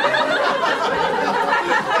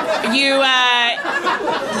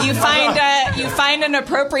 You find an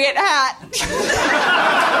appropriate hat.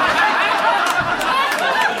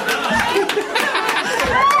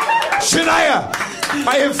 Shania,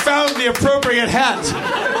 I have found the appropriate hat.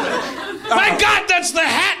 My God, that's the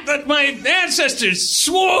hat that my ancestors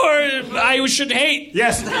swore I should hate.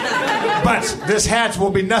 Yes, but this hat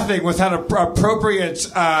will be nothing without appropriate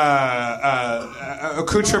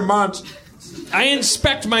accoutrement. I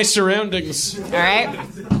inspect my surroundings. All right.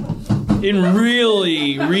 In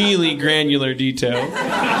really, really granular detail.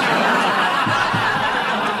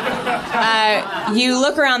 You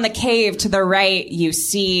look around the cave to the right. You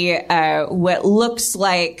see what looks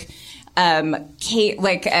like it's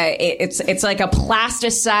like a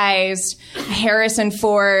plasticized Harrison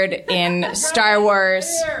Ford in Star Wars.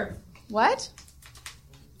 What?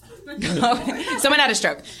 Someone had a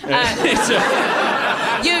stroke.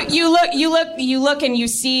 You look and you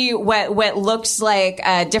see what looks like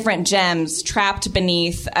different gems trapped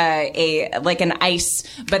beneath an ice,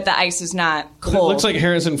 but the ice is not cold. It looks like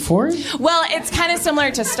Harrison Ford? Well, it's kind of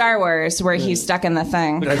similar to Star Wars, where he's stuck in the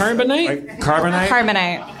thing. The carbonite? Like carbonite?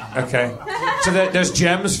 Carbonite. Okay. So there's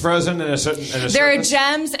gems frozen in a certain. There are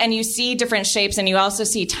gems, and you see different shapes, and you also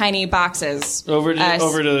see tiny boxes over to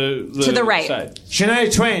the right side.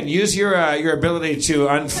 Shania Twain, use your ability to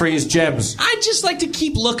unfreeze gems. I just like to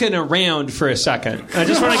keep looking around for a second. I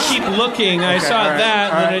just want to keep looking. I saw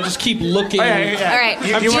that, and then I just keep looking. All right.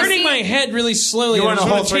 I'm turning my head really slowly. You I just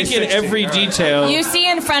want to take in every detail. You see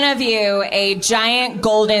in front of you a giant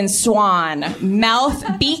golden swan, mouth,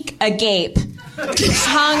 beak agape.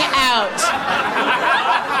 Tongue out.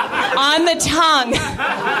 On the tongue,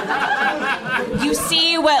 you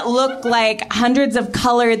see what look like hundreds of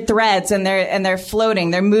colored threads, and they're floating,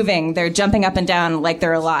 they're moving, they're jumping up and down like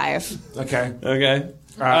they're alive. Okay.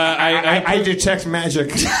 I detect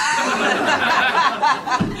magic.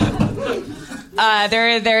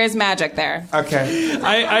 There is magic there. Okay.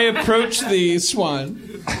 I approach the swan.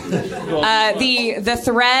 The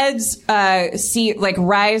threads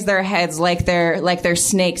rise their heads like they're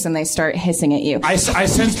snakes, and they start hissing at you. I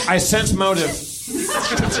sense motive.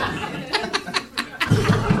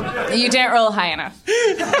 You didn't roll high enough.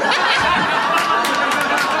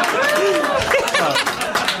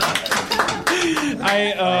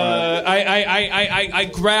 I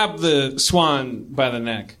grab the swan by the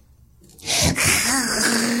neck.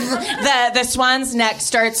 The swan's neck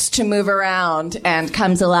starts to move around and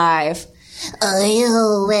comes alive.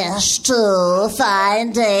 You wish to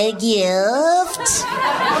find a gift?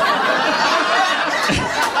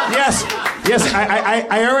 Yes,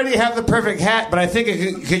 I already have the perfect hat, but I think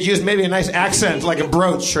it could use maybe a nice accent, like a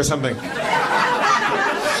brooch or something.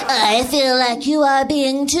 I feel like you are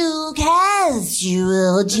being too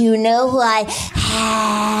casual. Do you know who I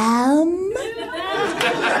am?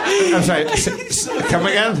 I'm sorry, come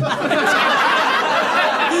again?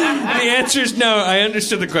 The answer is no. I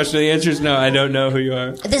understood the question. The answer is no. I don't know who you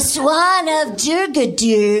are. The Swan of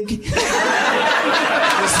Durg-A-Durg.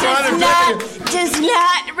 Does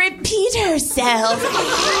not repeat herself.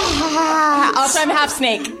 Also, I'm half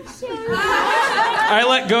snake. I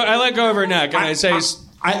let go of her neck, and I say... go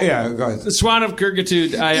ahead. The Swan of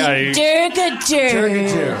Durg-A-Durg. Durg-A-Durg.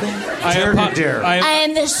 I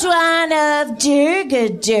am the Swan of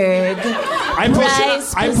Durg-A-Durg. I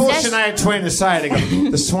pull Shania Twain aside and go,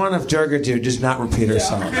 the Swan of Durg-A-Durg does not repeat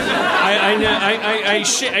herself. I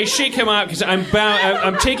shake him up because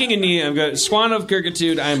I'm taking a knee. I'm going, Swan of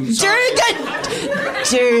Durg-A-Durg. I'm sorry.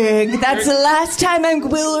 Durg-A-Durg. That's the last time I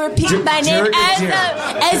will repeat my name.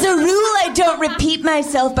 As a rule, I don't repeat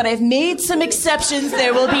myself, but I've made some exceptions.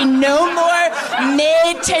 There will be no more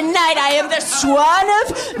made tonight. I am the Swan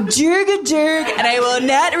of Durg-A-Durg, and I will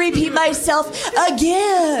not repeat myself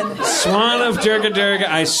again. Swan of Durg-A-Durg,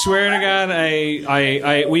 I swear to God,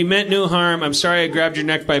 we meant no harm. I'm sorry I grabbed your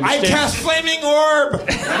neck by mistake. I cast Flaming Orb!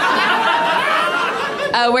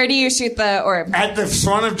 Where do you shoot the orb? At the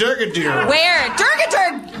Swan of Durg-A-Durg. Where?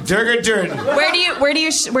 Durg-A-Durg! Durg-A-Durg. Where do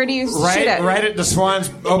you shoot it? Right at the swan's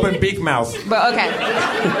open beak mouth. Well, okay.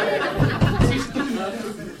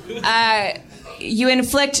 You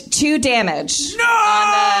inflict 2 damage on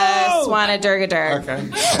the Swan of Durg-A-Durg. Okay.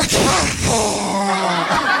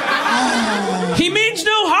 He means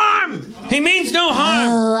no harm! He means no harm!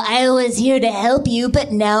 Oh, I was here to help you,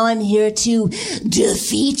 but now I'm here to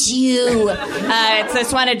defeat you. It's the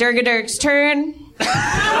Swan of Durg-A-Durg's turn.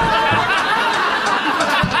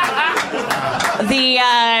 The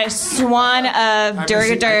Swan of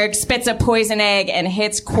Durg-A-Durg spits a poison egg and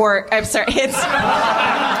hits Pillarhead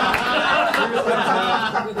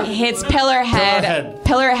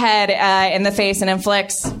in the face and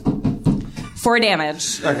inflicts 4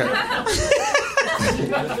 damage. Okay.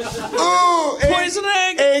 Ooh, poison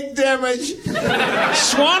egg damage.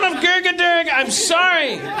 Swan of Durg-A-Durg, I'm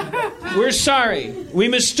sorry. We're sorry. We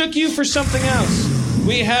mistook you for something else.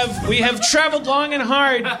 We have traveled long and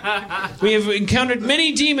hard. We have encountered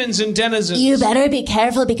many demons and denizens. You better be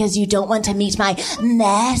careful because you don't want to meet my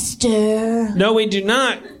master. No, we do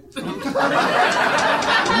not.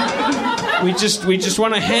 We just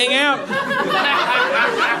want to hang out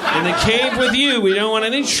in the cave with you. We don't want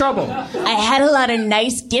any trouble. I had a lot of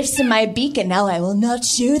nice gifts in my beak, and now I will not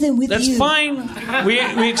share them with you. That's fine.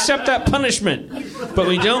 We accept that punishment, but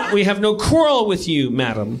we don't. We have no quarrel with you,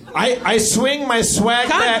 madam. I swing my swag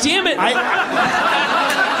bag. God damn it!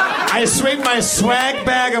 I swing my swag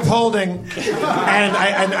bag of holding, and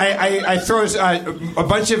I throw a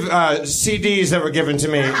bunch of CDs that were given to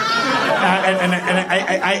me, and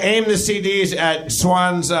I aim the CDs at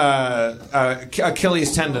Swan's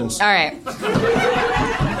Achilles tendons. All right.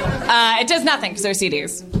 It does nothing because they're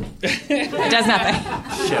CDs. It does nothing.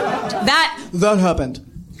 Shit. That happened.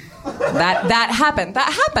 That happened.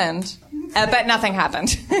 That happened. But nothing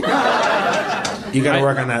happened. You got to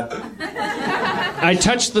work on that. I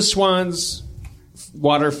touched the swan's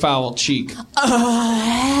waterfowl cheek.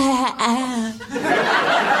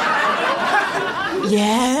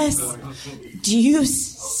 Yes. Do you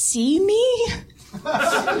see me?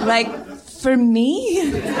 Like, for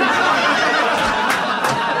me?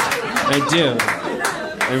 I do.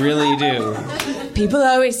 I really do. People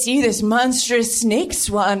always see this monstrous snake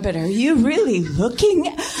swan, but are you really looking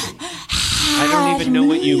at I don't even know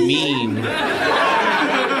what you mean.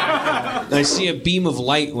 I see a beam of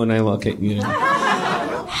light when I look at you.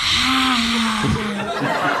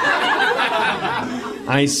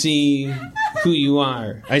 I see who you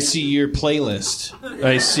are. I see your playlist.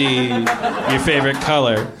 I see your favorite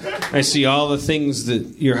color. I see all the things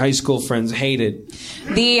that your high school friends hated.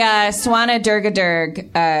 The Swan of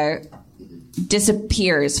Durg-A-Durg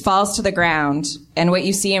disappears, falls to the ground, and what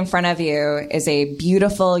you see in front of you is a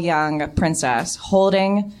beautiful young princess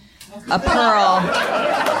holding a pearl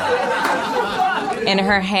in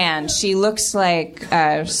her hand. She looks like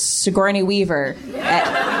Sigourney Weaver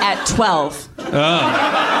at 12. Oh,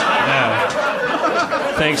 yeah.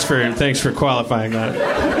 Thanks for qualifying that.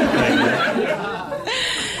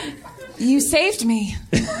 You saved me.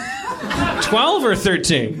 12 or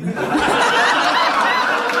 13?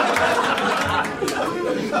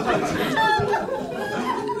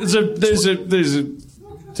 There's a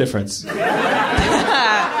difference.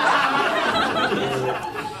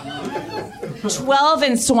 12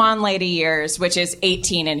 in Swan Lady years, which is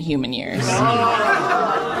 18 in human years.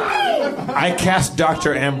 I cast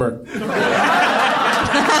Dr. Amber.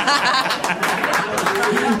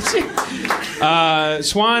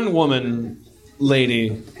 Swan woman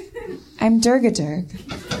lady. I'm Durg-A-Durg.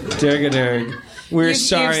 Durg-A-Durg. We're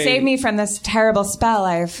sorry. You've saved me from this terrible spell.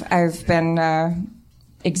 I've been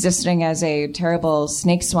existing as a terrible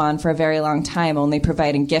snake swan for a very long time, only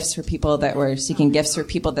providing gifts for people that were seeking gifts for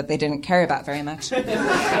people that they didn't care about very much.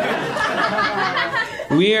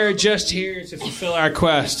 We are just here to fulfill our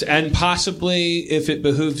quest, and possibly, if it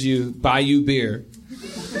behooves you, buy you beer.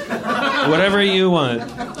 Whatever you want.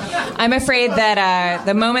 I'm afraid that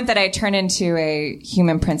the moment that I turn into a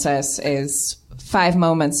human princess is 5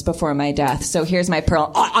 moments before my death. So here's my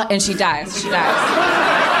pearl, and she dies. She dies.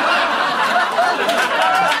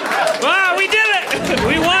 Wow, we did it!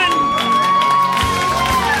 We won!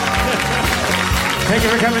 Thank you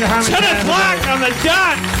for coming to Harmontown. 10 o'clock on the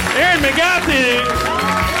dot. Erin McGathy.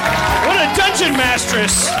 What a dungeon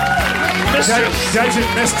mistress. Dungeon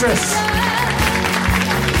mistress.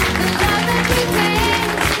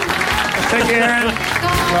 Thank you, Erin.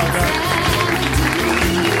 Well done.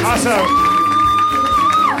 Also,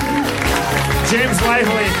 James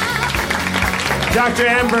Lively, Dr.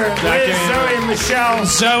 Amber, Liz, Zoe, and Michelle.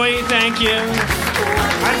 Zoe, thank you.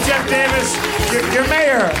 I'm Jeff Davis, your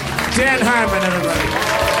mayor, Dan Harmon, everybody.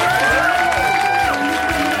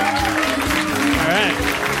 All right.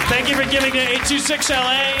 Thank you for giving to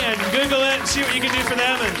 826LA and Google it and see what you can do for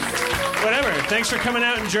them and whatever. Thanks for coming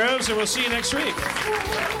out in droves, and we'll see you next week.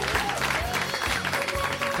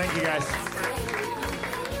 Thank you, guys.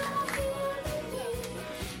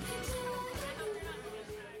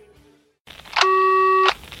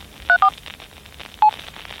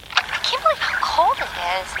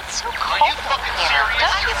 It's so cold in here.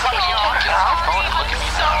 Don't you think you can get off the phone and look at me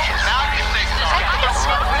now? Now you think so. I think it's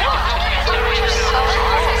so rude. You're so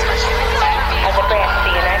cold. As a branch of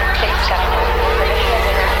the United States government.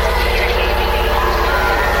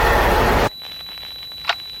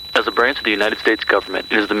 As a branch of the United States government,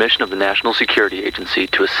 it is the mission of the National Security Agency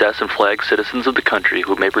to assess and flag citizens of the country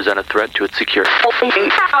who may present a threat to its security.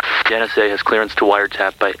 The NSA has clearance to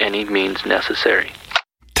wiretap by any means necessary.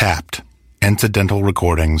 Tapped. Incidental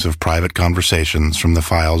recordings of private conversations from the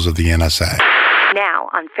files of the NSA. Now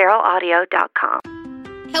on feralaudio.com.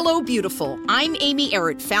 Hello, beautiful. I'm Amy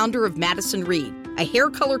Errett, founder of Madison Reed, a hair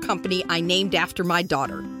color company I named after my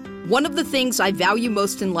daughter. One of the things I value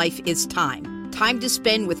most in life is time. Time to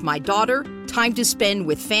spend with my daughter, time to spend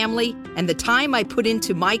with family, and the time I put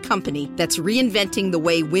into my company that's reinventing the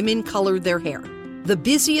way women color their hair. The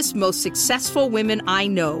busiest, most successful women I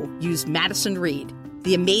know use Madison Reed,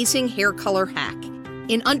 the amazing hair color hack.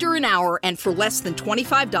 In under an hour and for less than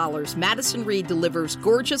 $25, Madison Reed delivers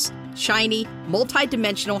gorgeous, shiny,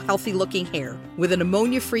 multi-dimensional, healthy-looking hair with an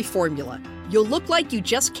ammonia-free formula. You'll look like you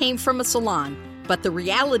just came from a salon, but the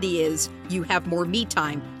reality is you have more me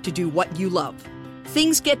time to do what you love.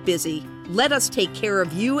 Things get busy. Let us take care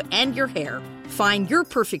of you and your hair. Find your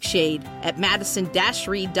perfect shade at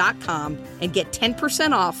madison-reed.com and get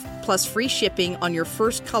 10% off plus free shipping on your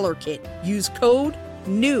first color kit. Use code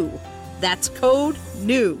NEW. That's code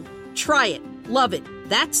NEW. Try it. Love it.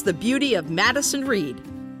 That's the beauty of Madison Reed.